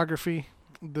Lithography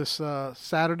this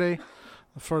Saturday.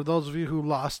 For those of you who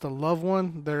lost a loved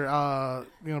one, they're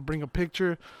bring a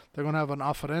picture. They're gonna have an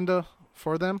ofrenda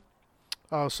for them.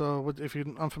 So if you're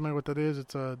unfamiliar with what that is,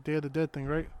 it's a Day of the Dead thing,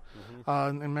 right?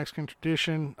 In Mexican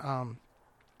tradition,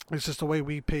 it's just the way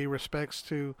we pay respects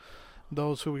to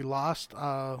those who we lost.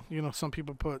 Some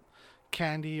people put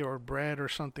candy or bread or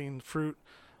something, fruit,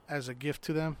 as a gift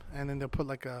to them, and then they'll put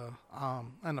like a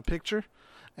picture,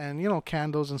 and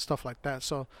candles and stuff like that.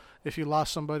 So if you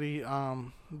lost somebody,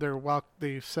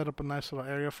 they set up a nice little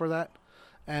area for that,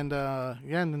 and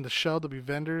and then the show there'll be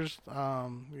vendors,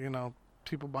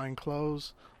 people buying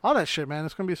clothes, all that shit, man.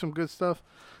 It's gonna be some good stuff,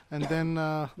 and then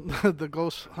the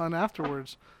ghost hunt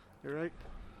afterwards. You're right.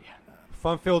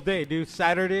 Fun-filled day, dude.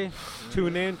 Saturday.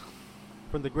 Tune in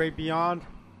from the great beyond.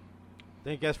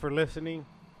 Thank you guys for listening.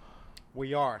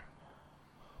 We are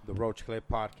the Roach Clip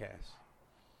Podcast.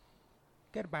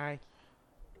 Goodbye.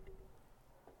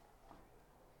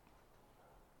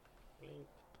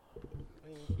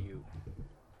 Thank you.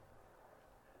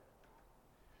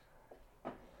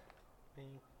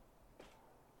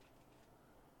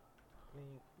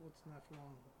 What's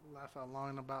laugh out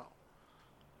loud about?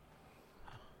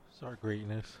 It's our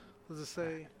greatness. Does it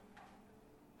say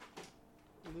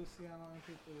Luciano and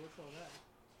people? What's all that?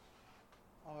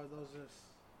 Oh, are those just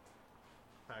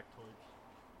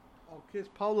Factoids. Chris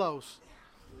Polos?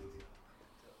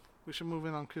 We should move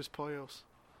in on Chris Polos.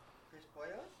 Chris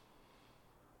Poyos?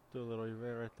 Do a little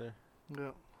event right there.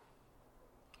 Yeah.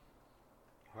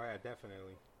 Oh, yeah,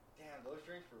 definitely. Damn, those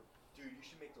drinks were... Dude, you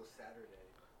should make those Saturday.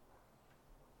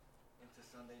 Into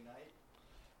Sunday night.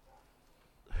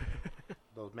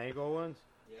 Those mango ones?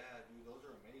 Yeah, dude, those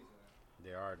are amazing.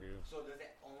 They are, dude. So does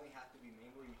it only have to be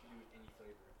mango, or you can do any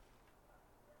flavor?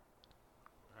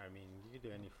 I mean, you can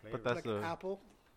do any flavor. But that's Like the apple.